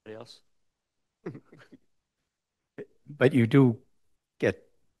Anybody else? But you do get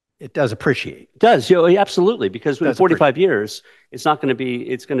it does appreciate. It does, absolutely, because in Does 45 years, it's not going to be,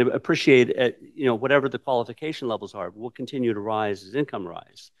 it's going to appreciate at, whatever the qualification levels are, will continue to rise as income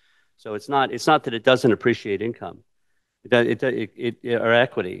rise. So it's not that it doesn't appreciate income. Or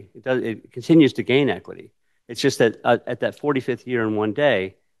equity. It continues to gain equity. It's just that at that 45th year in one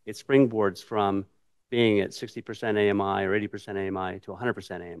day, it springboards from being at 60% AMI or 80% AMI to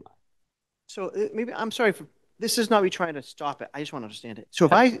 100% AMI. So maybe, I'm sorry for, this is not me trying to stop it. I just want to understand it. So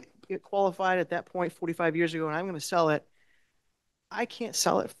if I get qualified at that point 45 years ago and I'm going to sell it, I can't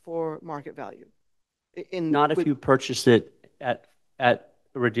sell it for market value. Not if you purchase it at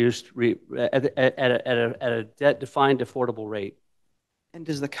reduced, at a defined affordable rate. And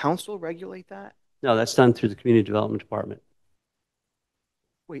does the council regulate that? No, that's done through the community development department.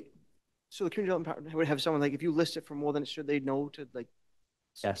 Wait, so the community development department would have someone like, if you list it for more than it should, they know to like?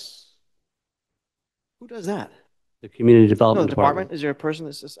 Yes. Who does that? The community development department. Is there a person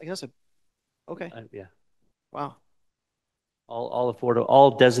that's just, I guess, okay. Yeah. Wow.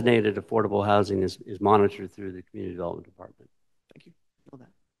 All designated affordable housing is monitored through the community development department. Thank you. Know that.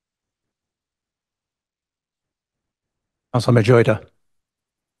 Councilman Joyta.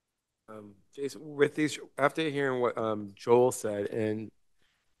 Jason, with these, after hearing what Joel said, and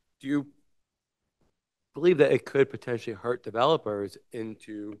do you believe that it could potentially hurt developers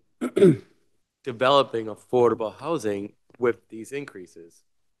into developing affordable housing with these increases?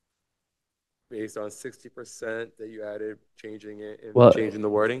 Based on 60% that you added, changing it and changing the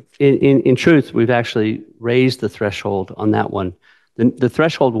wording? In truth, we've actually raised the threshold on that one. The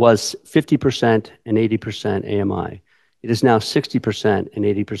threshold was 50% and 80% AMI. It is now 60% and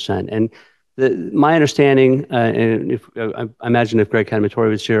 80%. And my understanding, and I imagine if Greg Canamatore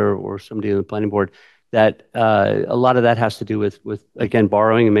was here or somebody on the planning board, that a lot of that has to do with again,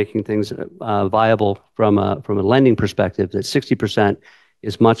 borrowing and making things viable from a lending perspective, that 60%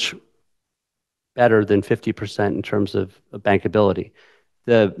 is much better than 50% in terms of bankability.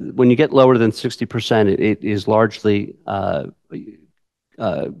 When you get lower than 60%, it is largely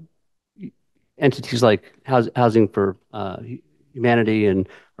entities like Housing for Humanity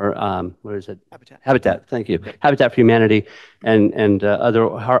or what is it? Habitat. Thank you. Habitat for Humanity and other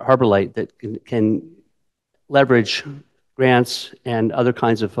Harbor Light that can leverage grants and other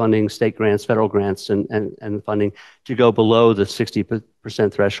kinds of funding, state grants, federal grants, and funding to go below the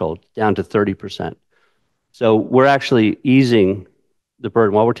 60% threshold, down to 30%. So we're actually easing the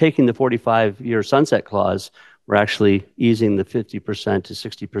burden. While we're taking the 45-year sunset clause, we're actually easing the 50% to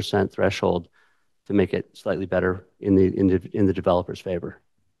 60% threshold to make it slightly better in the developer's favor.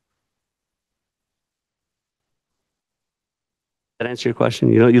 Did that answer your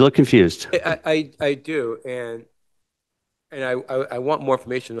question? You look confused. I do, and I want more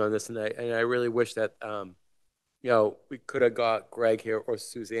information on this, and I really wish that we could have got Greg here or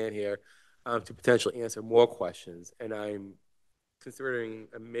Suzanne here to potentially answer more questions. And I'm considering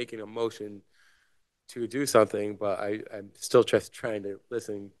making a motion to do something, but I'm still just trying to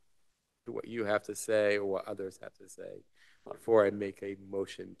listen to what you have to say or what others have to say before I make a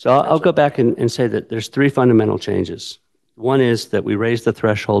motion. So I'll go back and say that there's three fundamental changes. One is that we raised the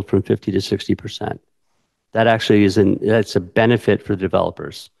threshold from 50 to 60%. That actually that's a benefit for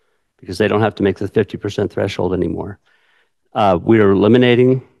developers because they don't have to make the 50% threshold anymore. We are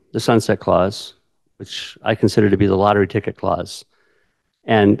eliminating the sunset clause, which I consider to be the lottery ticket clause.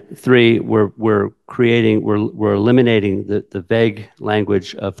 And three, we're eliminating the vague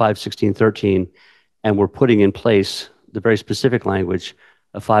language of 516.13, and we're putting in place the very specific language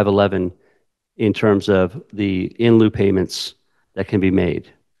of 511 in terms of the in lieu payments that can be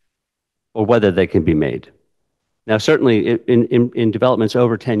made, or whether they can be made. Now, certainly in developments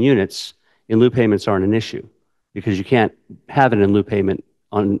over 10 units, in lieu payments aren't an issue because you can't have an in lieu payment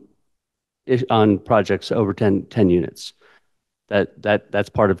on projects over 10 units. That's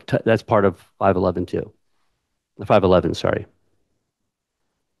part of 511 too. 511, sorry.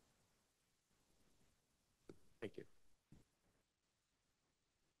 Thank you.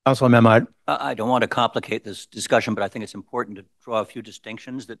 Councilman Memard. I don't want to complicate this discussion, but I think it's important to draw a few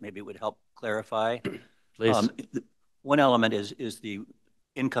distinctions that maybe would help clarify. Please. One element is the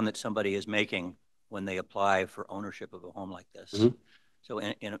income that somebody is making when they apply for ownership of a home like this. Mm-hmm. So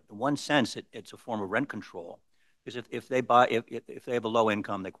in one sense, it's a form of rent control. Because if they have a low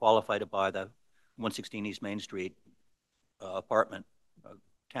income, they qualify to buy the 116 East Main Street apartment,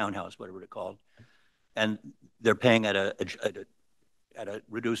 townhouse, whatever it's called, and they're paying at a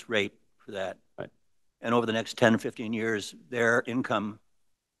reduced rate for that. Right. And over the next 10, 15 years, their income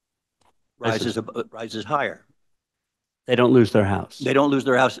rises higher. They don't lose their house. They don't lose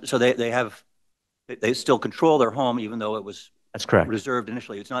their house, so they still control their home, even though it was That's correct. reserved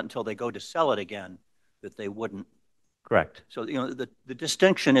initially. It's not until they go to sell it again that they wouldn't. Correct. So, the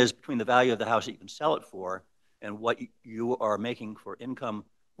distinction is between the value of the house that you can sell it for and what you are making for income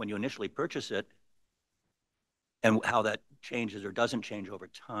when you initially purchase it, and how that changes or doesn't change over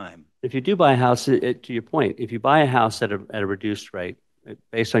time. If you do buy a house, to your point, if you buy a house at a reduced rate,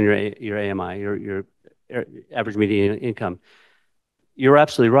 based on your AMI, your average median income, you're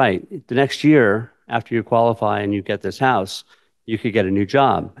absolutely right. The next year, after you qualify and you get this house, you could get a new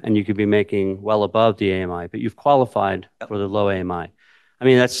job and you could be making well above the AMI, but you've qualified for the low AMI. I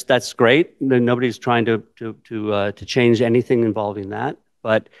mean, that's great. Nobody's trying to change anything involving that,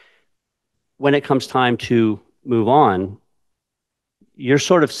 but when it comes time to move on, you're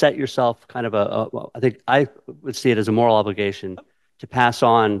sort of set yourself kind of I think I would see it as a moral obligation to pass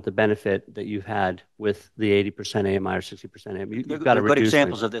on the benefit that you've had with the 80% AMI or 60% AMI. You've got to There are good reduce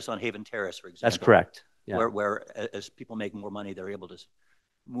examples it. of this on Haven Terrace, for example. That's correct. Yeah. Where as people make more money, they're able to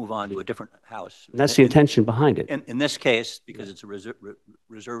move on to a different house. And that's the intention behind it. In this case, because it's a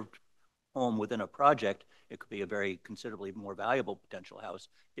reserved home within a project, it could be a very considerably more valuable potential house,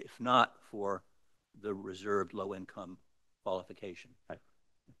 if not for the reserved low-income qualification. Right.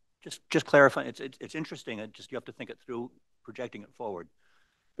 Just clarifying, it's interesting. You have to think it through, projecting it forward,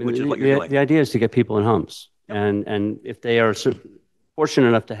 which is what you're doing. The idea is to get people in homes, and if they are fortunate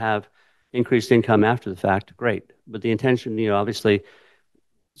enough to have increased income after the fact, great. But the intention, obviously,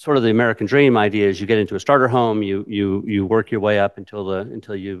 sort of the American dream idea is you get into a starter home, you work your way up until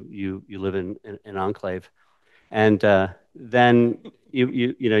you live in an enclave, and then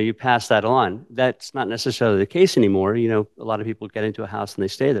you pass that on. That's not necessarily the case anymore. A lot of people get into a house and they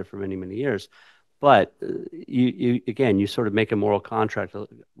stay there for many, many years. But you sort of make a moral contract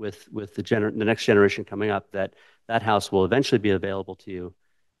with the next generation coming up that house will eventually be available to you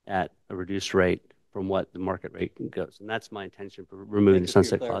at a reduced rate from what the market rate goes. And that's my intention for removing the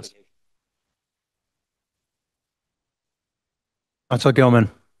sunset clause. Councilor Gilman.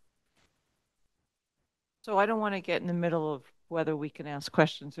 So I don't want to get in the middle of whether we can ask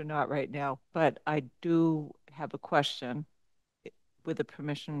questions or not right now, but I do have a question with the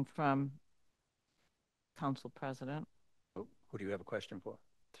permission from Council President. Who do you have a question for?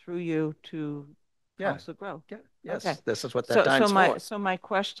 Through you to Councilor Grow. Yeah, yes, okay. This is what that time's for. So my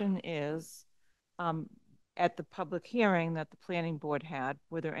question is, at the public hearing that the planning board had,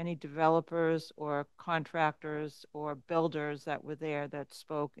 were there any developers or contractors or builders that were there that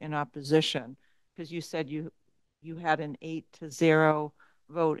spoke in opposition? Because you said you had an 8-0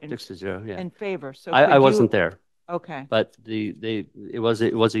 vote in 6-0, yeah, in favor. So I wasn't there. Okay. But it was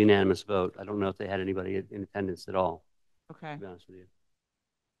a unanimous vote. I don't know if they had anybody in attendance at all. Okay. To be honest with you.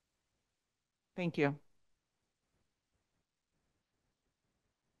 Thank you.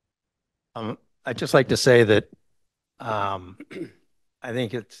 I'd just like to say that I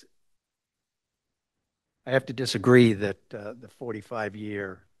think I have to disagree that the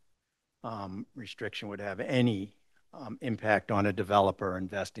 45-year restriction would have any impact on a developer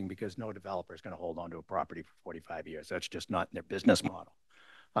investing, because no developer is going to hold on to a property for 45 years. That's just not in their business model,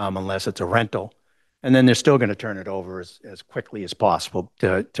 unless it's a rental. And then they're still going to turn it over as quickly as possible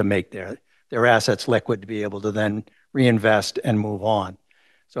to make their assets liquid, to be able to then reinvest and move on.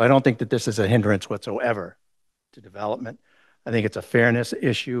 So I don't think that this is a hindrance whatsoever to development. I think it's a fairness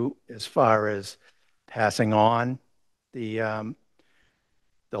issue as far as passing on the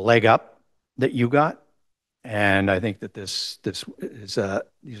leg up that you got. And I think that these are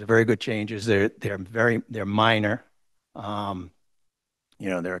very good changes. They're minor. There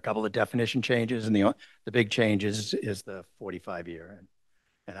are a couple of definition changes, and the big change is the 45-year,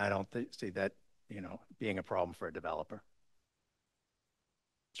 and I don't see that being a problem for a developer.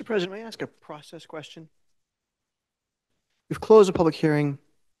 Mr. President, may I ask a process question? We've closed a public hearing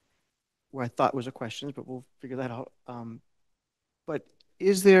where I thought was a question, but we'll figure that out. But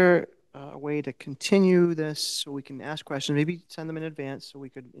is there a way to continue this so we can ask questions, maybe send them in advance so we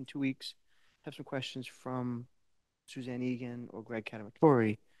could, in 2 weeks, have some questions from Suzanne Egan or Greg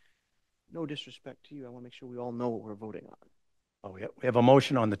Catamatori? No disrespect to you. I want to make sure we all know what we're voting on. Oh, we have a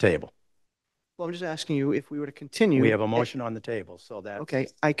motion on the table. Well, I'm just asking you if we were to continue. We have a motion on the table, so that. Okay,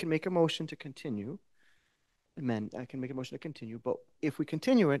 I can make a motion to continue. I can make a motion to continue, but if we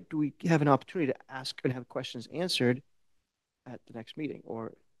continue it, do we have an opportunity to ask and have questions answered at the next meeting,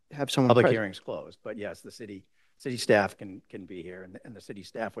 or have someone Public present? hearing's closed, but yes, the city staff can be here, and the city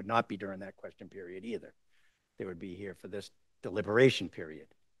staff would not be during that question period either. They would be here for this deliberation period.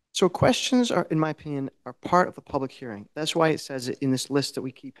 So questions are, in my opinion, are part of the public hearing. That's why it says it in this list that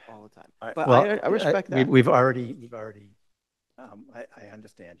we keep all the time. But Well, I respect that. We've already. I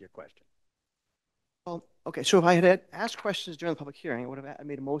understand your question. Well, Okay, so if I had asked questions during the public hearing, I would have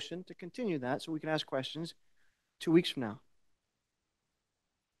made a motion to continue that so we can ask questions 2 weeks from now.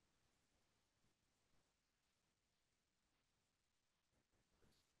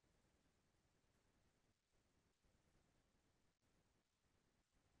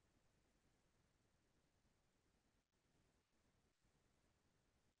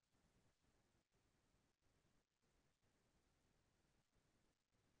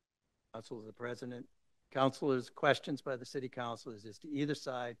 Council is the president. Councilors, questions by the city councilors is to either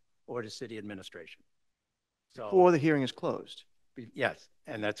side or to city administration. So, Before the hearing is closed. yes,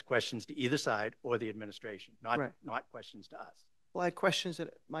 and that's questions to either side or the administration, not questions to us. Well, I had questions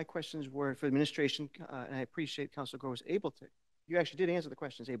my questions were for administration, and I appreciate Councilor Groh was able to. You actually did answer the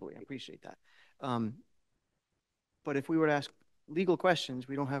questions ably. I appreciate that. But if we were to ask legal questions,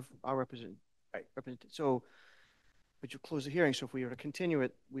 we don't have our representative. So, but you close the hearing. So if we were to continue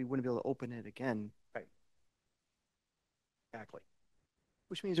it, we wouldn't be able to open it again. Right. Exactly.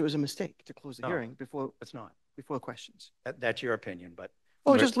 Which means it was a mistake to close the hearing before. It's not. Before questions. That's your opinion, but.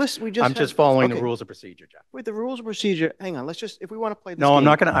 Oh, just listen. I'm just following the rules of procedure, Jeff. Wait, the rules of procedure. Hang on. Let's just, if we want to play this No, I'm game,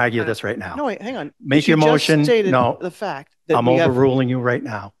 not going to argue this right now. No, wait, hang on. Make your motion. No, the fact that I'm overruling you right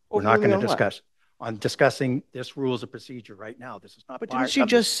now. We're not going to discuss. On discussing this rules of procedure right now. This is not. But didn't she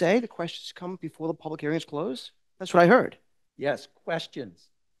just say the questions come before the public hearing is closed? That's what I heard. Yes, questions.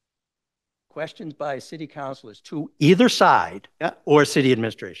 Questions by city councilors to either side or city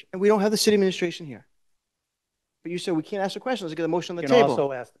administration. And we don't have the city administration here. But you said we can't ask the questions. Let's get a motion on the you table. can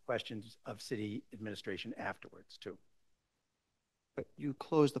also ask the questions of city administration afterwards too. But you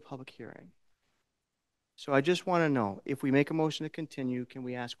closed the public hearing. So I just want to know, if we make a motion to continue, can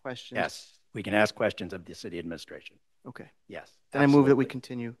we ask questions? Yes, we can ask questions of the city administration. Okay. Yes. Then I move that we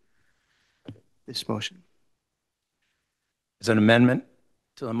continue this motion. Is an amendment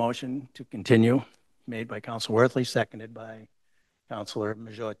to the motion to continue made by Councilor Worthley, seconded by Councilor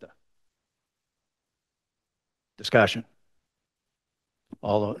Majota. Discussion.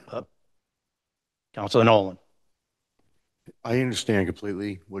 All Councilor Nolan. I understand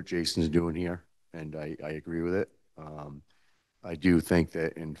completely what Jason's doing here, and I agree with it. I do think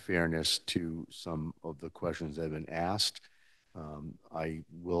that in fairness to some of the questions that have been asked, I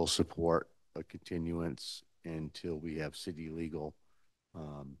will support a continuance until we have city legal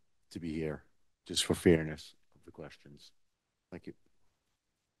to be here, just for fairness of the questions. Thank you.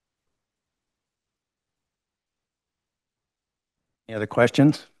 Any other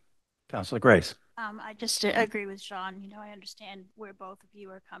questions? Councilor Grace. I just agree with Sean. You know, I understand where both of you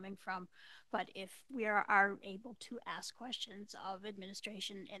are coming from, but if we are able to ask questions of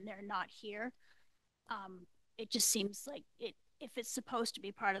administration and they're not here, it just seems like if it's supposed to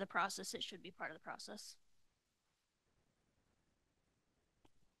be part of the process, it should be part of the process.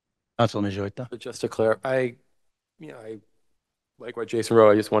 Councilor Majota. But just to clarify, I like what Jason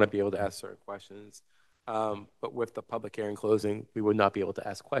wrote. I just want to be able to ask certain questions. But with the public hearing closing, we would not be able to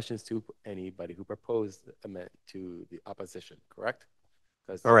ask questions to anybody who proposed the amendment to the opposition, correct?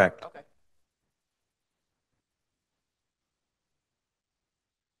 Correct. Okay.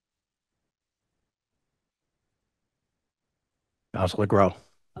 Councilor Groh.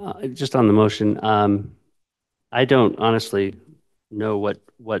 Just on the motion, I don't honestly know what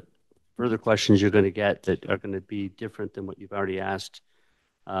further questions you're going to get that are going to be different than what you've already asked.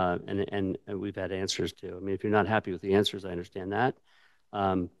 And we've had answers to. I mean, if you're not happy with the answers, I understand that.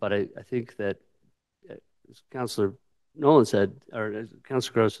 But I think that, as Councilor Nolan said, or as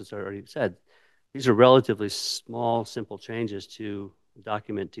Councilor Gross has already said, these are relatively small, simple changes to the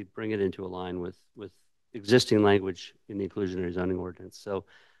document to bring it into a line with existing language in the inclusionary zoning ordinance. So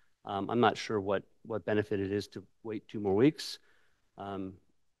I'm not sure what benefit it is to wait 2 more weeks.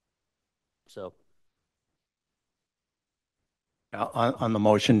 So. On the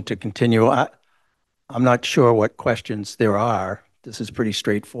motion to continue, I'm not sure what questions there are. This is pretty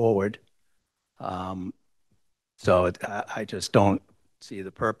straightforward. So I just don't see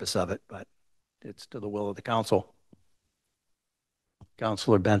the purpose of it, but it's to the will of the council.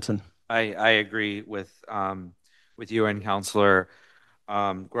 Councilor Benson. I agree with you and Councilor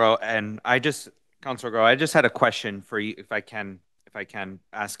Groh, and Councilor Groh, I just had a question for you, if I can,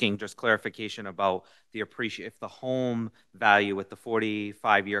 asking just clarification about if the home value with the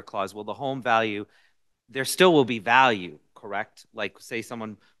 45-year clause, will the home value, there still will be value, correct? Like, say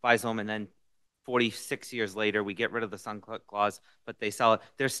someone buys a home and then 46 years later we get rid of the sunset clause, but they sell it,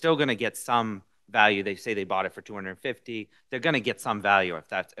 they're still going to get some value. They say they bought it for 250. They're going to get some value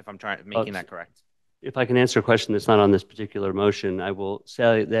if I'm making that correct. If I can answer a question that's not on this particular motion, I will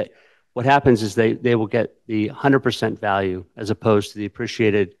say that what happens is they will get the 100% value as opposed to the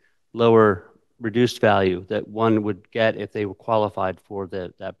appreciated lower reduced value that one would get if they were qualified for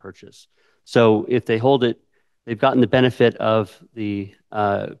that purchase. So if they hold it, they've gotten the benefit of the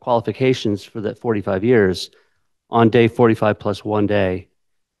qualifications for that 45 years. On day 45 plus 1 day,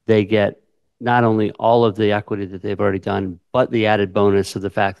 they get not only all of the equity that they've already done, but the added bonus of the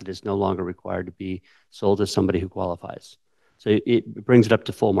fact that it's no longer required to be sold to somebody who qualifies. So it brings it up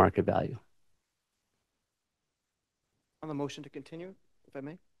to full market value. On the motion to continue, if I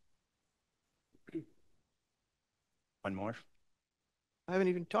may. One more. I haven't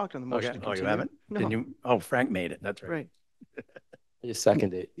even talked on the motion Okay. to Oh, continue. you haven't? No. Didn't you? Oh, Frank made it. That's right. Right. I just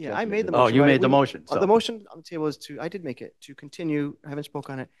seconded it. Yeah, I made the Oh, motion. you but made the motion, The so- motion on the table is I did make it, to continue. I haven't spoke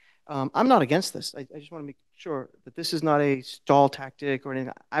on it. I'm not against this. I just want to make sure that this is not a stall tactic or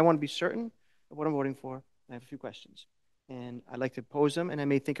anything. I want to be certain of what I'm voting for. I have a few questions, and I'd like to pose them, and I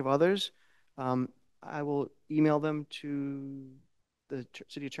may think of others. I will email them to the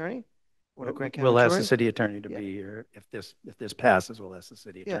city attorney or to Grant County We'll ask the Attorney. city attorney to Yeah. be here. If this passes, we'll ask the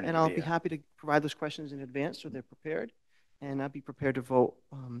city Yeah, attorney and to I'll be be here. happy to provide those questions in advance so they're prepared, and I'll be prepared to vote.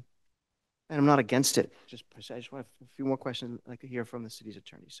 And I'm not against it. I just want a few more questions I'd like to hear from the city's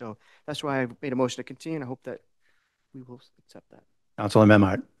attorney. So that's why I made a motion to continue, and I hope that we will accept that. Councilor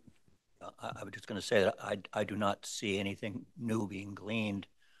Memhard. I was just going to say that I do not see anything new being gleaned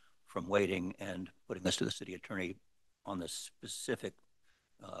from waiting and putting this to the city attorney on the specific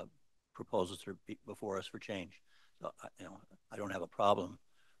proposals that are before us for change. So, I don't have a problem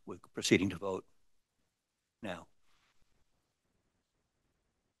with proceeding to vote now.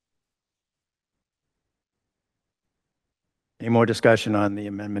 Any more discussion on the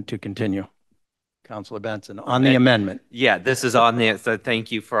amendment to continue? Councilor Benson, on the amendment. Yeah, this is on the, so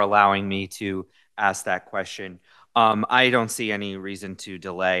thank you for allowing me to ask that question. I don't see any reason to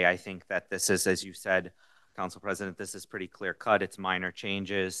delay. I think that this is, as you said, Council President, this is pretty clear cut. It's minor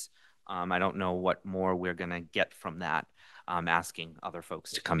changes. I don't know what more we're going to get from that. Asking other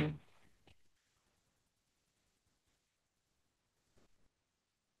folks to come in.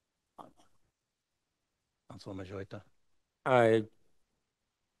 Councilor Majoita. I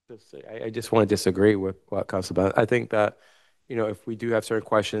just want to disagree with what Council Bennett. I think that, if we do have certain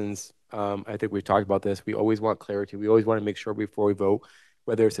questions, I think we've talked about this. We always want clarity. We always want to make sure before we vote,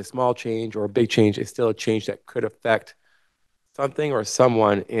 whether it's a small change or a big change, it's still a change that could affect something or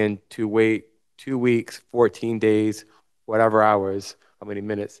someone. And to wait 2 weeks, 14 days, whatever hours, how many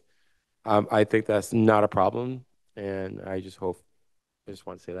minutes, I think that's not a problem. And I just want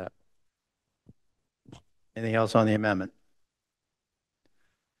to say that. Anything else on the amendment?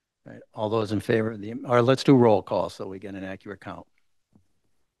 All right, all those in favor of or let's do roll call so we get an accurate count.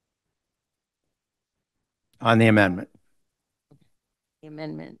 On the amendment. The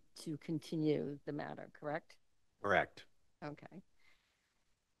amendment to continue the matter, correct? Correct. Okay.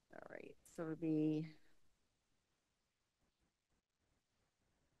 All right, so it'll be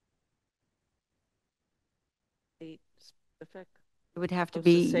specific. it would have to Supposed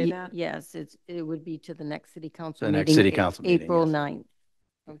be, say that? yes, it would be to the next city council The meeting. next city council meeting, April yes. 9th.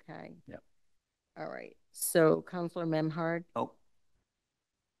 Okay. Yep. All right. So Councilor Memhard. Oh.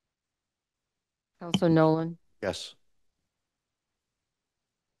 Councilor Nolan. Yes.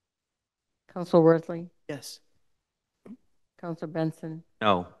 Councilor Worthley. Yes. Councilor Benson.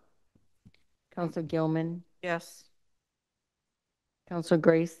 No. Councilor Gilman. Yes. Councilor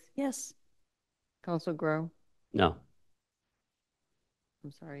Grace. Yes. Councilor Grow. No.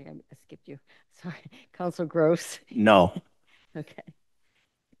 I'm sorry, I skipped you. Sorry. Councilor Gross. No. Okay.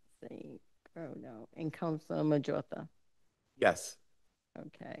 Say Grow, no. And Councilor Majota. Yes.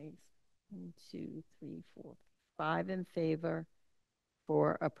 Okay. 1, 2, 3, 4, 5 in favor,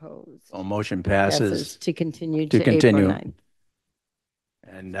 4 opposed. So motion passes to continue to to continue. April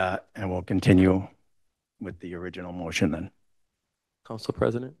 9th. And we'll continue with the original motion then. Council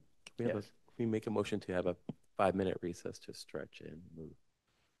President, can we make a motion to have a 5-minute recess to stretch and move?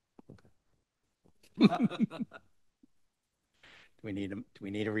 Okay. Do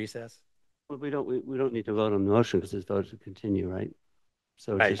we need a recess? Well, we don't need to vote on the motion because it's voted to continue, right?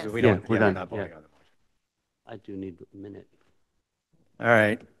 So Right, it's just, we don't, we're yeah, we're done. not voting on the motion. I do need a minute. All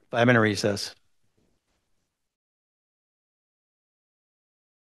right, 5-minute recess.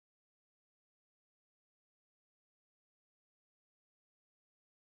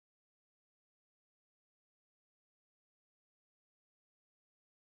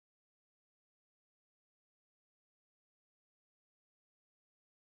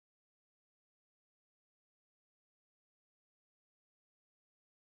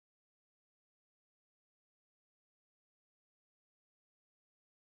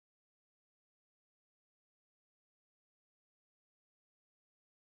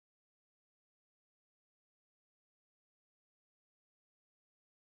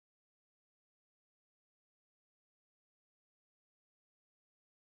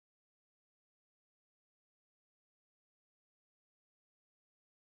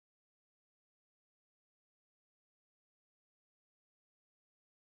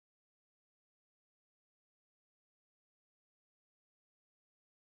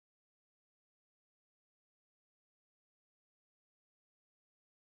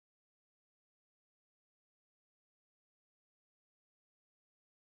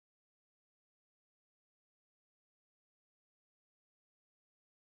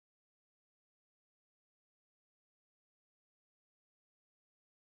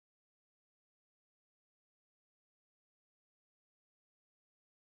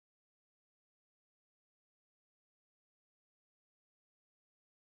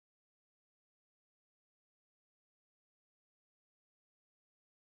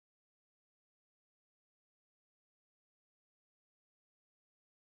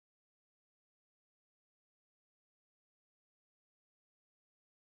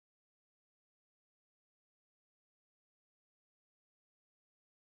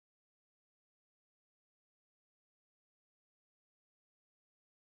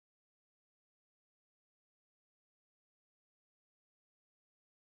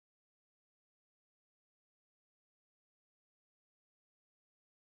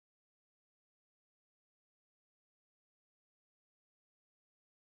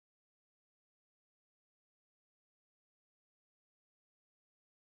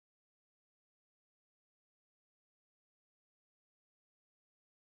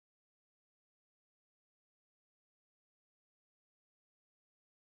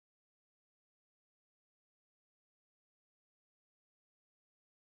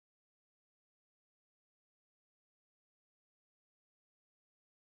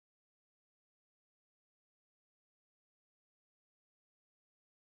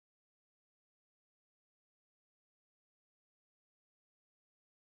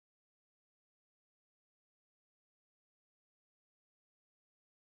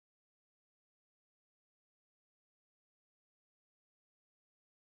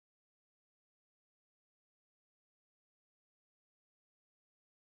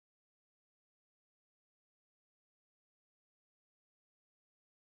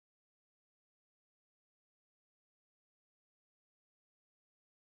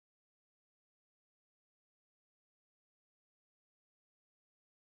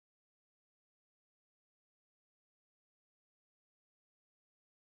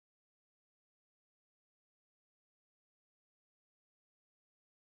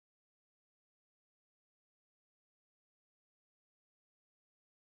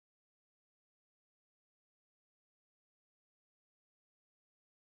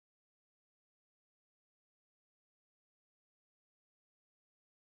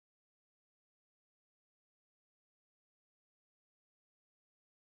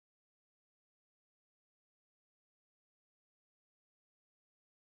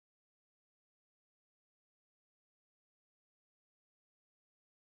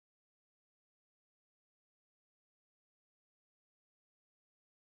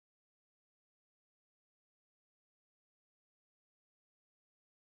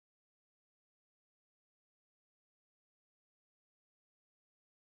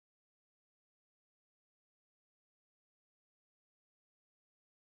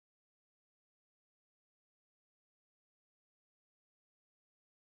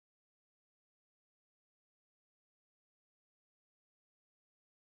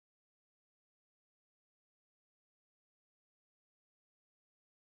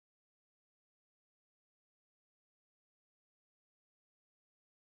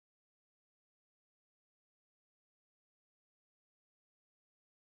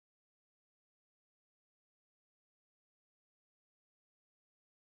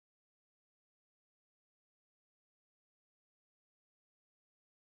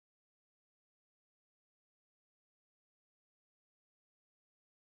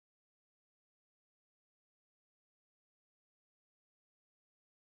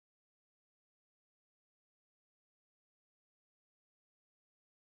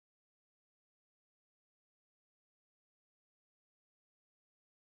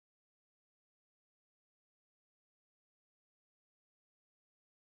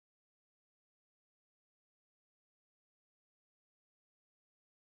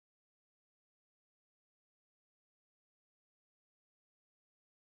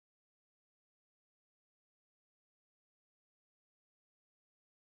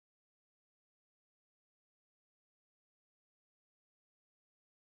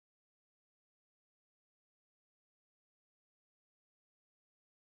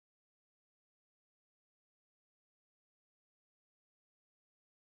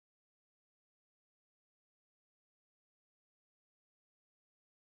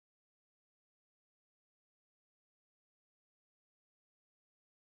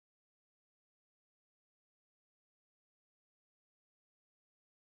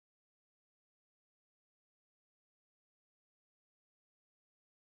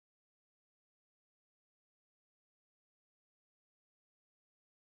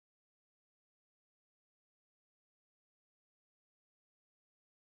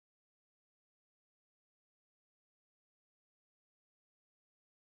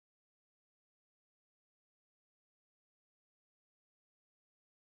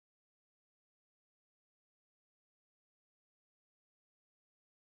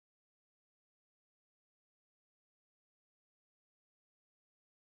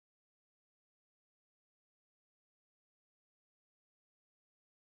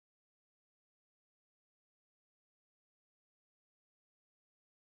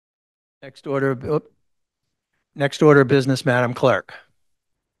 Next order of business, Madam Clerk.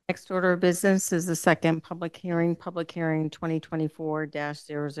 Next order of business is the second public hearing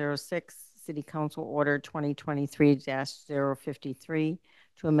 2024-006, City Council Order 2023-053,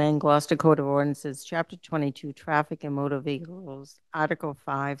 to amend Gloucester Code of Ordinances, Chapter 22, Traffic and Motor Vehicles, Article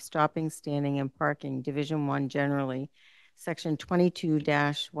 5, Stopping, Standing, and Parking, Division 1 generally, Section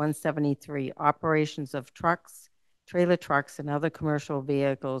 22-173, Operations of Trucks, Trailer Trucks, and Other Commercial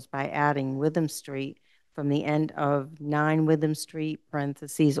Vehicles by adding Witham Street from the end of 9 Witham Street,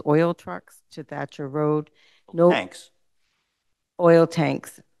 parentheses, oil trucks, to Thatcher Road. Tanks. Oil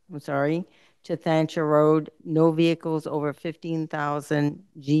tanks, I'm sorry, to Thatcher Road. No vehicles over 15,000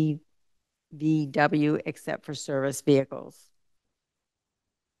 GVW except for service vehicles.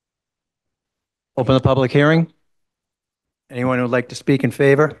 Open the public hearing. Anyone who would like to speak in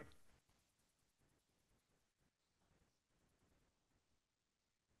favor?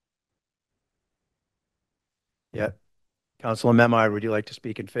 Yeah. Councilor Memhard, would you like to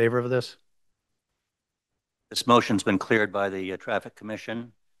speak in favor of this? This motion's been cleared by the Traffic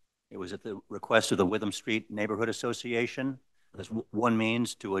Commission. It was at the request of the Witham Street Neighborhood Association. As one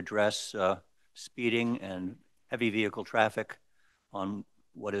means to address speeding and heavy vehicle traffic on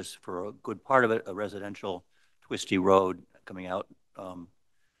what is, for a good part of it, a residential twisty road coming out out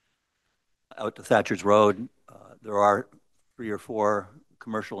to Thatcher's Road. There are 3 or 4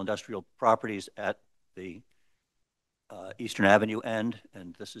 commercial industrial properties at the Eastern Avenue end,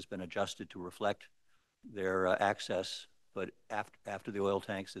 and this has been adjusted to reflect their access. But after the oil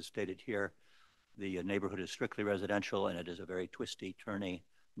tanks, as stated here, the neighborhood is strictly residential, and it is a very twisty, turny,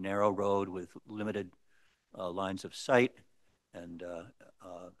 narrow road with limited lines of sight, and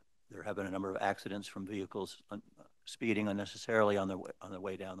there have been a number of accidents from vehicles speeding unnecessarily on their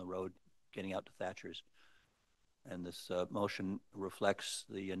way down the road, getting out to Thatcher's. And this motion reflects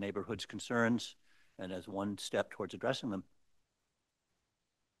the neighborhood's concerns and as one step towards addressing them.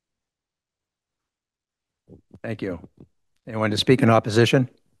 Thank you. Anyone to speak in opposition?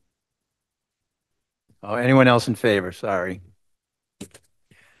 Oh, anyone else in favor? Sorry.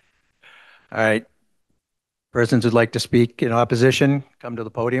 All right. Persons who'd like to speak in opposition, come to the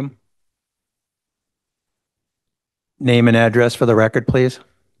podium. Name and address for the record, please.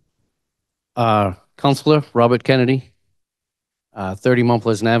 Councilor Robert Kennedy, 30 Mount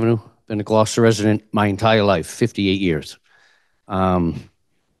Pleasant Avenue. Been a Gloucester resident my entire life, 58 years.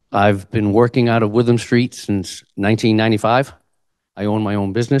 I've been working out of Witham Street since 1995. I own my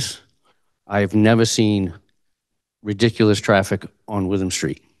own business. I've never seen ridiculous traffic on Witham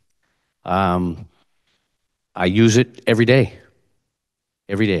Street. I use it every day.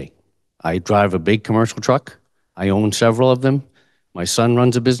 Every day. I drive a big commercial truck. I own several of them. My son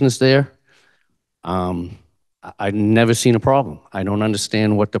runs a business there. I've never seen a problem. I don't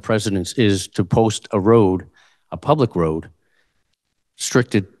understand what the precedence is to post a road, a public road,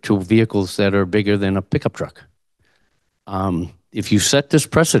 restricted to vehicles that are bigger than a pickup truck. If you set this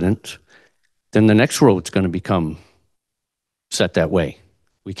precedent, then the next road's going to become set that way.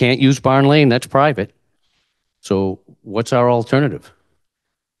 We can't use Barn Lane, that's private. So what's our alternative?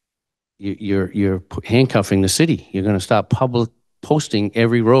 You're handcuffing the city. You're going to stop posting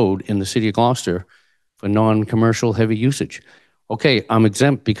every road in the city of Gloucester for non-commercial heavy usage. Okay, I'm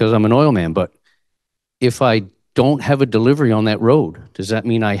exempt because I'm an oil man, but if I don't have a delivery on that road, does that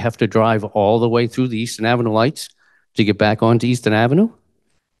mean I have to drive all the way through the Eastern Avenue lights to get back onto Eastern Avenue?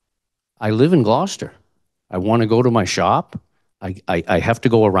 I live in Gloucester. I want to go to my shop. I have to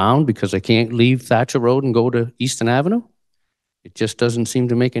go around because I can't leave Thatcher Road and go to Eastern Avenue. It just doesn't seem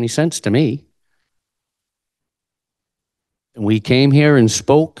to make any sense to me. And we came here and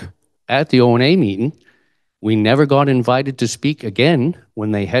spoke at the O&A meeting. We never got invited to speak again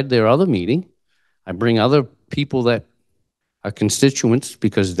when they had their other meeting. I bring other people that are constituents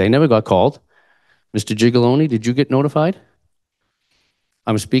because they never got called. Mr. Gigaloni, did you get notified?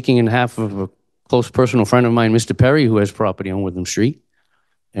 I'm speaking in behalf of a close personal friend of mine, Mr. Perry, who has property on Witham Street,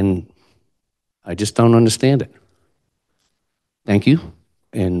 and I just don't understand it. Thank you,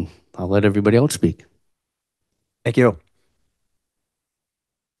 and I'll let everybody else speak. Thank you.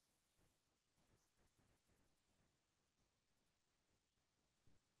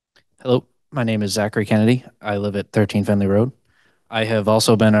 Hello, my name is Zachary Kennedy. I live at 13 Fenley Road. I have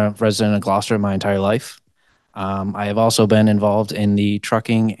also been a resident of Gloucester my entire life. I have also been involved in the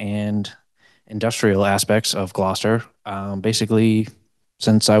trucking and industrial aspects of Gloucester, basically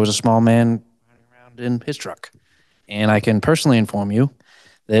since I was a small man running around in his truck. And I can personally inform you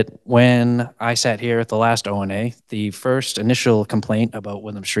that when I sat here at the last O&A, the first initial complaint about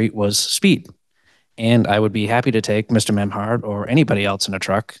Witham Street was speed. And I would be happy to take Mr. Memhard or anybody else in a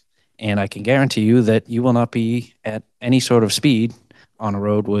truck And I can guarantee you that you will not be at any sort of speed on a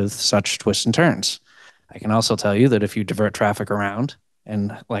road with such twists and turns. I can also tell you that if you divert traffic around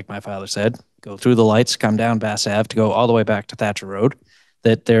and, like my father said, go through the lights, come down Bass Ave to go all the way back to Thatcher Road,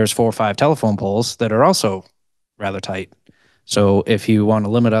 that there's 4 or 5 telephone poles that are also rather tight. So if you want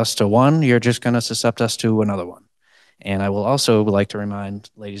to limit us to one, you're just going to suscept us to another one. And I will also like to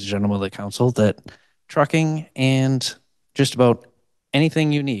remind ladies and gentlemen of the council that trucking and just about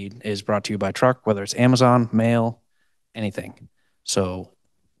anything you need is brought to you by truck, whether it's Amazon, mail, anything. So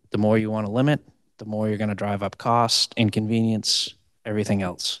the more you want to limit, the more you're going to drive up cost, inconvenience, everything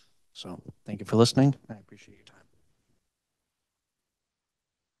else. So thank you for listening. I appreciate your time.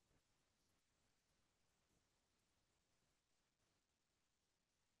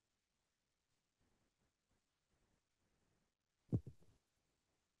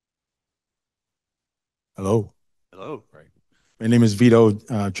 Hello. Hello. Right. My name is Vito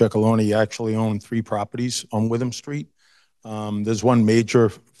Ceccoloni. I actually own 3 properties on Witham Street. There's one major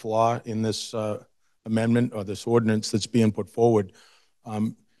flaw in this amendment or this ordinance that's being put forward.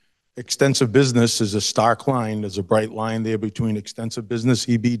 Extensive business is a stark line. There's a bright line there between extensive business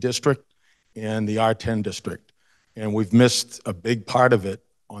EB district and the R10 district. And we've missed a big part of it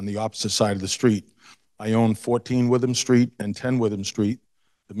on the opposite side of the street. I own 14 Witham Street and 10 Witham Street,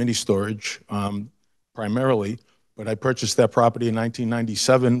 the mini storage primarily, but I purchased that property in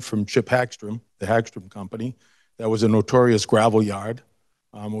 1997 from Chip Hagstrom, the Hagstrom Company. That was a notorious gravel yard.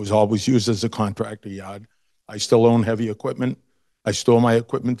 It was always used as a contractor yard. I still own heavy equipment. I store my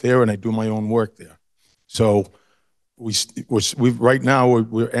equipment there and I do my own work there. So right now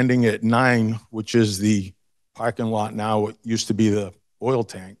we're ending at 9, which is the parking lot now. It used to be the oil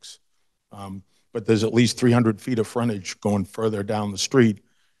tanks. But there's at least 300 feet of frontage going further down the street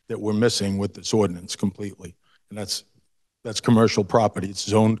that we're missing with this ordinance completely. And that's commercial property. It's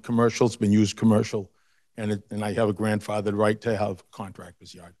zoned commercial, it's been used commercial, and I have a grandfathered right to have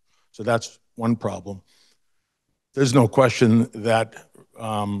contractor's yard. So that's one problem. There's no question that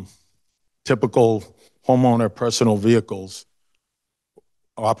typical homeowner personal vehicles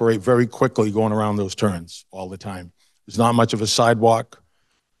operate very quickly going around those turns all the time. There's not much of a sidewalk,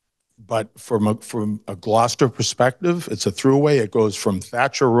 but from a Gloucester perspective, it's a throughway. It goes from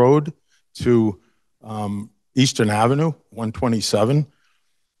Thatcher Road to Eastern Avenue, 127.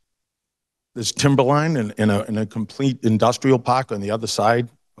 There's Timberline and a complete industrial park on the other side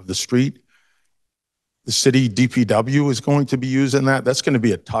of the street. The city DPW is going to be using that. That's going to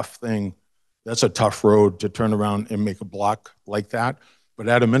be a tough thing. That's a tough road to turn around and make a block like that. But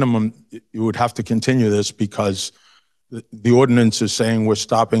at a minimum, you would have to continue this because the ordinance is saying we're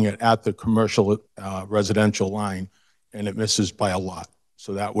stopping it at the commercial residential line, and it misses by a lot.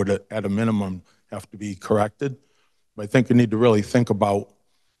 So that would, at a minimum, have to be corrected. But I think we need to really think about,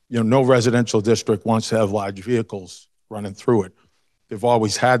 no residential district wants to have large vehicles running through it. They've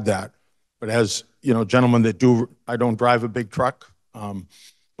always had that. But as, gentlemen that do, I don't drive a big truck,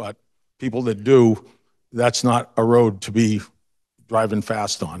 but people that do, that's not a road to be driving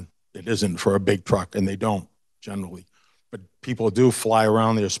fast on. It isn't for a big truck, and they don't generally. But people do fly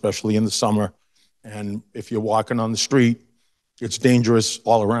around there, especially in the summer. And if you're walking on the street, it's dangerous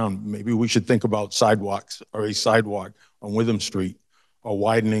all around. Maybe we should think about sidewalks or a sidewalk on Witham Street or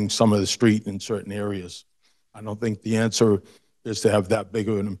widening some of the street in certain areas. I don't think the answer is to have that big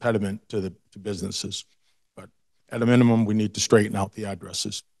of an impediment to businesses. But at a minimum, we need to straighten out the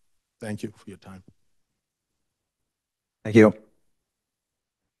addresses. Thank you for your time. Thank you.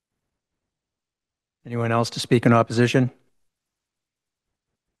 Anyone else to speak in opposition?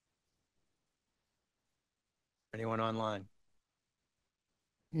 Anyone online?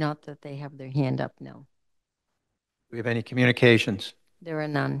 Not that they have their hand up, no. Do we have any communications? There are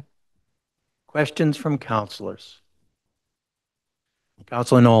none. Questions from councilors?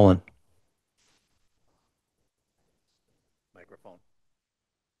 Councilor Nolan. Microphone.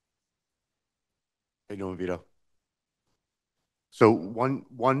 How you doing, Vito? So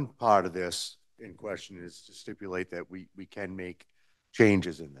one part of this in question is to stipulate that we can make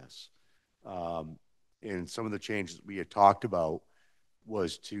changes in this. And some of the changes we had talked about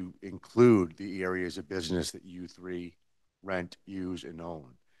was to include the areas of business that you 3 rent, use, and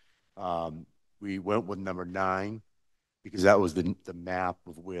own. We went with number 9 because that was the map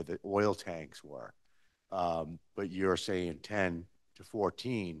of where the oil tanks were. But you're saying 10 to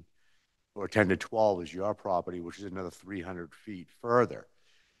 14 or 10 to 12 is your property, which is another 300 feet further.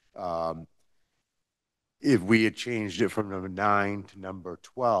 If we had changed it from number 9 to number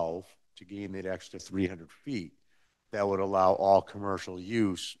 12 to gain that extra 300 feet, that would allow all commercial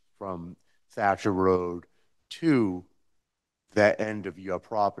use from Thatcher Road to that end of your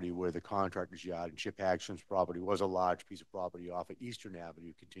property where the contractor's yard and Chip Hagstrom's property was a large piece of property off of Eastern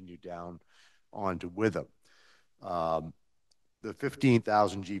Avenue, continued down onto Witham. The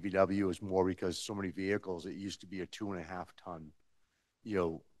 15,000 GVW is more because so many vehicles, it used to be a 2.5 ton,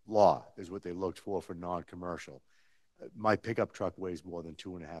 law is what they looked for non-commercial. My pickup truck weighs more than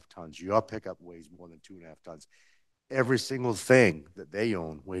 2.5 tons. Your pickup weighs more than 2.5 tons. Every single thing that they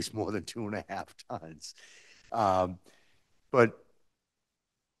own weighs more than 2.5 tons. But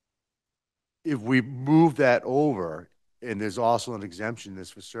if we move that over, and there's also an exemption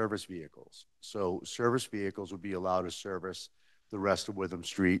this for service vehicles. So service vehicles would be allowed to service the rest of Witham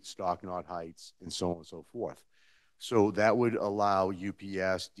Street, Stocknot Heights, and so on and so forth. So that would allow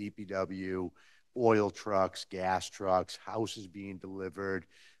UPS, DPW, oil trucks, gas trucks, houses being delivered,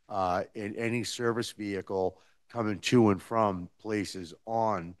 and any service vehicle coming to and from places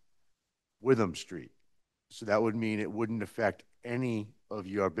on Witham Street. So that would mean it wouldn't affect any of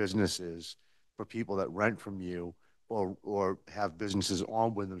your businesses for people that rent from you or have businesses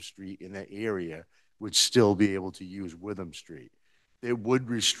on Witham Street in that area would still be able to use Witham Street. It would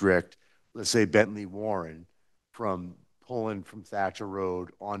restrict, let's say, Bentley Warren from pulling from Thatcher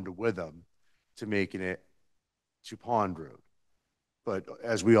Road onto Witham to making it to Pond Road. But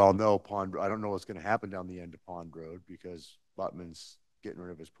as we all know, I don't know what's going to happen down the end of Pond Road because Buttman's getting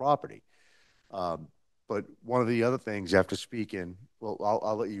rid of his property. But one of the other things after speaking, well,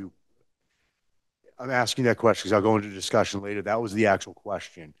 I'll let you, I'm asking that question because I'll go into discussion later. That was the actual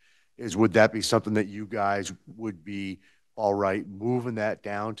question, is would that be something that you guys would be all right moving that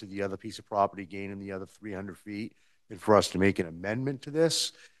down to the other piece of property, gaining the other 300 feet, and for us to make an amendment to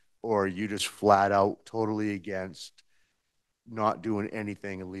this? Or are you just flat out totally against not doing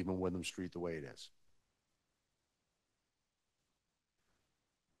anything and leaving Witham Street the way it is?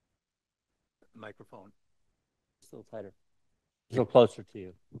 Microphone. It's a little tighter. It's a little closer to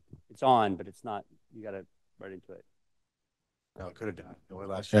you. It's on, but it's not. You got to right into it. No, it could have done. The only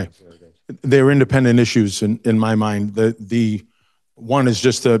last Okay. chance there it is. They're independent issues in my mind. The one is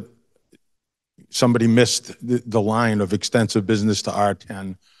just that somebody missed the line of extensive business to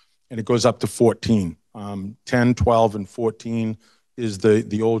R10, and it goes up to 14. 10, 12, and 14 is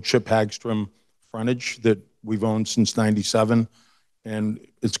the old Chip Hagstrom frontage that we've owned since 97, and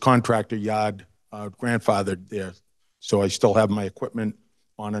it's contractor yard grandfathered there. So I still have my equipment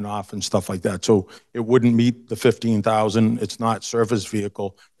on and off and stuff like that. So it wouldn't meet the 15,000. It's not service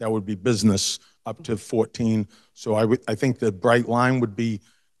vehicle. That would be business up to 14. So I think the bright line would be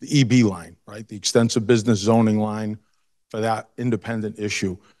the EB line, right? The extensive business zoning line for that independent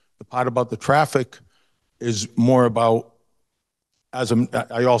issue. The part about the traffic is more about,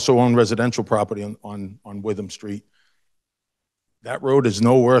 I also own residential property on Witham Street. That road is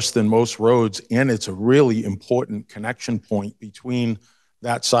no worse than most roads, and it's a really important connection point between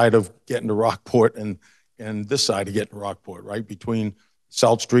that side of getting to Rockport and this side of getting to Rockport, right? Between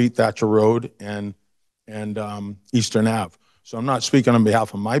South Street, Thatcher Road, and Eastern Ave. So I'm not speaking on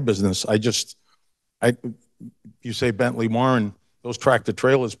behalf of my business. You say Bentley Warren, those tractor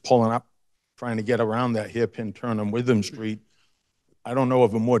trailers pulling up, trying to get around that hairpin turn on Witham Street. I don't know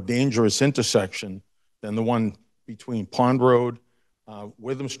of a more dangerous intersection than the one between Pond Road,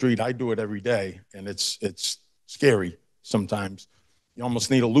 Witham Street. I do it every day, and it's scary sometimes. You almost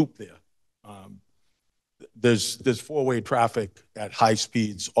need a loop there. There's four-way traffic at high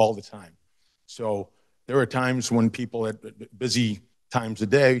speeds all the time. So there are times when people at busy times of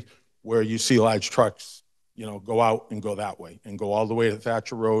day where you see large trucks, go out and go that way and go all the way to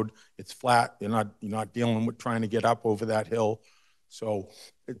Thatcher Road. It's flat. You're not dealing with trying to get up over that hill. So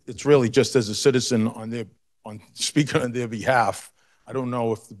it's really just as a citizen on speaking on their behalf. I don't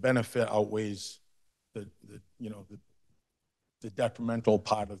know if the benefit outweighs the detrimental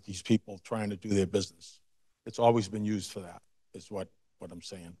part of these people trying to do their business. It's always been used for that, is what I'm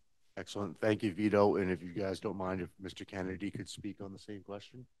saying. Excellent. Thank you, Vito. And if you guys don't mind, if Mr. Kennedy could speak on the same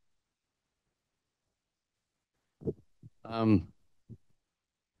question. Oh,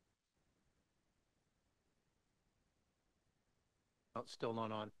 still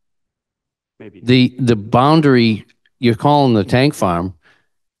not on. Maybe. The boundary you're calling the tank farm,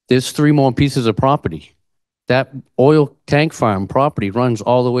 there's 3 more pieces of property. That oil tank farm property runs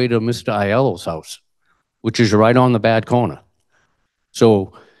all the way to Mr. Aiello's house, which is right on the bad corner.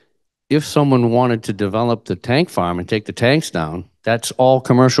 So if someone wanted to develop the tank farm and take the tanks down, that's all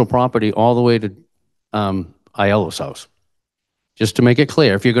commercial property all the way to Aiello's house. Just to make it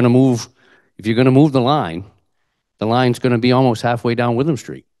clear, if you're going to move the line's going to be almost halfway down Witham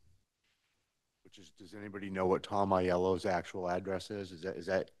Street. Does anybody know what Tom Aiello's actual address is? Is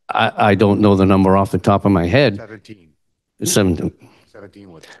that? I don't know the number off the top of my head. 17. 17.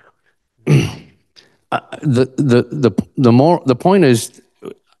 17 with. The point is,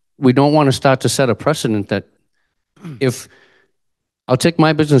 we don't want to start to set a precedent that if, I'll take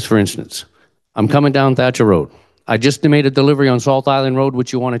my business for instance, I'm coming down Thatcher Road. I just made a delivery on Salt Island Road,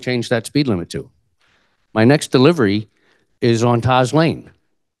 which you want to change that speed limit to. My next delivery is on Tars Lane.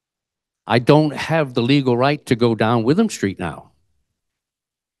 I don't have the legal right to go down Witham Street now.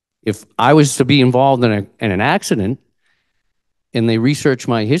 If I was to be involved in an accident and they research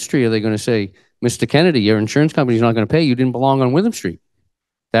my history, are they going to say, Mr. Kennedy, your insurance company's not going to pay, you didn't belong on Witham Street?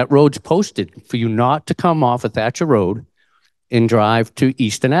 That road's posted for you not to come off of Thatcher Road and drive to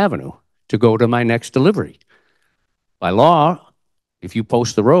Easton Avenue to go to my next delivery. By law, if you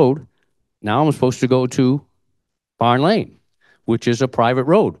post the road, now I'm supposed to go to Barn Lane, which is a private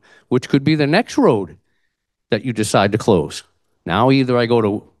road, which could be the next road that you decide to close. Now either I go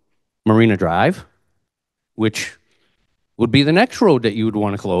to Marina Drive, which would be the next road that you would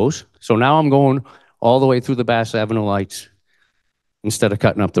want to close. So now I'm going all the way through the Bass Avenue lights instead of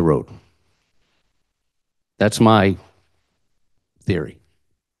cutting up the road. That's my theory.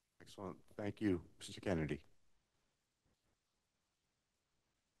 Excellent. Thank you, Mr. Kennedy.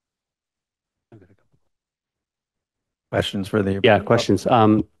 Questions for the questions.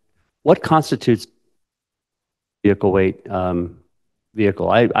 What constitutes vehicle weight vehicle?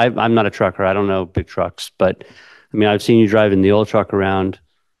 I'm not a trucker. I don't know big trucks, but I mean, I've seen you driving the old truck around.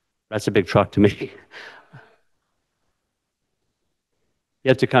 That's a big truck to me. You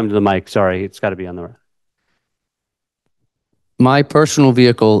have to come to the mic. Sorry, it's got to be on the right. My personal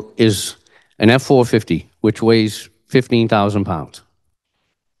vehicle is an F450, which weighs 15,000 pounds.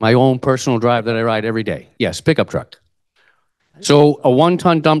 My own personal drive that I ride every day. Yes, pickup truck. So a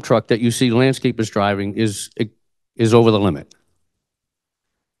 1-ton dump truck that you see landscapers driving is over the limit.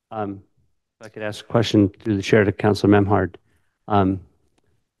 If I could ask a question through the chair to Councilor Memhard.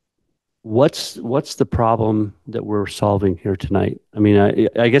 What's the problem that we're solving here tonight? I mean,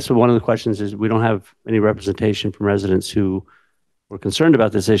 I guess one of the questions is we don't have any representation from residents who were concerned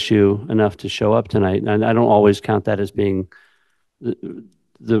about this issue enough to show up tonight. And I don't always count that as being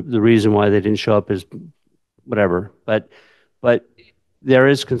the reason why they didn't show up is whatever. But there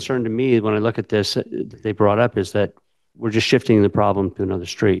is concern to me when I look at this that they brought up is that we're just shifting the problem to another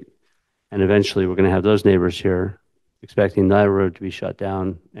street. And eventually we're going to have those neighbors here expecting that road to be shut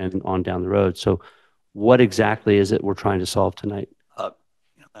down and on down the road. So what exactly is it we're trying to solve tonight? I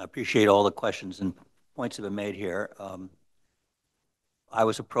appreciate all the questions and points that have been made here. I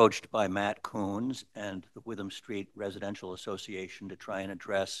was approached by Matt Coons and the Witham Street Residential Association to try and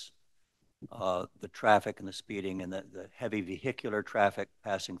address the traffic and the speeding and the heavy vehicular traffic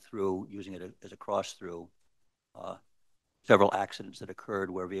passing through, using it as a cross through. Several accidents that occurred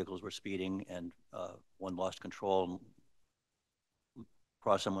where vehicles were speeding and one lost control and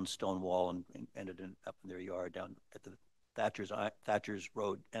crossed someone's stone wall and ended up in their yard down at the Thatcher's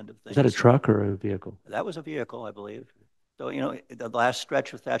Road end of things. Is that a truck or a vehicle? That was a vehicle, I believe. So, you know, the last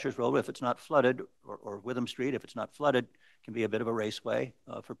stretch of Thatcher's Road, if it's not flooded, or Witham Street, if it's not flooded, can be a bit of a raceway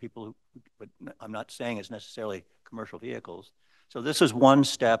for people who, but I'm not saying it's necessarily commercial vehicles. So this is one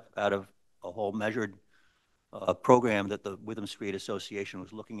step out of a whole measured program that the Witham Street Association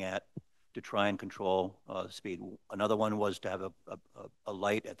was looking at to try and control speed. Another one was to have a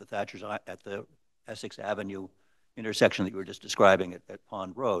light at the Essex Avenue intersection that you were just describing at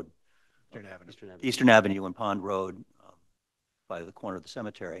Pond Road. Eastern Avenue and Pond Road by the corner of the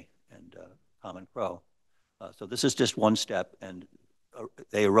cemetery and Common Crow. So this is just one step, and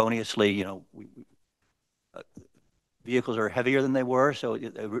they erroneously, you know, vehicles are heavier than they were, so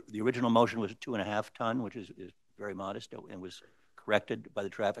the original motion was 2.5 ton, which is very modest, and was corrected by the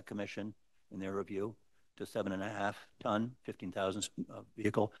Traffic Commission in their review to 7.5 ton, 15,000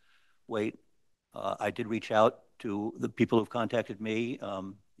 vehicle weight. I did reach out to the people who've contacted me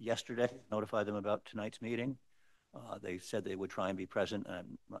yesterday, notify them about tonight's meeting. They said they would try and be present,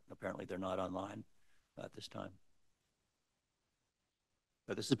 and apparently they're not online at this time.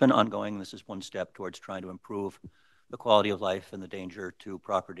 But this has been ongoing. This is one step towards trying to improve the quality of life and the danger to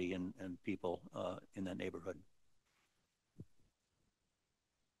property and people in that neighborhood.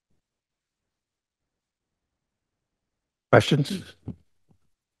 Questions?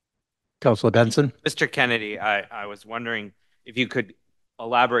 Councilor Benson? Mr. Kennedy, I was wondering if you could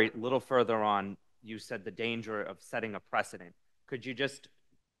elaborate a little further on, you said the danger of setting a precedent. Could you just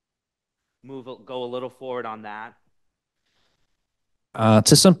go a little forward on that?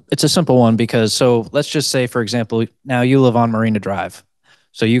 It's a simple one because, so let's just say, for example, now you live on Marina Drive.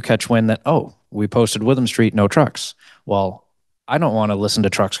 So you catch wind that, oh, we posted Witham Street, no trucks. Well, I don't want to listen to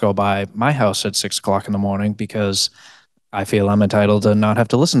trucks go by my house at 6 o'clock in the morning because I feel I'm entitled to not have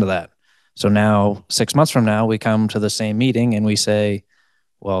to listen to that. So now, 6 months from now, we come to the same meeting and we say,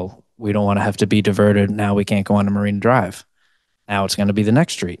 well, we don't want to have to be diverted. Now we can't go on to Marina Drive. Now it's going to be the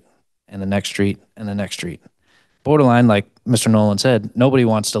next street and the next street and the next street. Borderline, like Mr. Nolan said, nobody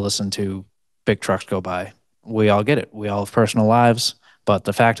wants to listen to big trucks go by. We all get it. We all have personal lives. But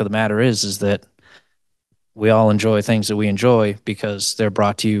the fact of the matter is that we all enjoy things that we enjoy because they're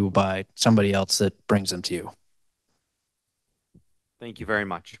brought to you by somebody else that brings them to you. Thank you very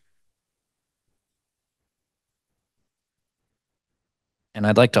much. And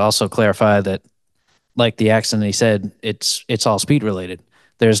I'd like to also clarify that, like the accident he said, it's all speed related.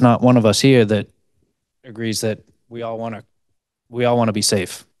 There's not one of us here that agrees that we all want to be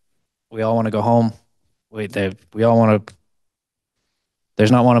safe. We all want to go home. We all want to.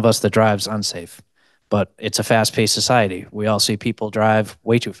 There's not one of us that drives unsafe, but it's a fast-paced society. We all see people drive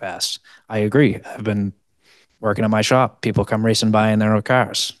way too fast. I agree. I've been working at my shop. People come racing by in their own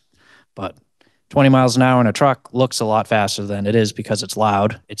cars, but 20 miles an hour in a truck looks a lot faster than it is because it's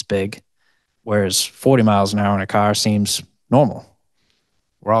loud, it's big, whereas 40 miles an hour in a car seems normal.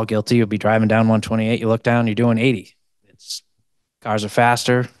 We're all guilty. You'll be driving down 128, you look down, you're doing 80. Cars are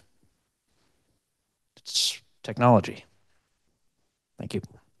faster. It's technology. Thank you.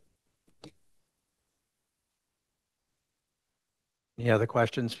 Any other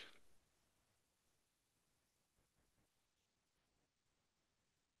questions?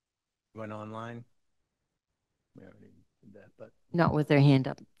 Went online? We already did that, but. Not with their hand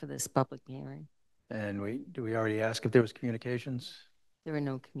up for this public hearing. And do we already ask if there was communications? There are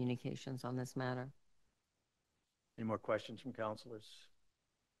no communications on this matter. Any more questions from councilors?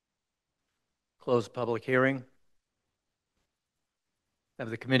 Close the public hearing.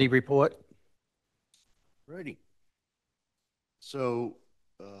 Have the committee report. Ready. So,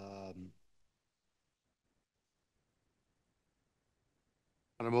 on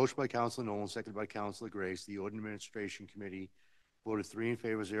a motion by Councilor Nolan, seconded by Councilor Grace, the Ordinance Administration Committee voted 3 in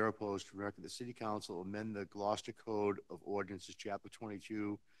favor, 0 opposed, to direct the City Council amend the Gloucester Code of Ordinances, Chapter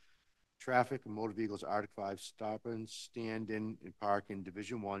 22, Traffic and Motor Vehicles, Article 5, Stopping, Standing, and Parking,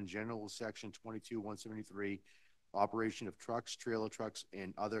 Division 1, General Section 22-173, Operation of Trucks, Trailer Trucks,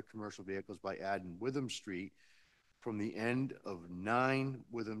 and Other Commercial Vehicles by adding Witham Street from the end of 9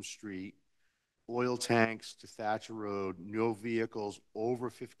 Witham Street, oil tanks to Thatcher Road, no vehicles over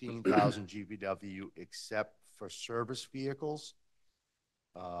 15,000 GVW except for service vehicles.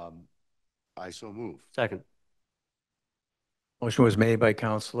 I so move. Second. Motion was made by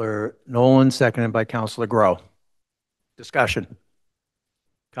Councilor Nolan, seconded by Councilor Grow. Discussion.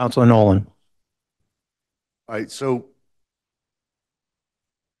 Councilor Nolan. All right, so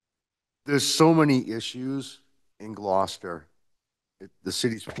there's so many issues in Gloucester. The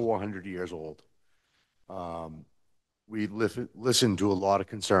city's 400 years old. We listen to a lot of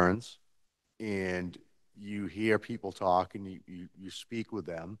concerns, and you hear people talk, and you speak with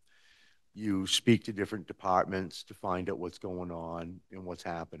them. You speak to different departments to find out what's going on and what's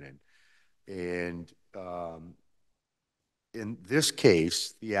happening. And in this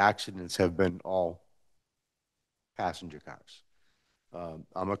case, the accidents have been all passenger cars.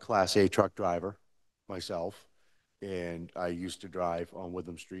 I'm a Class A truck driver myself, and I used to drive on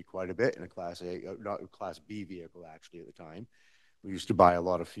Witham Street quite a bit in a Class A, not a Class B vehicle actually at the time. We used to buy a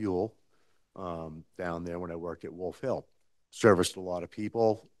lot of fuel down there when I worked at Wolf Hill. Serviced a lot of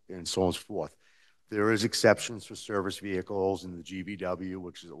people and so on and so forth. There is exceptions for service vehicles and the GVW,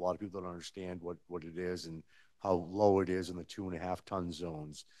 which is a lot of people don't understand what it is and how low it is in the 2.5 ton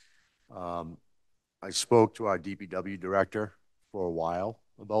zones. I spoke to our DPW director for a while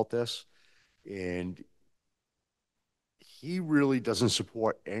about this, and he really doesn't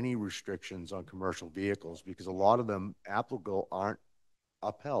support any restrictions on commercial vehicles because a lot of them applicable aren't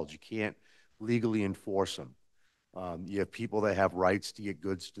upheld. You can't legally enforce them. You have people that have rights to get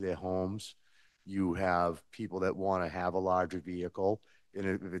goods to their homes. You have people that want to have a larger vehicle. And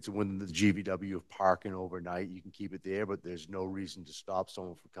if it's within the GVW of parking overnight, you can keep it there, but there's no reason to stop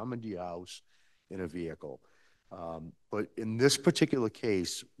someone from coming to your house in a vehicle. But in this particular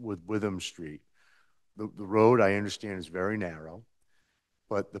case with Witham Street, the road, I understand, is very narrow.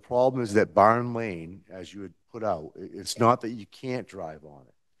 But the problem is that Barn Lane, as you had put out, it's not that you can't drive on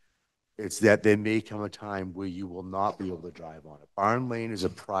it. It's that there may come a time where you will not be able to drive on it. Barn Lane is a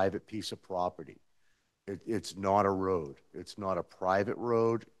private piece of property. It's not a road. It's not a private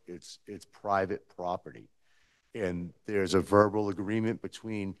road. It's private property. And there's a verbal agreement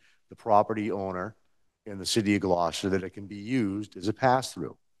between the property owner and the city of Gloucester that it can be used as a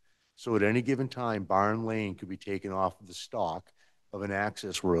pass-through. So at any given time, Barn Lane could be taken off of the stock of an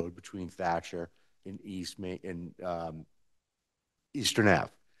access road between Thatcher and East Main and Eastern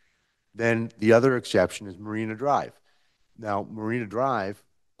Ave. Then the other exception is Marina Drive. Now, Marina Drive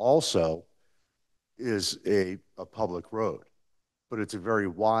also is a public road, but it's a very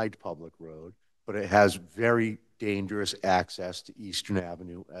wide public road, but it has very dangerous access to Eastern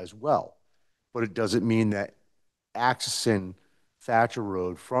Avenue as well. But it doesn't mean that accessing Thatcher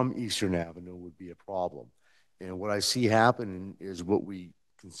Road from Eastern Avenue would be a problem. And what I see happening is what we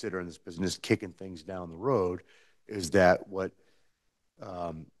consider in this business kicking things down the road is that what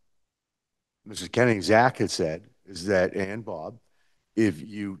Mrs. Kennedy Zach had said is that, and Bob, if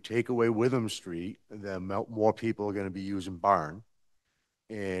you take away Witham Street, then more people are going to be using Barn.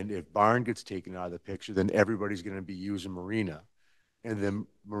 And if Barn gets taken out of the picture, then everybody's going to be using Marina. And then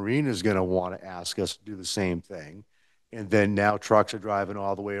Marina's going to want to ask us to do the same thing. And then now trucks are driving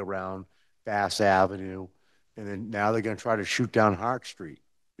all the way around Bass Avenue. And then now they're going to try to shoot down Hart Street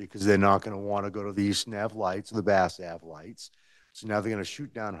because they're not going to want to go to the Eastern Ave lights or the Bass Ave lights. So now they're going to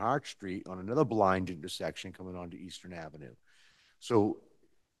shoot down Hart Street on another blind intersection coming onto Eastern Avenue. So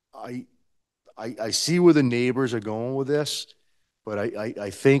I see where the neighbors are going with this, but I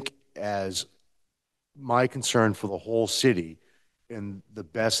think as my concern for the whole city and the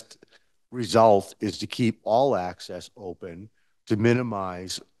best result is to keep all access open to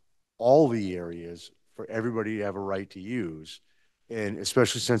minimize all the areas for everybody to have a right to use. And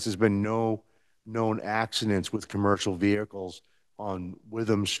especially since there's been no known accidents with commercial vehicles on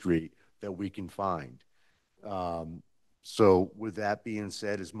Witham Street that we can find. So with that being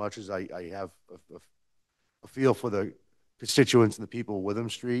said, as much as I have a feel for the constituents and the people of Witham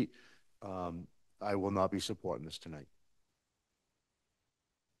Street, I will not be supporting this tonight.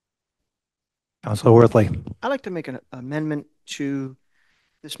 Councilor Worthley. I'd like to make an amendment to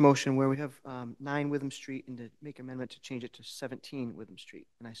this motion where we have 9 Witham Street and to make an amendment to change it to 17 Witham Street,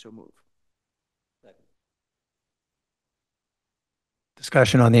 and I so move.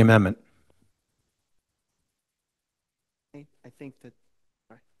 Discussion on the amendment. I think that,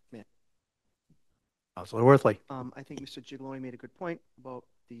 sorry, man. Councilor Worthley. I think Mr. Gigloni made a good point about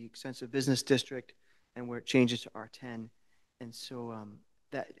the extensive business district and where it changes to R10. And so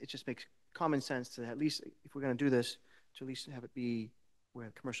that it just makes common sense to at least, if we're going to do this, to at least have it be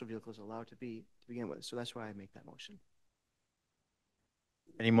where commercial vehicles are allowed to be to begin with. So that's why I make that motion.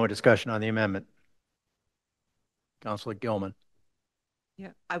 Any more discussion on the amendment? Councilor Gilman.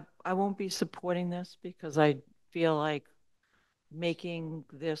 Yeah, I won't be supporting this because I feel like making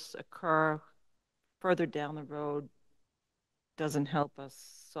this occur further down the road doesn't help us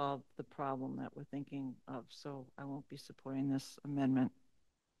solve the problem that we're thinking of. So I won't be supporting this amendment.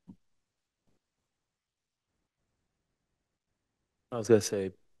 I was going to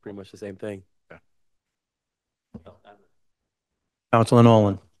say pretty much the same thing. Councilor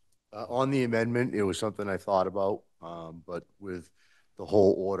Nolan. On the amendment, it was something I thought about, but with the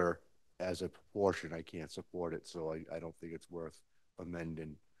whole order as a proportion, I can't support it. So I don't think it's worth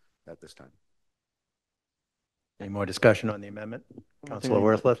amending at this time. Any more discussion on the amendment? Councilor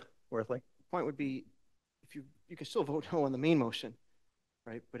Worthley. Point would be, if you can still vote no on the main motion,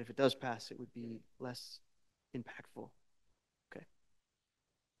 right? But if it does pass, it would be less impactful. Okay.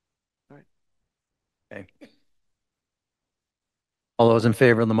 All right. Okay. All those in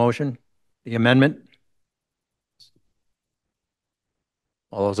favor of the motion, the amendment?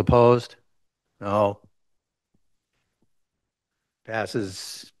 All those opposed? No.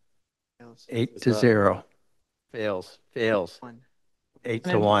 Passes 8-0. Fails. 8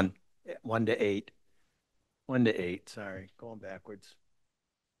 to 1. 1 to 8. 1 to 8. Sorry, going backwards.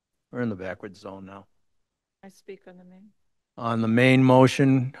 We're in the backwards zone now. I speak on the main. On the main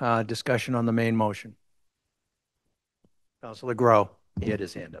motion, discussion on the main motion. Councilor Grow, he had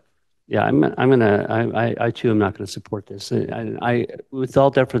his hand up. Yeah, I too am not going to support this. I with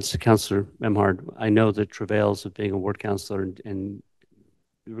all deference to Councilor Memhard, I know the travails of being a ward councilor and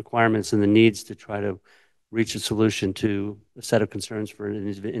the requirements and the needs to try to reach a solution to a set of concerns for an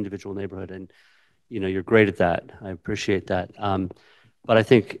individual neighborhood. And, you know, you're great at that. I appreciate that. But I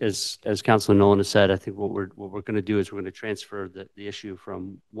think as Councilor Nolan has said, I think what we're going to do is we're going to transfer the issue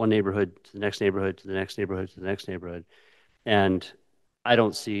from one neighborhood to the next neighborhood to the next neighborhood to the next neighborhood. And I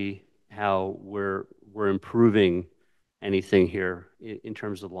don't see how we're improving anything here in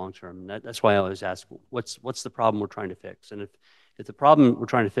terms of long term. That's why I always ask, what's the problem we're trying to fix? And if the problem we're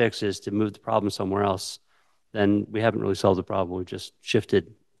trying to fix is to move the problem somewhere else, then we haven't really solved the problem. We've just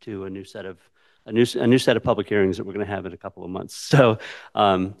shifted to a new set of public hearings that we're going to have in a couple of months. So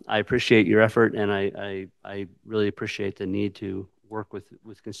I appreciate your effort, and I really appreciate the need to work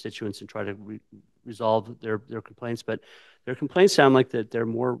with constituents and try to resolve their complaints. But their complaints sound like that they're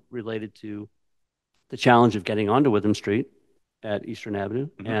more related to the challenge of getting onto Witham Street at Eastern Avenue,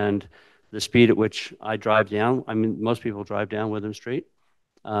 and the speed at which I drive down. I mean, most people drive down Witham Street.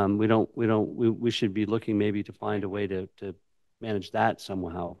 We should be looking maybe to find a way to manage that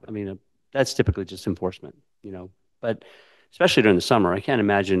somehow. I mean, that's typically just enforcement, but especially during the summer, I can't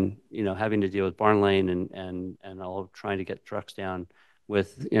imagine, having to deal with Barn Lane and all of trying to get trucks down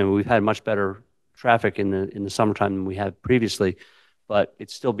with, we've had much better traffic in the summertime than we had previously, but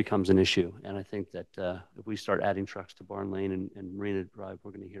it still becomes an issue. And I think that if we start adding trucks to Barn Lane and Marina Drive,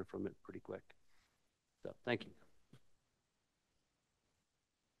 we're going to hear from it pretty quick. So thank you.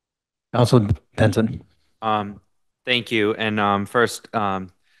 Councilor Benson. Thank you. And first,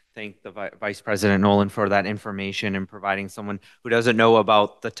 thank the Vice President Nolan for that information and providing someone who doesn't know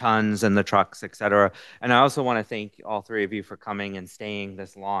about the tons and the trucks, et cetera. And I also want to thank all three of you for coming and staying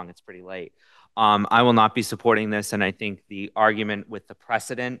this long. It's pretty late. I will not be supporting this, and I think the argument with the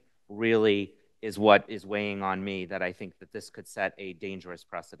precedent really is what is weighing on me, that I think that this could set a dangerous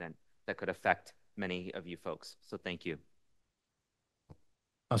precedent that could affect many of you folks. So thank you.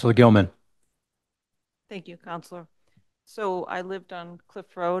 Councilor Gilman. Thank you, Counselor. So I lived on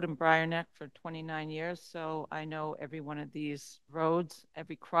Cliff Road in Briar Neck for 29 years, so I know every one of these roads,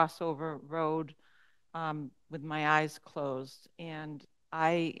 every crossover road, with my eyes closed. And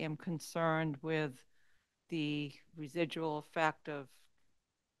I am concerned with the residual effect of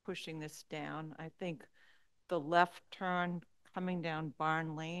pushing this down. I think the left turn coming down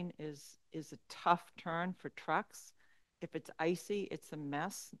Barn Lane is a tough turn for trucks. If it's icy, it's a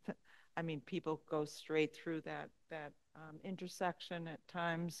mess. I mean, people go straight through that intersection at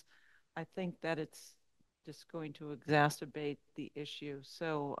times. I think that it's just going to exacerbate the issue.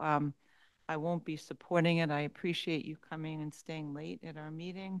 So I won't be supporting it. I appreciate you coming and staying late at our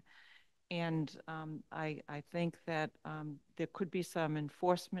meeting. And I think that there could be some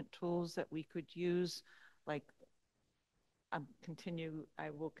enforcement tools that we could use, like I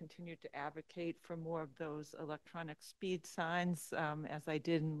will continue to advocate for more of those electronic speed signs, as I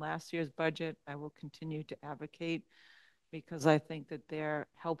did in last year's budget. I will continue to advocate because I think that they're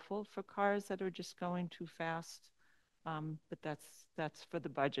helpful for cars that are just going too fast. But that's for the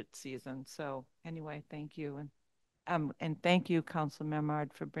budget season. So anyway, thank you. And thank you, Councilor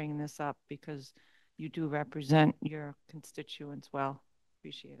Memard, for bringing this up because you do represent your constituents well.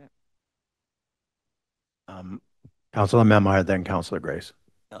 Appreciate it. Councilor Memard, then Councilor Grace.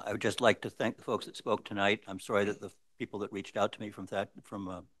 I would just like to thank the folks that spoke tonight. I'm sorry that the people that reached out to me from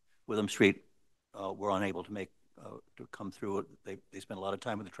Witham Street were unable to to come through. They spent a lot of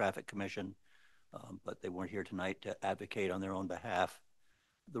time with the Traffic Commission, but they weren't here tonight to advocate on their own behalf.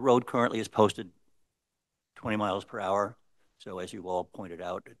 The road currently is posted 20 miles per hour. So as you all pointed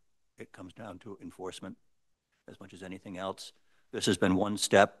out, it comes down to enforcement as much as anything else. This has been one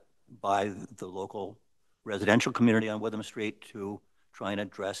step by the local residential community on Witham Street to try and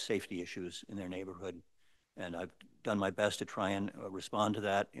address safety issues in their neighborhood. And I've done my best to try and respond to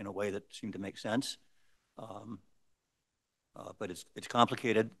that in a way that seemed to make sense. But it's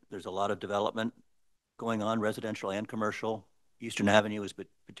complicated. There's a lot of development going on, residential and commercial. Eastern Avenue is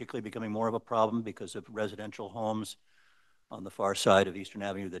particularly becoming more of a problem because of residential homes on the far side of Eastern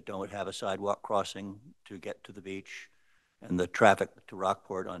Avenue that don't have a sidewalk crossing to get to the beach. And the traffic to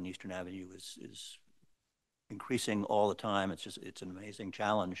Rockport on Eastern Avenue is increasing all the time. It's an amazing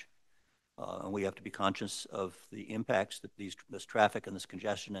challenge. And we have to be conscious of the impacts that this traffic and this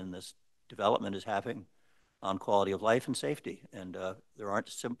congestion and this development is having on quality of life and safety. And there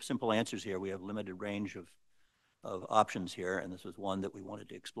aren't simple answers here. We have limited range of options here, and this was one that we wanted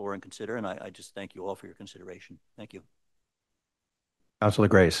to explore and consider, and I just thank you all for your consideration. Thank you. Councilor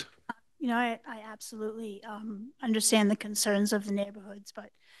Grace. I absolutely understand the concerns of the neighborhoods, but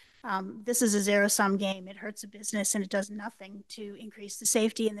this is a zero-sum game. It hurts a business and it does nothing to increase the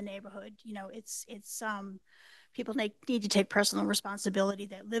safety in the neighborhood. People need to take personal responsibility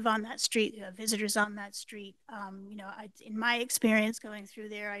that live on that street, visitors on that street. In my experience going through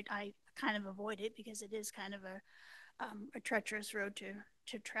there, I kind of avoid it because it is kind of a treacherous road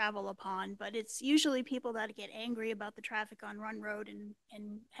to travel upon, but it's usually people that get angry about the traffic on one road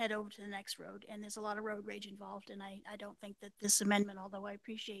and head over to the next road. And there's a lot of road rage involved. And I don't think that this amendment, although I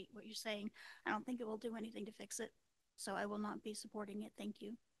appreciate what you're saying, I don't think it will do anything to fix it. So I will not be supporting it. Thank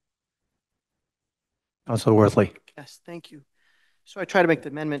you. Councilor Worthley. Yes, thank you. So I try to make the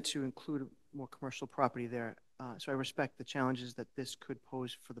amendment to include more commercial property there. So I respect the challenges that this could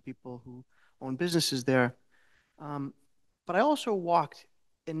pose for the people who own businesses there. But I also walked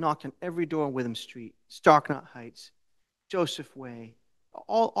and knocked on every door on Witham Street, Starknot Heights, Joseph Way,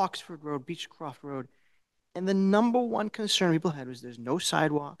 all Oxford Road, Beechcroft Road. And the number one concern people had was there's no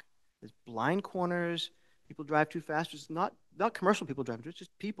sidewalk, there's blind corners, People drive too fast. It's not commercial people driving, it's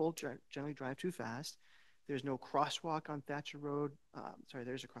just people generally drive too fast. There's no crosswalk on Thatcher Road. Sorry,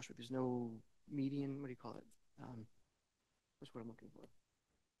 there's a crosswalk. There's no median. What do you call it? That's what I'm looking for.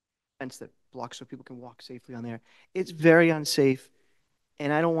 Fence that blocks so people can walk safely on there. It's very unsafe,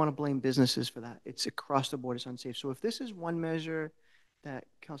 and I don't want to blame businesses for that. It's across the board. It's unsafe. So if this is one measure that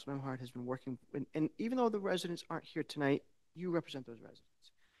Councilman Hart has been working, and even though the residents aren't here tonight, you represent those residents.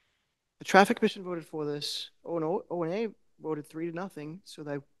 The Traffic Commission voted for this. O&A voted 3-0. So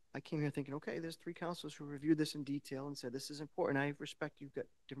that I came here thinking, okay, there's 3 councilors who reviewed this in detail and said this is important. I respect you've got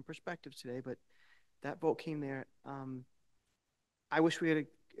different perspectives today, but that vote came there. I wish we had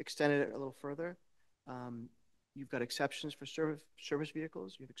extended it a little further. You've got exceptions for service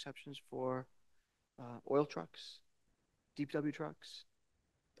vehicles. You have exceptions for oil trucks, DPW trucks.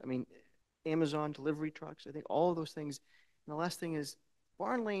 I mean, Amazon delivery trucks. I think all of those things. And the last thing is,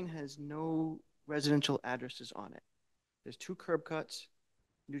 Barn Lane has no residential addresses on it. There's 2 curb cuts,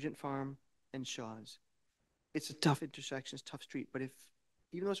 Nugent Farm and Shaw's. It's a tough intersection, it's a tough street, but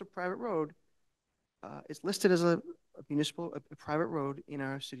even though it's a private road, it's listed as a private road in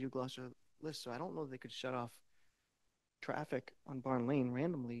our City of Gloucester list, so I don't know that they could shut off traffic on Barn Lane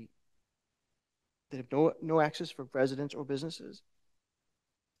randomly. They have no access for residents or businesses.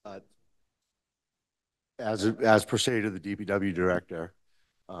 As per se to the DPW director,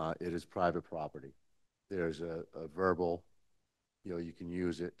 it is private property. There's a verbal, you can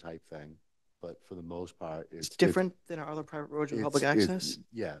use it type thing, but for the most part, it's different than our other private roads with public access.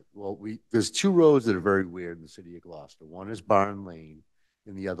 Yeah, well, there's 2 roads that are very weird in the City of Gloucester. One is Barn Lane,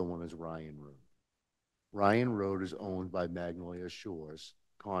 and the other one is Ryan Road. Ryan Road is owned by Magnolia Shores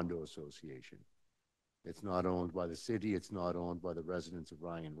Condo Association. It's not owned by the city. It's not owned by the residents of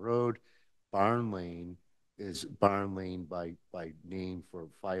Ryan Road. Barn Lane is Barn Lane by name for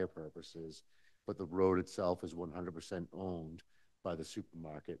fire purposes, but the road itself is 100% owned by the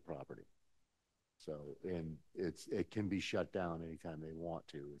supermarket property. So, and it can be shut down anytime they want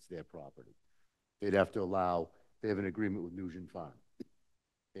to. It's their property. They'd have to they have an agreement with Nugent Farm,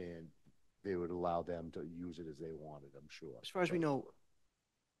 and they would allow them to use it as they wanted, I'm sure. As far as we know,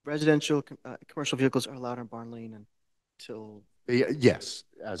 residential commercial vehicles are allowed on Barn Lane until. Yes,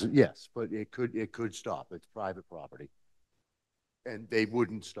 but it could stop. It's private property, and they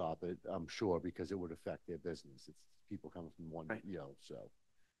wouldn't stop it, I'm sure, because it would affect their business. It's people coming from one, right. So.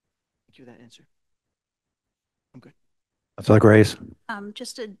 Thank you for that answer. I'm good. Councilor Grace.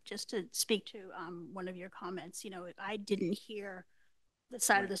 Just to speak to one of your comments, I didn't hear the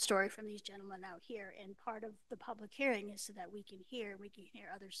side of the story from these gentlemen out here, and part of the public hearing is so that we can hear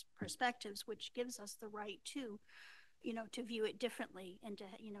others' perspectives, which gives us the right to to view it differently and to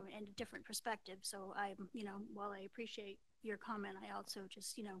and a different perspective. So while I appreciate your comment, I also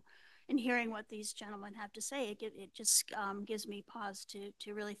just in hearing what these gentlemen have to say, it just gives me pause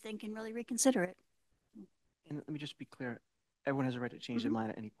to really think and really reconsider it. And let me just be clear, everyone has a right to change their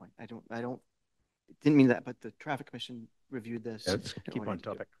mind at any point. I didn't mean that, but the Traffic Commission reviewed this. Let's keep on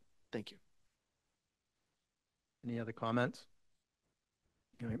topic. Thank you. Any other comments?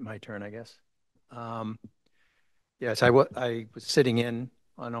 My turn, I guess. Yes, I was sitting in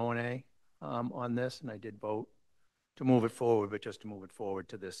on O&A on this, and I did vote to move it forward, but just to move it forward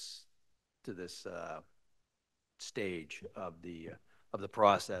to this stage of the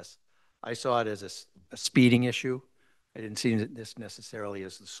process. I saw it as a speeding issue. I didn't see this necessarily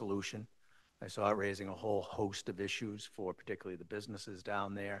as the solution. I saw it raising a whole host of issues for particularly the businesses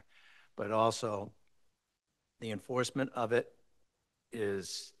down there, but also the enforcement of it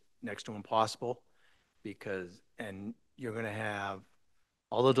is next to impossible and you're going to have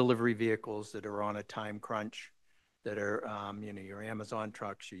all the delivery vehicles that are on a time crunch that are, your Amazon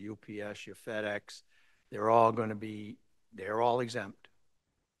trucks, your UPS, your FedEx, they're all exempt,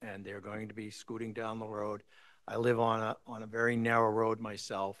 and they're going to be scooting down the road. I live on a very narrow road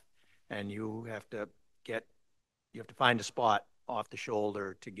myself, and you have to find a spot off the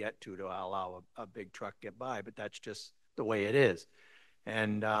shoulder to get to allow a big truck get by, but that's just the way it is.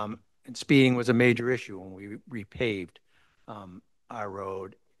 And speeding was a major issue when we repaved our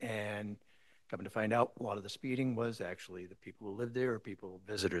road, and coming to find out, a lot of the speeding was actually the people who lived there or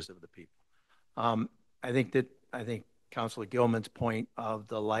visitors of the people. I think Councilor Gilman's point of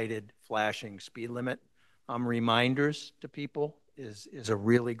the lighted flashing speed limit reminders to people is a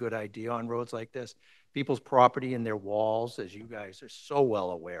really good idea on roads like this. People's property and their walls, as you guys are so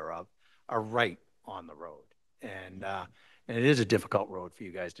well aware of, are right on the road. And it is a difficult road for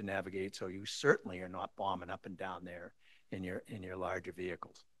you guys to navigate, so you certainly are not bombing up and down there in your larger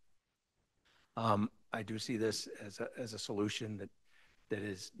vehicles. I do see this as a solution that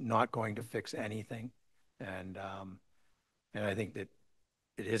is not going to fix anything. And I think that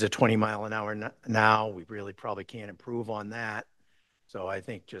it is a 20-mile-an-hour now. We really probably can't improve on that. So I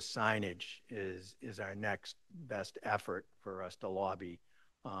think just signage is our next best effort for us to lobby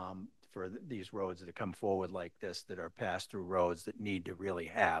for these roads that come forward like this, that are pass-through roads that need to really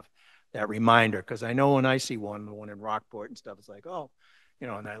have that reminder. Because I know when I see one, the one in Rockport and stuff, it's like, oh, you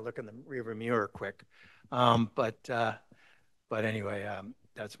know, and I look in the rearview mirror quick. But anyway,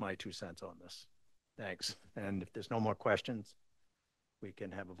 that's my 2 cents on this. Thanks. And if there's no more questions, we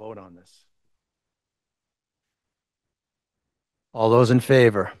can have a vote on this. All those in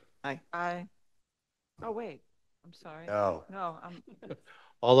favor? Aye. Aye. Oh, wait, I'm sorry. No. No, I'm.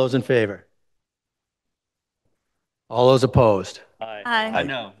 All those in favor? All those opposed? Aye. Aye.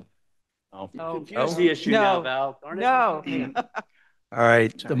 No. No. No. Confuse the issue now, Val. Darn it. No. All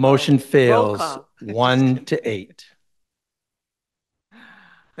right, the motion fails call. 1-8.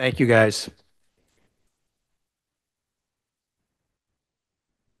 Thank you, guys.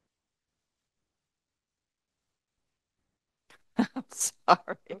 I'm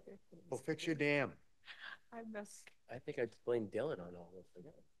sorry. Well, fix your dam. I missed. I think I'd blame Dylan on all this.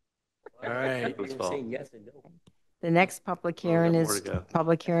 All right. You were saying yes and no. The next public hearing more is to go.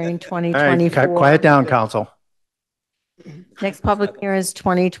 public hearing All right, 2024. quiet down, council. Next public hearing is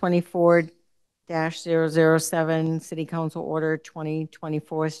 2024-007, City Council Order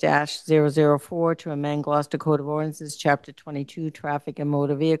 2024-004 to amend Gloucester Code of Ordinances, Chapter 22, Traffic and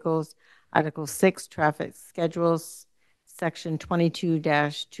Motor Vehicles, Article 6, Traffic Schedules, Section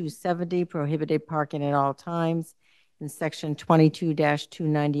 22-270, Prohibited Parking at All Times, and Section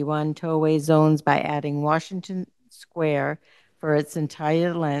 22-291, Tollway Zones by adding Washington Square for its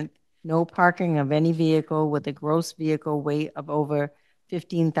entire length, no parking of any vehicle with a gross vehicle weight of over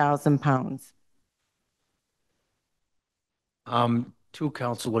 15,000 pounds. 2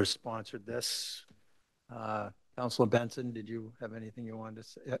 councilors sponsored this. Councilor Benson, did you have anything you wanted to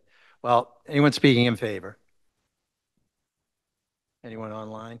say? Well, anyone speaking in favor? Anyone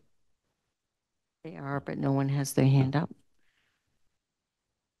online? They are, but no one has their hand up.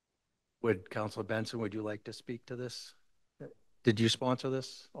 Would Councilor Benson, would you like to speak to this? Did you sponsor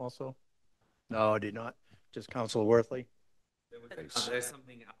this also? No, I did not. Just Councilor Worthley? There's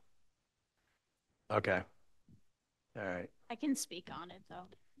something else. Okay. All right. I can speak on it though.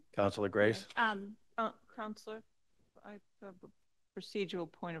 Councilor Grace? Counselor, I have a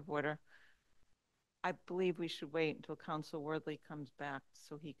procedural point of order. I believe we should wait until Councilor Wardley comes back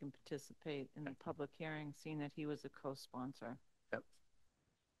so he can participate in the public hearing, seeing that he was a co-sponsor. Yep.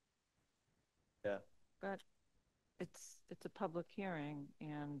 Yeah. But it's a public hearing,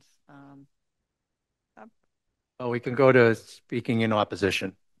 and Oh, we can go to speaking in opposition.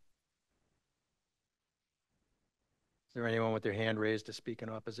 Is there anyone with their hand raised to speak in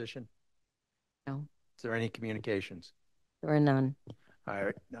opposition? No. Is there any communications? There are none. All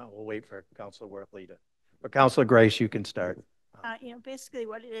right, now we'll wait for Councilor Worthley to, but Councilor Grace, you can start. You know, basically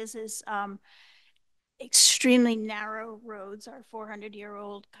what it is extremely narrow roads are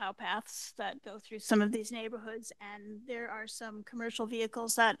 400-year-old cow paths that go through some of these neighborhoods, and there are some commercial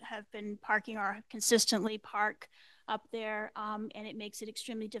vehicles that have been parking or consistently park up there, and it makes it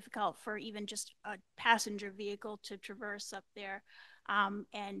extremely difficult for even just a passenger vehicle to traverse up there.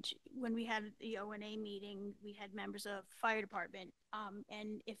 And when we had the O&A meeting, we had members of fire department,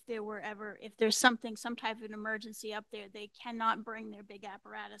 and if there's some type of an emergency up there, they cannot bring their big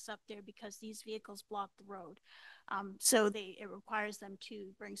apparatus up there because these vehicles block the road. So it requires them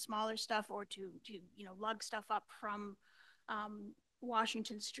to bring smaller stuff or to lug stuff up from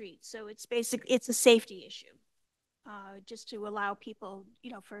Washington Street. So it's a safety issue. Just to allow people,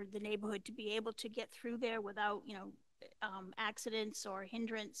 for the neighborhood to be able to get through there without, accidents or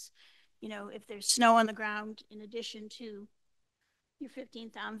hindrance. If there's snow on the ground, in addition to your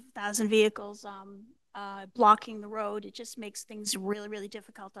 15,000 vehicles blocking the road, it just makes things really, really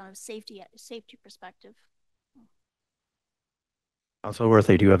difficult on a safety perspective. Councilor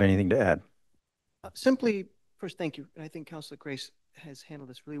Worthley, do you have anything to add? Simply, first, thank you. And I think Councilor Grace has handled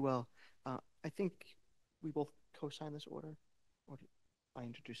this really well. I think we both co-signed this order. Or I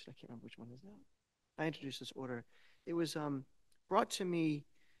introduced it. I can't remember which one is that. I introduced this order. It was brought to me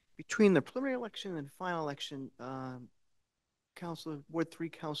between the preliminary election and final election. Ward 3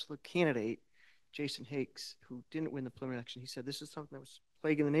 councilor candidate, Jason Hakes, who didn't win the preliminary election, he said this is something that was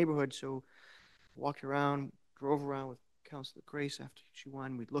plaguing the neighborhood. So walked around, drove around with Councilor Grace after she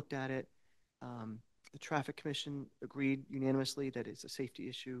won. We looked at it. The traffic commission agreed unanimously that it's a safety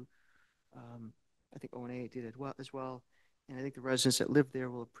issue. I think O&A did it as well. And I think the residents that live there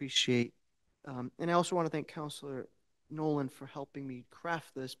will appreciate. And I also want to thank Councilor Nolan for helping me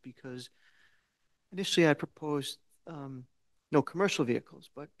craft this, because Initially, I proposed no commercial vehicles,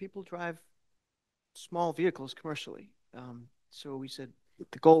 but people drive small vehicles commercially. So we said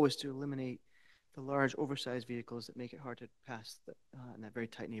the goal was to eliminate the large, oversized vehicles that make it hard to pass in that very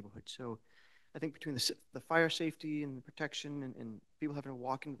tight neighborhood. So I think between the fire safety and the protection and people having to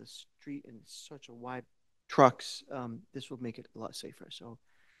walk into the street in such a wide trucks, this will make it a lot safer. So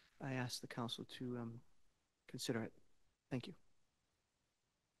I asked the council to consider it. Thank you.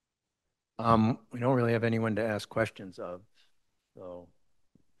 We don't really have anyone to ask questions of, so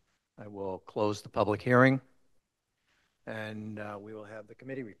I will close the public hearing, and we will have the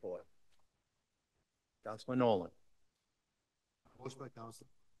committee report. Councilor Nolan. Motion by Councilor.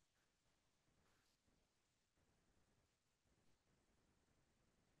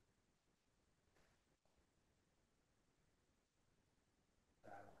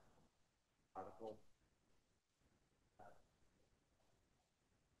 Article.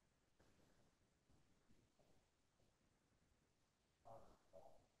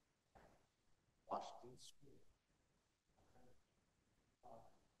 Washington School.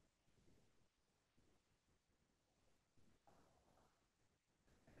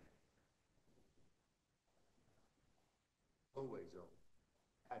 Roadway zone.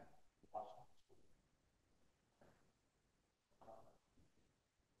 At Washington School.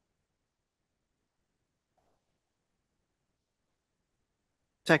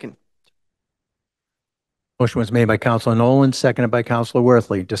 Second. Motion was made by Councilor Nolan, seconded by Councilor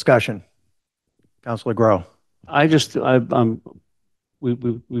Worthley. Discussion. Councilor Grow. We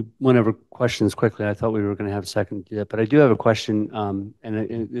went over questions quickly. I thought we were going to have a second to do that, but I do have a question,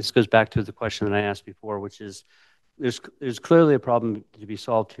 and this goes back to the question that I asked before, which is there's clearly a problem to be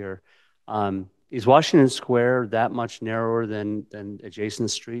solved here. Is Washington Square that much narrower than adjacent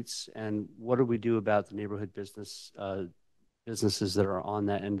streets? And what do we do about the neighborhood businesses that are on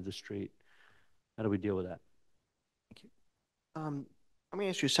that end of the street? How do we deal with that? Thank you. I'm going to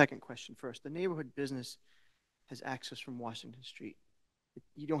answer your second question first. The neighborhood business has access from Washington Street.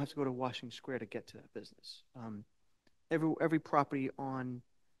 You don't have to go to Washington Square to get to that business. Every property on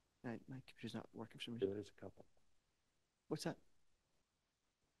my computer's not working for some reason. There's a couple. What's that?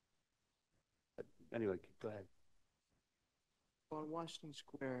 Anyway, go ahead. On Washington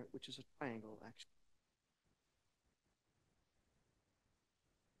Square, which is a triangle, actually.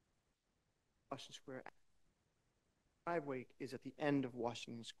 Washington Square driveway is at the end of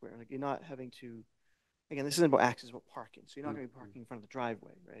Washington Square. Like, you're not having to, again, this isn't about access, it's about parking. So you're not going to be parking in front of the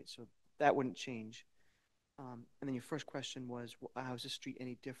driveway, right? So that wouldn't change. And then your first question was, how is this street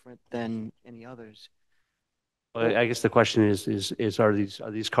any different than any others? Well, I guess the question is are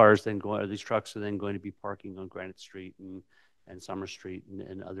these cars then going, are these trucks are then going to be parking on Granite Street and Summer Street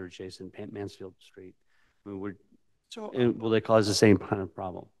and other adjacent Mansfield Street? I mean, will they cause the same kind of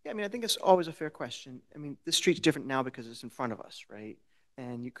problem? Yeah, I mean, I think it's always a fair question. I mean, this street's different now because it's in front of us, right?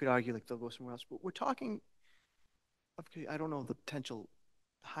 And you could argue like they'll go somewhere else, but we're talking, okay, I don't know the potential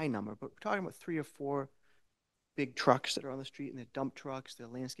high number, but we're talking about 3 or 4 big trucks that are on the street, and they're dump trucks, they're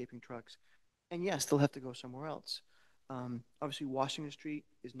landscaping trucks. And yes, they'll have to go somewhere else. Obviously, Washington Street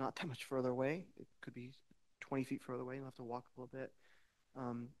is not that much further away. It could be 20 feet further away. You'll have to walk a little bit.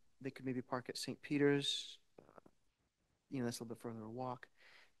 They could maybe park at St. Peter's. That's a little bit further to walk.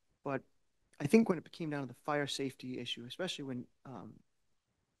 But I think when it came down to the fire safety issue, especially when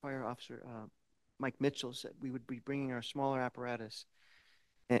Fire Officer Mike Mitchell said we would be bringing our smaller apparatus,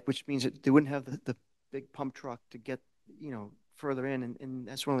 which means that they wouldn't have the big pump truck to get further in, and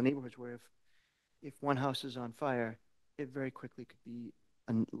that's one of the neighborhoods where if one house is on fire, it very quickly could be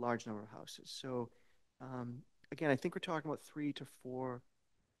a large number of houses. So again, I think we're talking about 3 to 4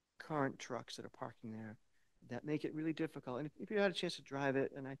 current trucks that are parking there that make it really difficult. And if you had a chance to drive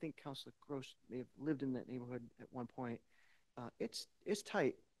it, and I think Councilor Gross may have lived in that neighborhood at one point, it's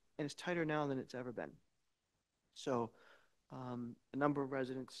tight, and it's tighter now than it's ever been. So a number of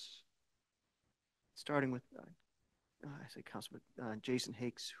residents, starting with I say Councilman Jason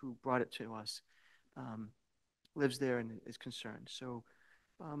Hakes, who brought it to us, lives there and is concerned. So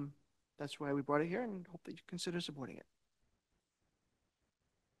that's why we brought it here, and hope that you consider supporting it.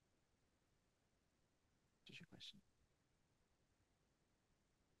 What's your question?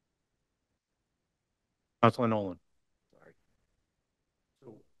 Councilor Nolan. Sorry.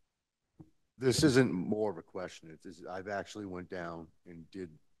 So this isn't more of a question. I've actually went down and did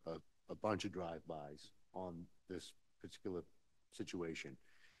a bunch of drive-bys on this particular situation.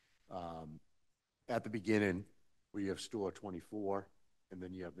 At the beginning, we have store 24, and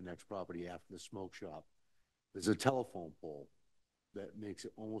then you have the next property after the smoke shop. There's a telephone pole that makes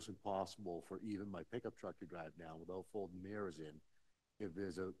it almost impossible for even my pickup truck to drive down without folding mirrors in if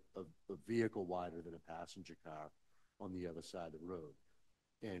there's a vehicle wider than a passenger car on the other side of the road.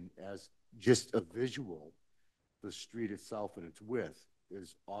 And as just a visual, the street itself and its width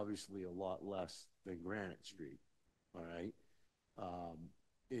is obviously a lot less than Granite Street, all right?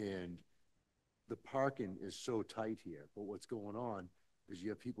 And the parking is so tight here, but what's going on is you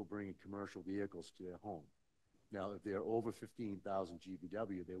have people bringing commercial vehicles to their home. Now, if they're over 15,000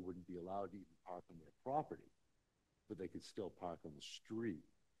 GVW, they wouldn't be allowed to even park on their property, but they could still park on the street.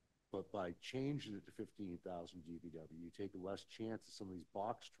 But by changing it to 15,000 GVW, you take less chance of some of these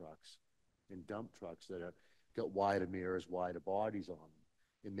box trucks and dump trucks that have got wider mirrors, wider bodies on them,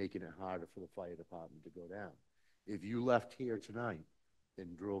 and making it harder for the fire department to go down. If you left here tonight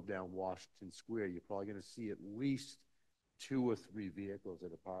and drove down Washington Square, you're probably going to see at least 2 or 3 vehicles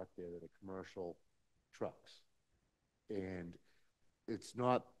that are parked there that are commercial trucks. And it's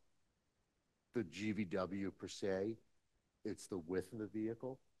not the GVW per se, it's the width of the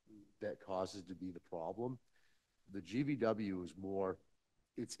vehicle that causes to be the problem. The GVW is more,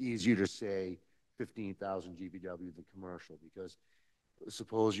 it's easier to say 15,000 GVW than commercial, because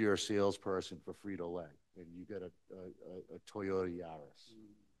suppose you're a salesperson for Frito-Lay and you got a Toyota Yaris.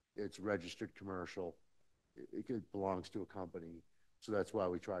 It's registered commercial. It belongs to a company. So that's why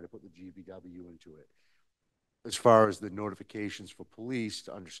we try to put the GVW into it. As far as the notifications for police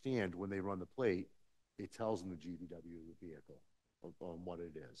to understand when they run the plate, it tells them the GVW of the vehicle on what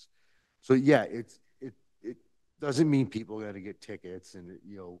it is. So yeah, it doesn't mean people are going to get tickets, and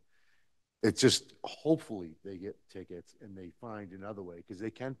it's just hopefully they get tickets and they find another way, because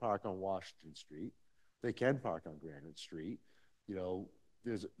they can park on Washington Street, they can park on Granite Street.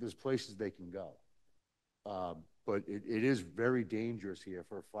 There's places they can go, but it is very dangerous here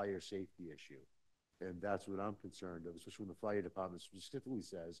for a fire safety issue, and that's what I'm concerned of, especially when the fire department specifically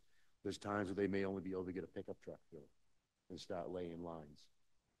says there's times where they may only be able to get a pickup truck through and start laying lines.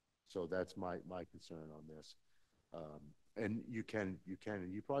 So that's my concern on this. And you can,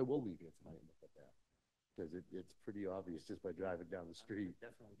 and you probably will leave here tonight and look at that, because it's pretty obvious just by driving down the street.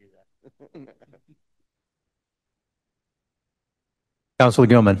 Definitely do that. Councilor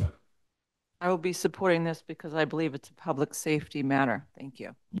Gilman. I will be supporting this because I believe it's a public safety matter. Thank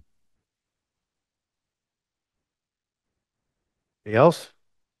you. Anybody else?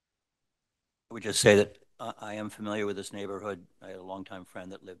 I would just say that I am familiar with this neighborhood. I had a longtime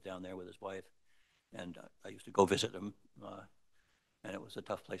friend that lived down there with his wife, and I used to go visit him, and it was a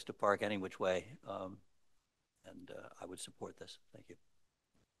tough place to park any which way, and I would support this. Thank you.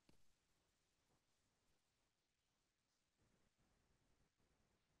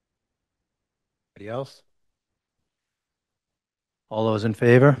 Anybody else? All those in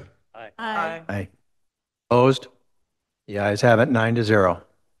favor? Aye. Aye. Opposed? The ayes have it, 9-0. Thank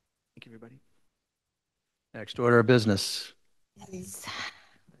you, everybody. Next order of business. Let's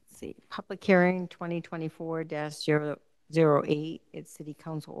see, public hearing 2024-008. It's City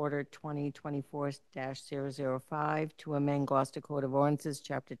Council Order 2024-005 to amend Gloucester Code of Ordinances,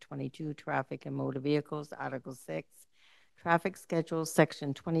 Chapter 22, Traffic and Motor Vehicles, Article 6, Traffic Schedules,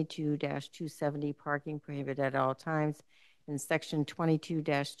 Section 22-270, Parking Prohibited at all times, and Section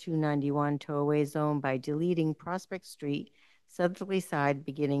 22-291, Towaway Zone, by deleting Prospect Street southerly side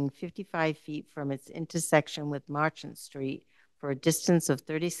beginning 55 feet from its intersection with Marchant Street for a distance of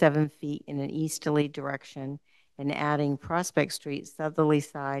 37 feet in an easterly direction, and adding Prospect Street southerly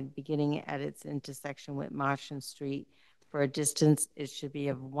side beginning at its intersection with Marchant Street for a distance, it should be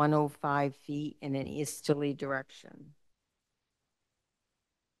of 105 feet in an easterly direction.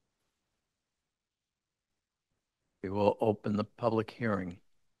 We will open the public hearing.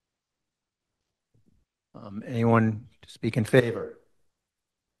 Anyone to speak in favor?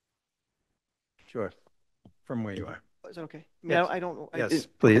 Sure, from where you are. Is that okay? Yes. I don't know. Yes,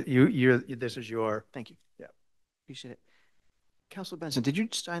 please. This is your. Thank you. Yeah. Appreciate it. Councilor Benson, did you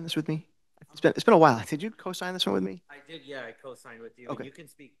sign this with me? It's been a while. Did you co-sign this one with me? I did, yeah. I co-signed with you. Okay. You can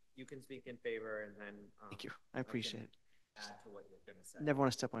speak in favor, and then. Thank you. I appreciate it. Add to what you're going to say. Never want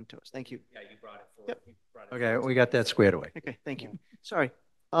to step on toes. Thank you. Yeah, you brought it forward. Yep. Okay, we got that squared away. Okay, thank you. Sorry.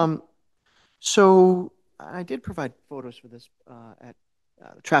 So I did provide photos for this at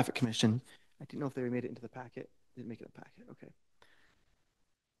the Traffic Commission. I didn't know if they made it into the packet. Didn't make it a packet. Okay.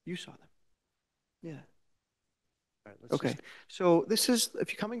 You saw them. Yeah. All right, let's Okay. So this is,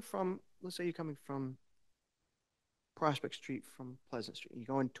 if you're coming from, let's say you're coming from Prospect Street from Pleasant Street, and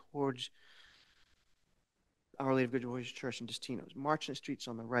you're going towards Our Lady of Good Voice Church and Destino's. Marchant Street's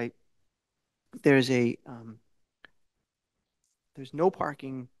on the right. There's no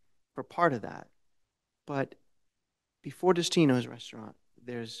parking for part of that, but before Destino's restaurant,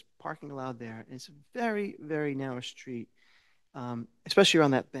 there's parking allowed there. And it's a very, very narrow street. especially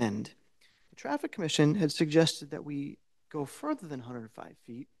around that bend. The Traffic Commission had suggested that we go further than 105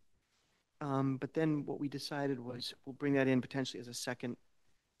 feet, but then what we decided was we'll bring that in potentially as a second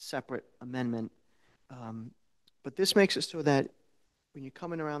separate amendment. But this makes it so that when you're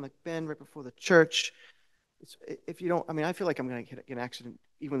coming around the bend right before the church, if you don't, I mean, I feel like I'm going to get an accident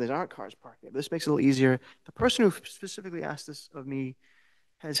even when there aren't cars parked there. This makes it a little easier. The person who specifically asked this of me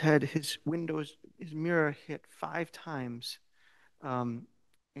has had his mirror hit 5 times,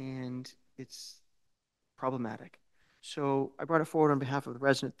 and it's problematic. So I brought it forward on behalf of the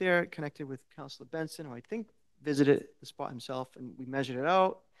resident there, connected with Councilor Benson, who I think visited the spot himself, and we measured it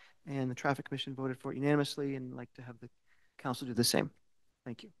out, and the Traffic Commission voted for it unanimously, and I'd like to have the council do the same.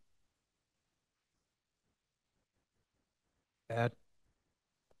 Thank you. Ed?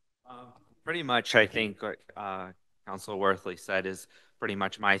 Pretty much, I think what Councilor Worthley said is pretty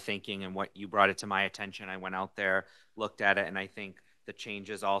much my thinking, and what you brought it to my attention. I went out there, looked at it, and I think the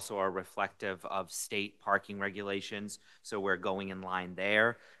changes also are reflective of state parking regulations. So we're going in line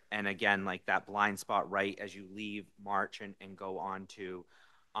there. And again, like that blind spot right as you leave March and go on to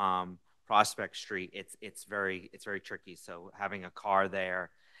Prospect Street, it's very tricky. So having a car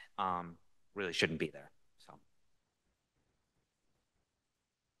there really shouldn't be there. So.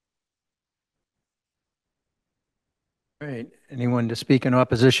 All right, anyone to speak in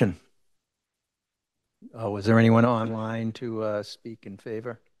opposition? Was there anyone online to speak in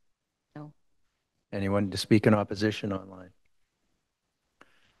favor? No. Anyone to speak in opposition online?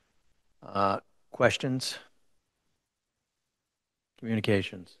 Questions?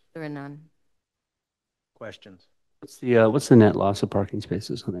 Communications? There are none. Questions? What's the net loss of parking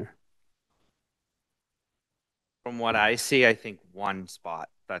spaces on there? From what I see, I think one spot.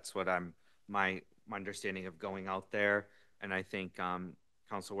 That's what my understanding of going out there. And I think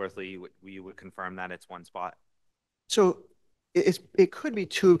Council Worthley, you would confirm that it's one spot. So it could be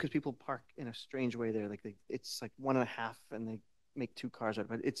 2 because people park in a strange way there. Like it's like 1.5 and they make 2 cars out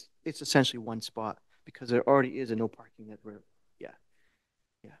of it. It's essentially one spot because there already is a no parking that we're, yeah.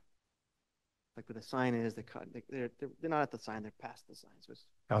 Like where the sign is, they're not at the sign, they're past the sign. So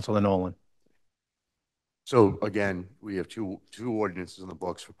Councilor Nolan. So again, we have two ordinances in the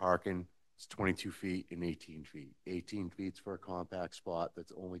books for parking. It's 22 feet and 18 feet. 18 feet for a compact spot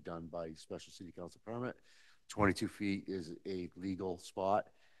that's only done by special city council permit. 22 feet is a legal spot.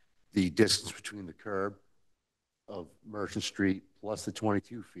 The distance between the curb of Merchant Street plus the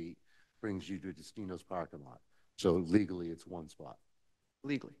 22 feet brings you to Destino's parking lot. So legally, it's one spot.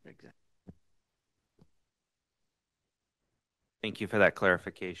 Legally, exactly. Thank you for that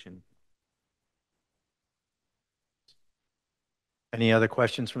clarification. Any other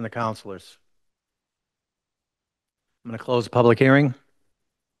questions from the councilors? I'm going to close the public hearing.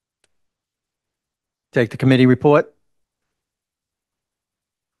 Take the committee report.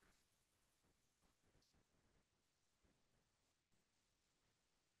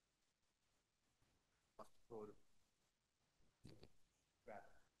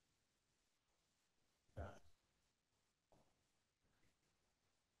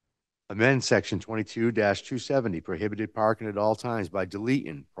 Amend section 22-270, prohibited parking at all times by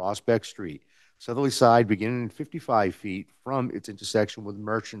deleting Prospect Street, southerly side beginning 55 feet from its intersection with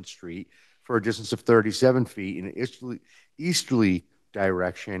Merchant Street for a distance of 37 feet in an easterly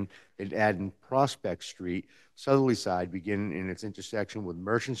direction, and adding Prospect Street, southerly side beginning in its intersection with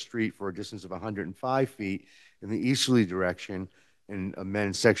Merchant Street for a distance of 105 feet in the easterly direction, and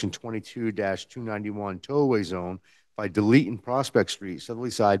amend section 22-291 tollway zone by deleting Prospect Street, southerly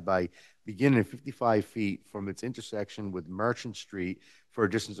side by beginning at 55 feet from its intersection with Merchant Street for a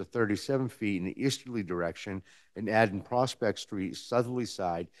distance of 37 feet in the easterly direction, and adding Prospect Street, southerly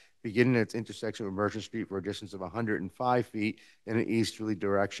side, beginning at its intersection with Merchant Street for a distance of 105 feet in an easterly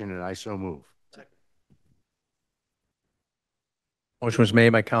direction, and I so move. Motion was made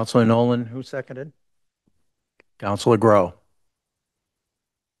by Councilor Nolan. Who seconded? Councilor Grow.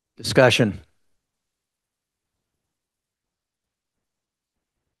 Discussion.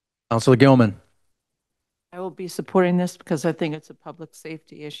 Councilor Gilman. I will be supporting this because I think it's a public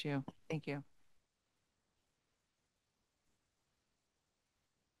safety issue. Thank you.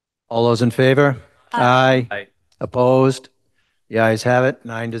 All those in favor? Aye. Aye. Opposed? The ayes have it,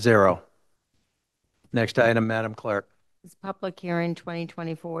 9-0. Next item, Madam Clerk. This public hearing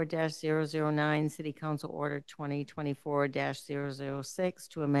 2024-009, City Council Order 2024-006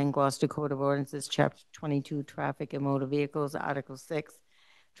 to amend Gloucester Code of Ordinances, Chapter 22, Traffic and Motor Vehicles, Article 6,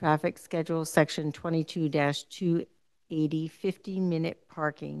 Traffic Schedule, Section 22-280, 15-minute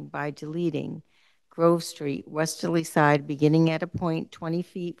parking by deleting Grove Street, westerly side, beginning at a point 20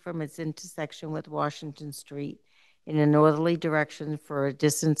 feet from its intersection with Washington Street, in a northerly direction for a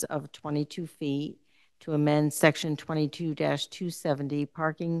distance of 22 feet, to amend section 22-270,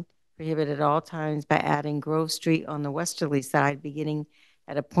 parking prohibited at all times, by adding Grove Street on the westerly side, beginning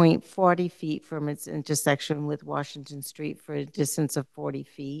at a point 40 feet from its intersection with Washington Street for a distance of 40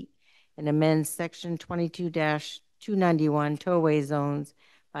 feet, and amend section 22-291 tollway zones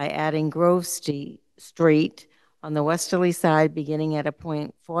by adding Grove Street on the westerly side, beginning at a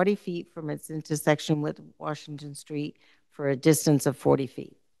point 40 feet from its intersection with Washington Street for a distance of 40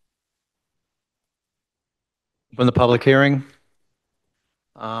 feet. Open the public hearing.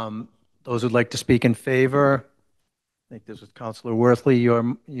 Those who'd like to speak in favor, I think this was Councilor Worthley,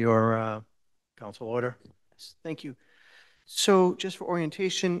 your council order. Yes, thank you. So just for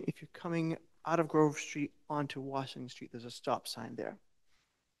orientation, if you're coming out of Grove Street onto Washington Street, there's a stop sign there.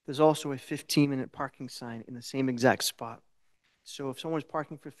 There's also a 15-minute parking sign in the same exact spot. So if someone's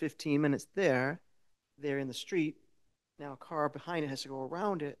parking for 15 minutes there, they're in the street. Now a car behind it has to go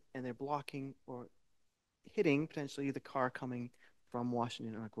around it, and they're blocking or hitting potentially the car coming from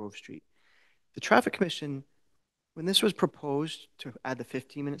Washington on Grove Street. The Traffic Commission, when this was proposed to add the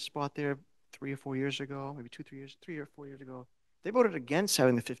 15-minute spot there 3 or 4 years ago, maybe 3 or 4 years ago, they voted against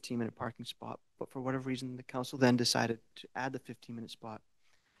having the 15-minute parking spot, but for whatever reason, the council then decided to add the 15-minute spot.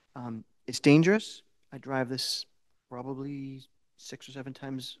 It's dangerous. I drive this probably 6 or 7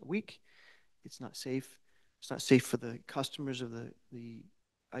 times a week. It's not safe. It's not safe for the customers of the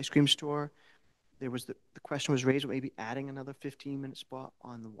ice cream store. There was the question was raised, maybe adding another 15-minute spot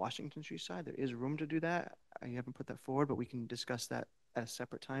on the Washington Street side. There is room to do that. I haven't put that forward, but we can discuss that at a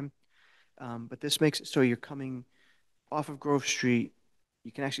separate time. But this makes it so you're coming off of Grove Street.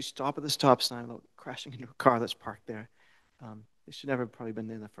 You can actually stop at the stop sign without crashing into a car that's parked there. It should never have probably been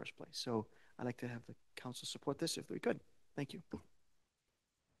there in the first place. So I'd like to have the council support this if we could. Thank you.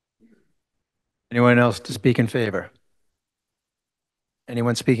 Anyone else to speak in favor?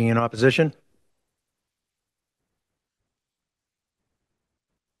 Anyone speaking in opposition?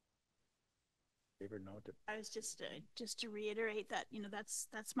 I was just to reiterate that,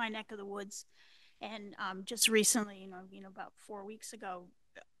 that's my neck of the woods. And just recently, about 4 weeks ago,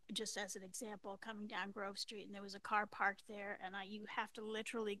 just as an example, coming down Grove Street, and there was a car parked there, and you have to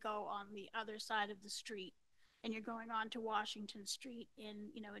literally go on the other side of the street, and you're going on to Washington Street,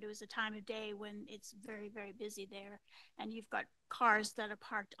 and it was a time of day when it's very, very busy there, and you've got cars that are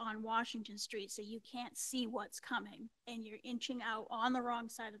parked on Washington Street, so you can't see what's coming, and you're inching out on the wrong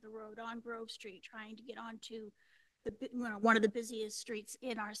side of the road on Grove Street, trying to get onto one of the busiest streets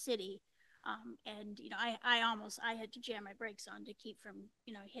in our city. And I had to jam my brakes on to keep from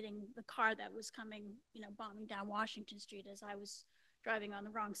hitting the car that was coming bombing down Washington Street as I was driving on the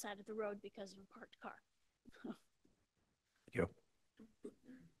wrong side of the road because of a parked car. Thank you.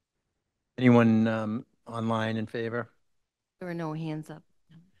 Anyone online in favor? There are no hands up.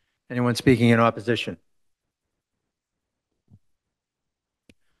 Anyone speaking in opposition?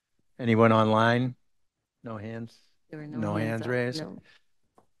 Anyone online? No hands? There are no hands up. raised? No,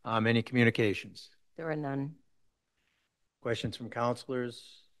 Any communications? there are none. Questions from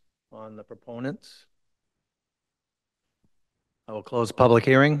councilors on the proponents? I will close the public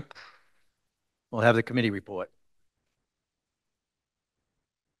hearing. We'll have the committee report.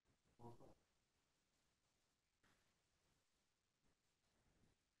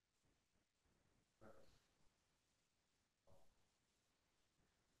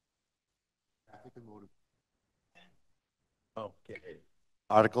 Okay.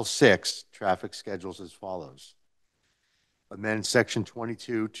 Article 6, traffic schedules as follows. Amend section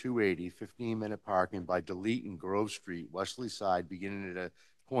 22-280, 15-minute parking by deleting Grove Street, westerly side, beginning at a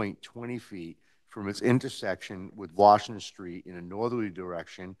point 20 feet from its intersection with Washington Street in a northerly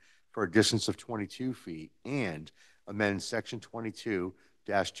direction for a distance of 22 feet, and amend section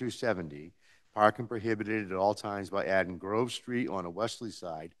 22-270, parking prohibited at all times by adding Grove Street on a westerly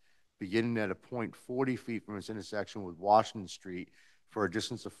side, beginning at a point 40 feet from its intersection with Washington Street for a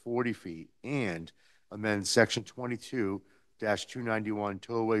distance of 40 feet, and amend section 22-291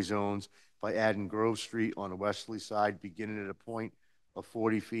 tollway zones by adding Grove Street on a westerly side, beginning at a point of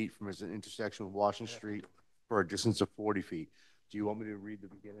 40 feet from its intersection with Washington Street for a distance of 40 feet. Do you want me to read the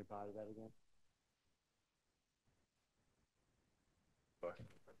beginning part of that again?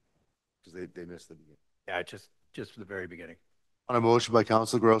 Because they missed the beginning. Yeah, just for the very beginning. On a motion by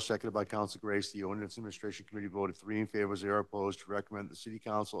Council Gross, seconded by Council Grace, the Ordinance Administration Committee voted 3 in favor, 0 opposed, to recommend the City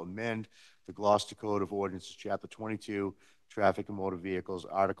Council amend the Gloucester Code of Ordinances, Chapter 22, Traffic and Motor Vehicles,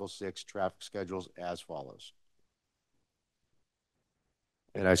 Article 6, Traffic Schedules, as follows.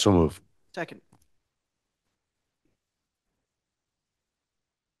 And I so move. Second.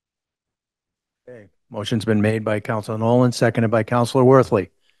 Okay, Motion's been made by Councilor Nolan, seconded by Councilor Worthley.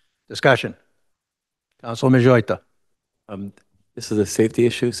 Discussion. Councilor Majoita. This is a safety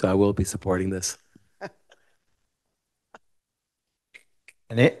issue, so I will be supporting this.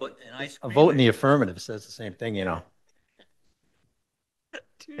 And a vote in the affirmative says the same thing, you know.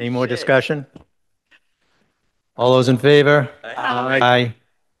 Any more discussion? All those in favor? Aye. Aye.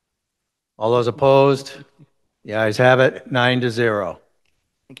 All those opposed? The ayes have it, 9-0.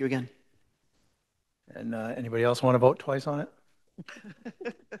 Thank you again. And anybody else want to vote twice on it?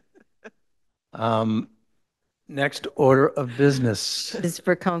 Next order of business. This is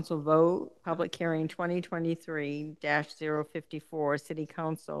for council vote, public hearing 2023-054, City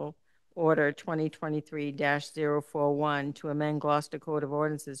Council Order 2023-041 to amend Gloucester Code of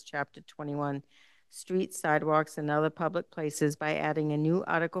Ordinances, Chapter 21, Streets, Sidewalks, and Other Public Places by adding a new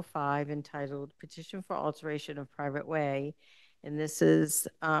Article 5 entitled Petition for Alteration of Private Way. And this is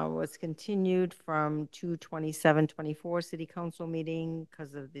was continued from 2/27/24 City Council meeting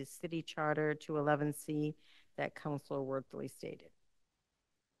because of the City Charter 211C that Councilor Worthley stated.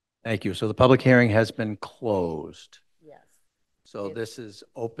 Thank you. So the public hearing has been closed. Yes. So this is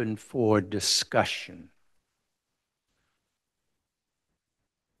open for discussion.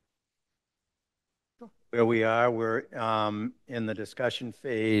 Where we are, we're in the discussion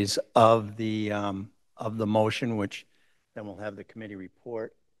phase of the motion, which then we'll have the committee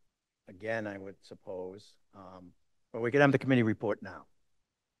report again, I would suppose. Or we could have the committee report now.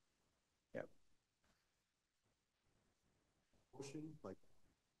 Yep. Motion, like,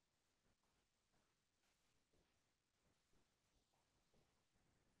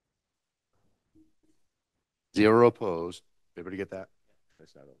 zero opposed. Everybody get that?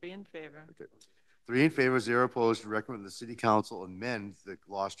 3 in favor. Okay. 3 in favor, 0 opposed, to recommend the City Council amend the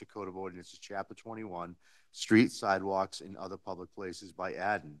Gloucester Code of Ordinances, Chapter 21, Streets, Sidewalks, and Other Public Places by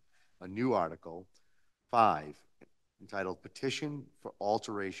adding a new Article 5 entitled Petition for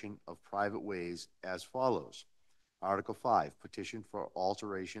Alteration of Private Ways as follows. Article 5, Petition for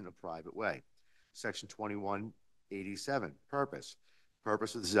Alteration of Private Way. Section 2187, Purpose.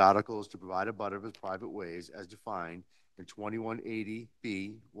 Purpose of this article is to provide a butter of private ways as defined in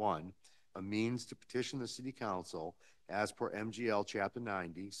 2180B1, a means to petition the City Council as per MGL Chapter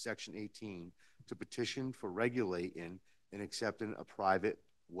 90, Section 18, to petition for regulating and accepting a private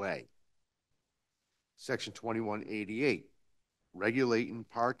way. Section 2188, regulating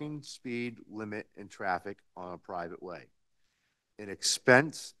parking, speed limit, and traffic on a private way. An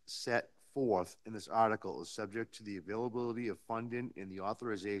expense set forth in this article is subject to the availability of funding, and the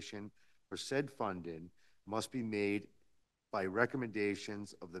authorization for said funding must be made by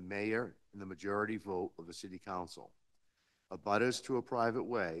recommendations of the mayor and the majority vote of the City Council. Abutters to a private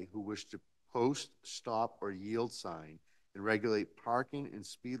way who wish to post, stop, or yield sign and regulate parking and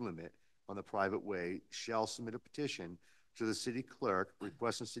speed limit on the private way shall submit a petition to the city clerk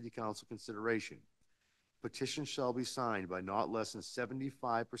requesting City Council consideration. Petition shall be signed by not less than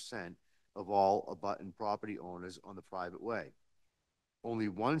 75% of all abutting property owners on the private way. Only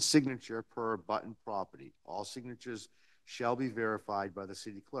one signature per abutting property. All signatures shall be verified by the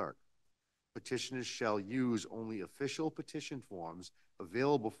city clerk. Petitioners shall use only official petition forms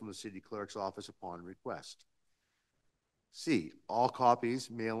available from the city clerk's office upon request. C, all copies,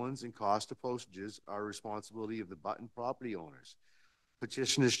 mail-ins, and cost of postages are responsibility of the abutting property owners.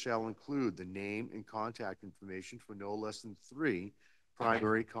 Petitioners shall include the name and contact information for no less than 3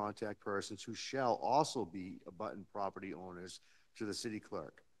 primary contact persons who shall also be abutting property owners to the city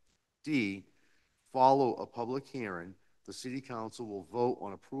clerk. D, follow a public hearing. The City Council will vote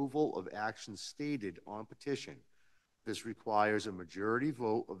on approval of actions stated on petition. This requires a majority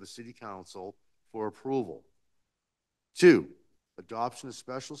vote of the City Council for approval. 2, adoption of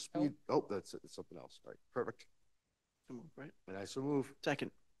special speed. Oh, that's something else. All right, perfect. Right. And I so move. Second.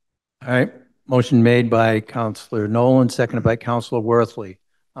 All right. Motion made by Councilor Nolan, seconded by Councilor Worthley.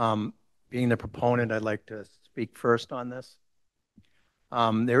 Being the proponent, I'd like to speak first on this.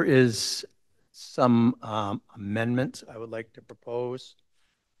 There is some amendments I would like to propose.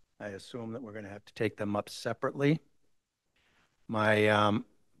 I assume that we're going to have to take them up separately. My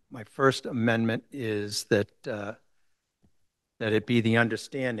first amendment is that that it be the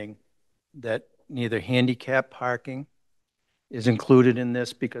understanding that neither handicap parking is included in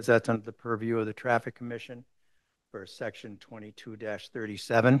this because that's under the purview of the Traffic Commission for Section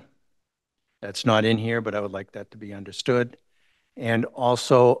 22-37. That's not in here, but I would like that to be understood. And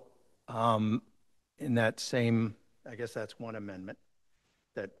also, in that same, I guess that's one amendment,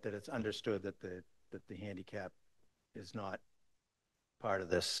 that it's understood that the handicap is not part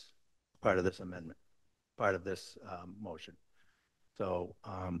of this amendment, part of this motion. So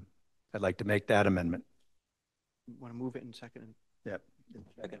I'd like to make that amendment. Want to move it in second? Yep.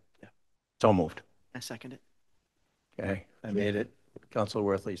 Second. Yeah. So moved. I second it. Okay, I made it. Councilor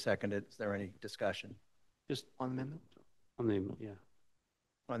Worthley seconded. Is there any discussion? Just on the amendment? On the, yeah.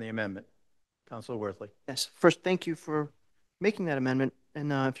 On the amendment. Councilor Worthley. Yes. First, thank you for making that amendment.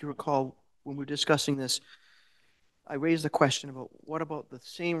 And if you recall, when we were discussing this, I raised the question about what about the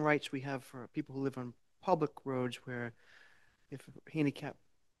same rights we have for people who live on public roads, where if a handicapped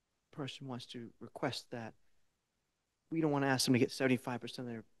person wants to request that, we don't want to ask them to get 75% of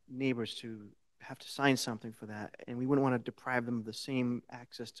their neighbors to have to sign something for that, and we wouldn't want to deprive them of the same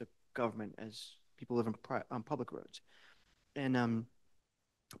access to government as people live on public roads. And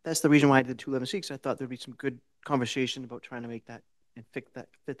that's the reason why I did 211C, because I thought there'd be some good conversation about trying to make that and fit that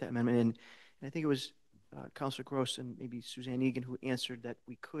amendment in. And I think it was Councilor Gross and maybe Suzanne Egan who answered that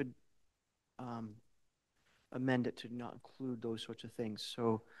we could amend it to not include those sorts of things.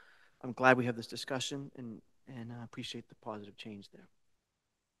 So I'm glad we have this discussion, and appreciate the positive change there.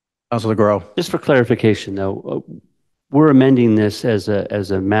 Councilor Grow. Just for clarification, though, we're amending this as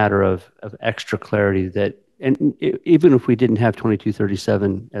a matter of extra clarity that, and even if we didn't have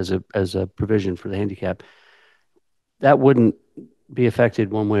 2237 as a provision for the handicap, that wouldn't be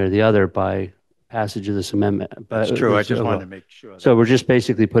affected one way or the other by passage of this amendment. That's true. I just wanted to make sure. So we're just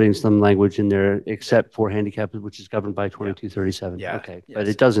basically putting some language in there, except for handicap, which is governed by 2237. Yeah. Okay. Yes. But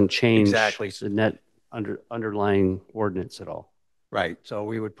it doesn't change Exactly. the net underlying ordinance at all. Right. So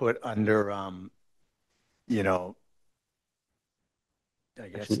we would put under, you know, I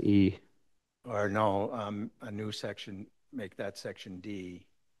guess. Section E. Or no, a new section, make that section D,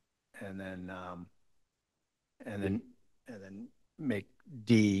 and then make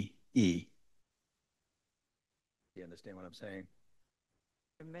D E. You understand what I'm saying?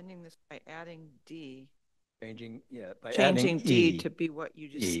 Amending this by adding D. Changing, yeah, by Changing adding D E. to be what you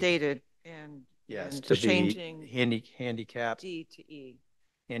just E. stated, and Yes, and to changing be handicap. D to E.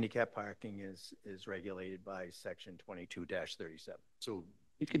 Handicap parking is regulated by section 22-37. So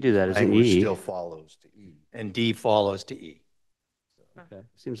you could do that as an language E. still follows to E. And D follows to E. Okay.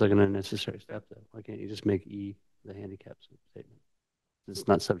 Seems like an unnecessary step, though. Why can't you just make E the handicap statement? It's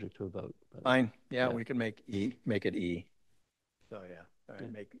not subject to a vote. But, Fine. Yeah, we can make it E. So yeah, all right,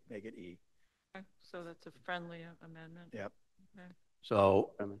 Yeah. make it E. Okay, so that's a friendly amendment. Yep. Okay.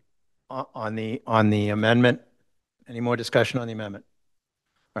 So on the amendment, any more discussion on the amendment?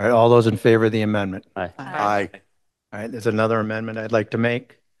 All right, all those in favor of the amendment? Aye. Aye. All right, there's another amendment I'd like to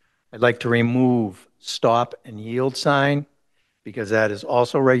make. I'd like to remove stop and yield sign, because that is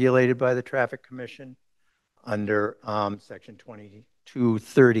also regulated by the Traffic Commission under section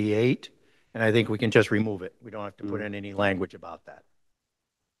 2238. And I think we can just remove it. We don't have to put in any language about that.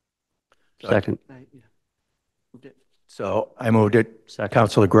 So, Second. Yeah. Moved it. so I moved it. Second.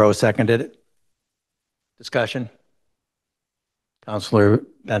 Councilor Groh seconded it. Discussion? Councilor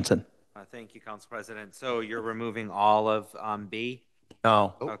Benson? Thank you, Council President. So you're removing all of B?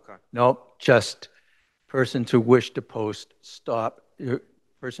 No. Okay. Nope, just persons who wish to post stop,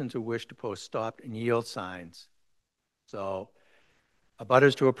 persons who wish to post stop and yield signs. So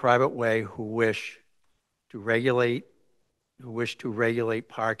abutters to a private way who wish to regulate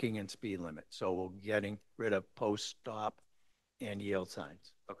parking and speed limit. So we're getting rid of post, stop, and yield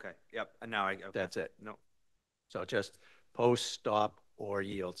signs. Okay. Yep. And now okay. That's it. No. So just post, stop, or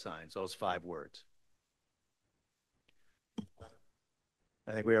yield signs, those 5 words. I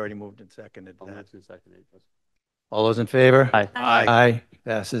think we already moved and seconded that. All those in favor? Aye. Aye. Aye.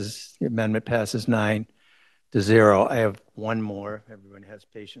 Passes, the amendment passes 9-0. I have one more. Everyone has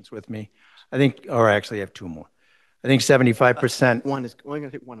patience with me. I think, or actually I have 2 more. I think 75%. We're going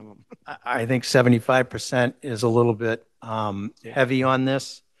to take one of them. I think 75% is a little bit heavy on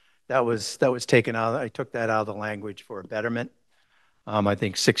this. That was taken out. I took that out of the language for a betterment. I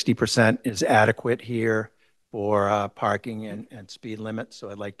think 60% is adequate here for parking and speed limit. So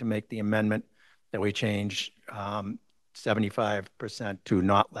I'd like to make the amendment that we change 75% to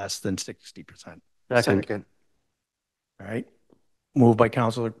not less than 60%. Second. All right. Moved by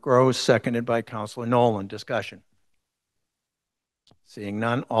Councilor Gross, seconded by Councilor Nolan. Discussion. Seeing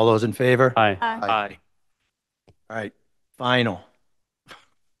none. All those in favor? Aye. Aye. All right. Final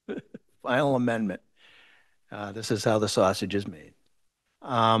amendment. This is how the sausage is made.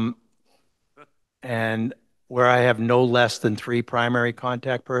 And where I have no less than 3 primary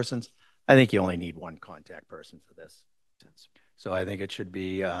contact persons, I think you only need 1 contact person for this. So I think it should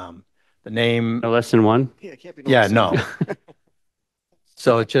be the name. No less than 1? Yeah, it can't be. Yeah, no.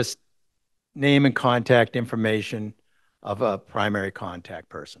 So it's just name and contact information of a primary contact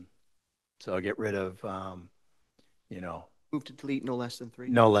person. So get rid of, Move to delete no less than 3.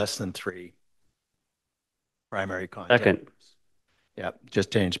 No less than 3 primary contact. Second. Yeah,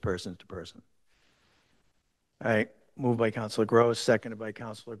 just change persons to person. All right, moved by Councilor Gross, seconded by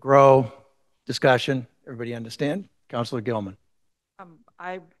Councilor Grow. Discussion, everybody understand? Councilor Gilman. I'm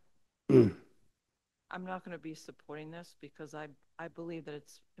not going to be supporting this because I believe that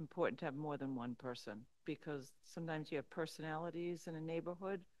it's important to have more than one person, because sometimes you have personalities in a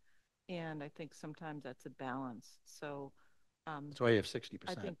neighborhood, and I think sometimes that's a balance. So That's why you have 60%.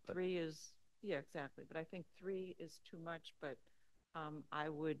 I think 3 is, yeah, exactly. But I think 3 is too much, but I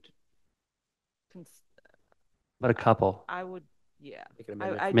would, But a couple. I would, yeah.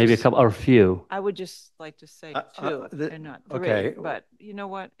 Maybe a couple or a few. I would just like to say 2 and not 3. okay. But you know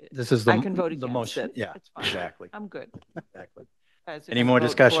what? This is I can vote against motion. it. Yeah, it's fine. exactly. I'm good. Exactly. Guys are Any gonna more vote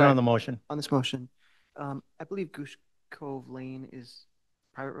discussion for on it. the motion? On this motion, I believe Goose Cove Lane is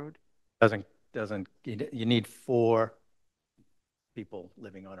private road. Doesn't, you need 4 people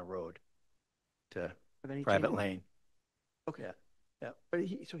living on a road to private changes? lane. Okay. Yeah. Yeah. But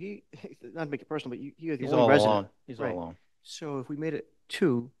he not to make it personal, but you're the He's only all resident. alone. He's all alone. So if we made it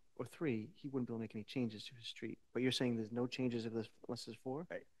 2 or 3, he wouldn't be able to make any changes to his street. But you're saying there's no changes if unless there's 4?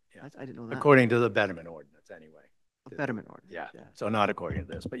 Right. Yeah. I didn't know that. According to the betterment ordinance, anyway. A betterment ordinance. Yeah. So not according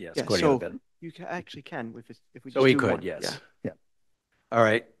to this, but yes, Yeah, according so to the betterment. you actually can if we So just we do could, one. yes. Yeah. Yeah. All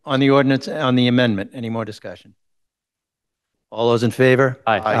right. On the ordinance, on the amendment, any more discussion? All those in favor?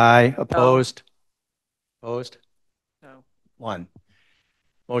 Aye. Aye. Opposed? Opposed? No. 1.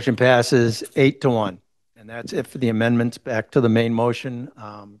 Motion passes 8-1. And that's it for the amendments. Back to the main motion.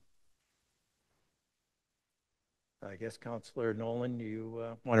 I guess Councilor Nolan,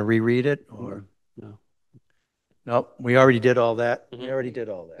 you want to reread it or? No. No, we already did all that. We already did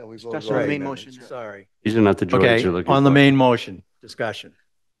all that. Yeah, we Discussion voted on on the main amendments. motion. Sorry. These are not the droids Okay, you're looking on the for. main motion, discussion.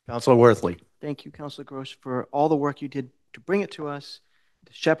 Councilor Worthley. Thank you, Councilor Gross, for all the work you did to bring it to us,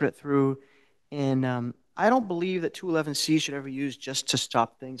 to shepherd it through. And I don't believe that 211C should ever use just to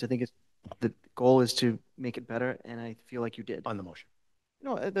stop things. I think the goal is to make it better, and I feel like you did. On the motion.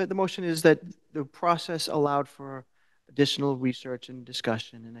 No, the motion is that the process allowed for additional research and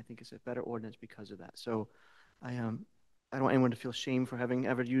discussion, and I think it's a better ordinance because of that. So I don't want anyone to feel shame for having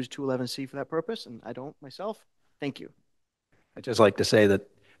ever used 211C for that purpose, and I don't myself. Thank you. I'd just like to say that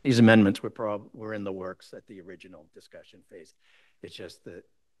these amendments were in the works at the original discussion phase. It's just that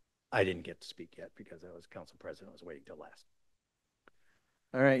I didn't get to speak yet because I was council president. I was waiting till last.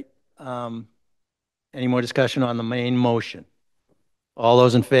 All right. Any more discussion on the main motion? All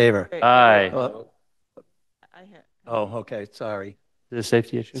those in favor? Aye. Oh, okay. Sorry. Is it a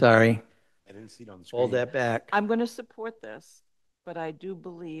safety issue? Sorry. I didn't see it on the screen. Hold that back. I'm going to support this, but I do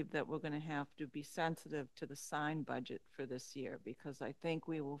believe that we're going to have to be sensitive to the sign budget for this year, because I think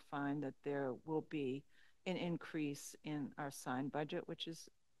we will find that there will be an increase in our sign budget, which is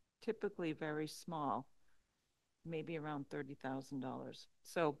typically very small, maybe around $30,000.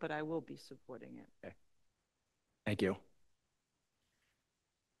 So, but I will be supporting it. Okay. Thank you.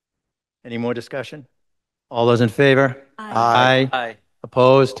 Any more discussion? All those in favor? Aye. Aye. Aye.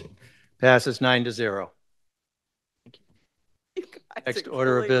 Opposed? Passes 9-0. Next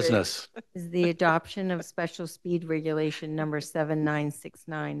order of business. Is the adoption of special speed regulation number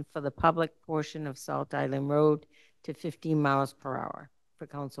 7969 for the public portion of Salt Island Road to 15 miles per hour for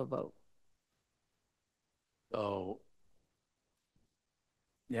council vote. So,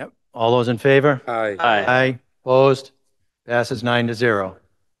 yep. All those in favor? Aye. Aye. Aye. Opposed? Passes 9-0. All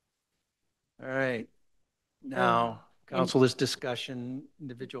right. Now, councilors discussion,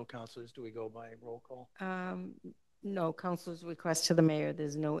 individual councilors, do we go by roll call? No, councilors request to the mayor.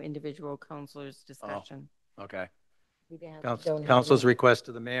 There's no individual councilors discussion. Oh, okay. We don't have Council's any. request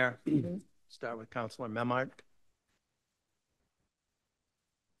to the mayor. Start with Councilor Memard.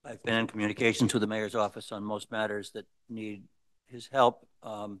 I've been in communications with the mayor's office on most matters that need his help.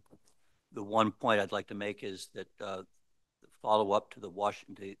 The one point I'd like to make is that the follow-up to the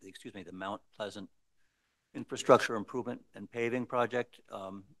Mount Pleasant infrastructure improvement and paving project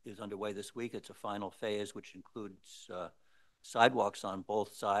is underway this week. It's a final phase, which includes sidewalks on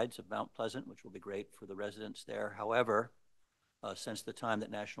both sides of Mount Pleasant, which will be great for the residents there. However, since the time that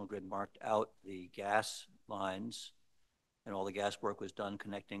National Grid marked out the gas lines and all the gas work was done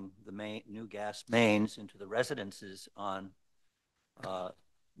connecting the new gas mains into the residences on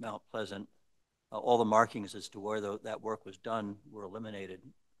Mount Pleasant, all the markings as to where that work was done were eliminated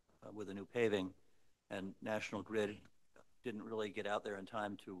with the new paving. And National Grid didn't really get out there in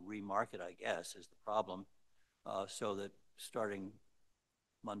time to remarket, I guess, is the problem. So that starting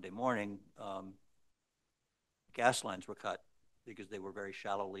Monday morning, gas lines were cut because they were very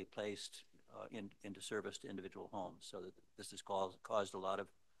shallowly placed into service to individual homes. So that This has caused a lot of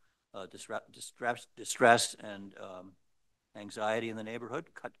distress and anxiety in the neighborhood.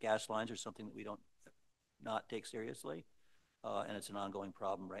 Cut gas lines are something that we don't not take seriously, and it's an ongoing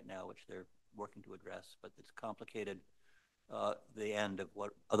problem right now, which they're working to address. But it's complicated the end of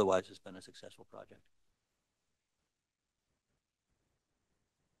what otherwise has been a successful project.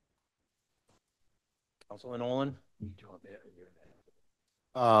 Councilor Nolan?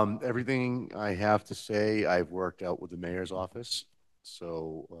 Everything I have to say, I've worked out with the mayor's office.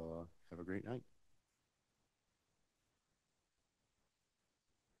 So have a great night.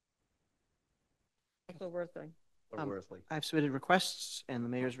 Worthley. I've submitted requests, and the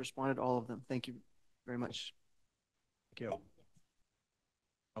mayor's responded to all of them. Thank you very much. Thank you.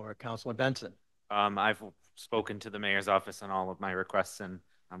 Or Councilor Benson? I've spoken to the mayor's office on all of my requests, and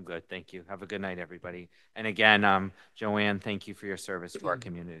I'm good. Thank you. Have a good night, everybody. And again, Joanne, thank you for your service to our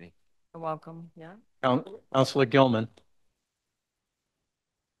community. You're welcome. Yeah. Councilor Gilman?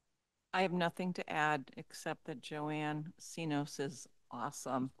 I have nothing to add except that Joanne Sinos is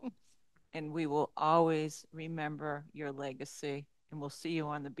awesome. And we will always remember your legacy, and we'll see you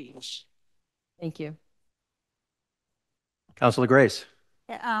on the beach. Thank you. Councilor Grace?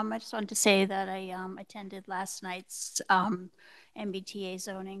 Yeah, I just wanted to say that I attended last night's MBTA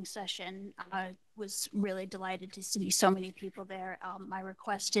zoning session. I was really delighted to see so many people there. My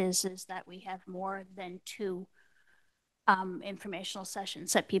request is that we have more than 2 informational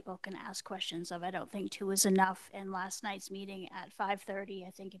sessions that people can ask questions of. I don't think 2 is enough. And last night's meeting at 5:30,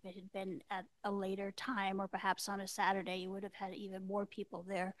 I think if it had been at a later time or perhaps on a Saturday, you would have had even more people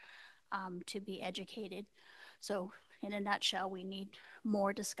there to be educated. So in a nutshell, we need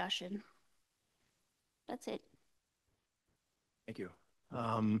more discussion. That's it. Thank you.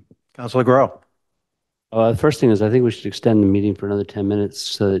 Councilor Grow? The first thing is I think we should extend the meeting for another 10 minutes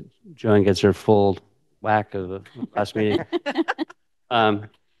so that Joanne gets her full whack of the last meeting. I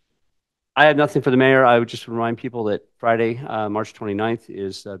have nothing for the mayor. I would just remind people that Friday, March 29th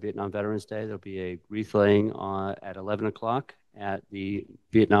is Vietnam Veterans Day. There'll be a wreath laying at 11 o'clock at the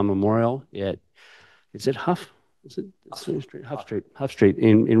Vietnam Memorial is it Huff? Is it Street? Huff Street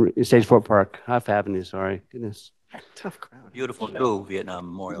in Stage Fort Park, Huff Avenue, sorry. Goodness. Tough crowd. Beautiful new Vietnam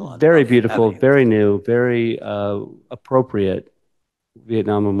Memorial. On Very Huff beautiful, Avenue. very new, very appropriate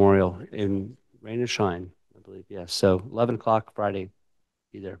Vietnam Memorial in rain or shine, I believe. Yes. So 11 o'clock Friday,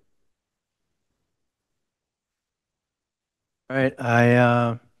 be there. All right.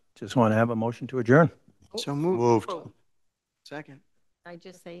 I just want to have a motion to adjourn. So moved. Second. Can I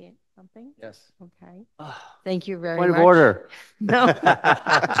just say something? Yes. Okay. Thank you very Point much. of order. No.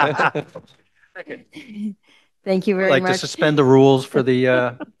 Thank you very I'd like much. to suspend the rules for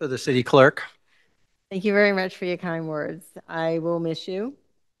the city clerk. Thank you very much for your kind words. I will miss you.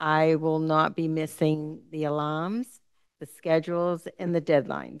 I will not be missing the alarms, the schedules, and the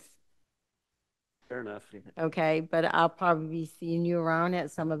deadlines. Fair enough. Okay, but I'll probably be seeing you around at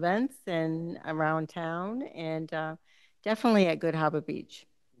some events and around town, and definitely at Good Harbor Beach.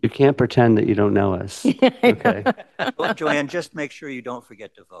 You can't pretend that you don't know us. Okay. Well, Joanne, just make sure you don't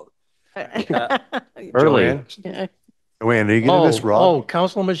forget to vote. Early. Joanne, are you going to miss Rob? Oh,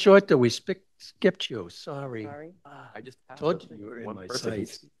 Councilor Majorta, we skipped you. Sorry. I just Told you were in my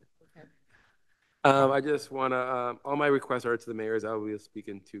sight. I just want to, all my requests are to the mayors. I will be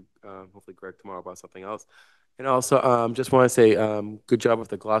speaking to hopefully Greg tomorrow about something else. And also just want to say good job with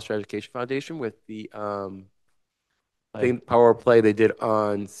the Gloucester Education Foundation with the power play they did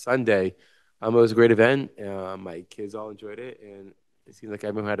on Sunday. It was a great event. My kids all enjoyed it, and it seems like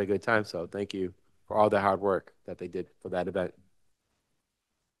everyone had a good time. So thank you for all the hard work that they did for that event.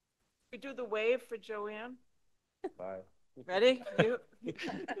 We do the wave for Joanne. Bye. Ready?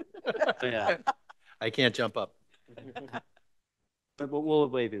 Yeah. I can't jump up. But we'll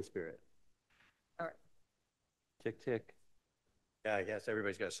wave in spirit. All right. Tick, tick. Yeah, I guess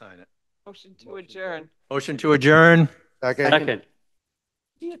everybody's got to sign it. Motion to adjourn. Motion to adjourn. Second.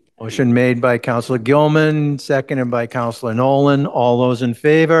 Motion made by Councilor Gilman, seconded by Councilor Nolan. All those in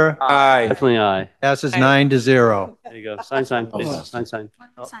favor? Aye. Definitely aye. Passes 9-0. There you go. Sign, please. Sign. Sign.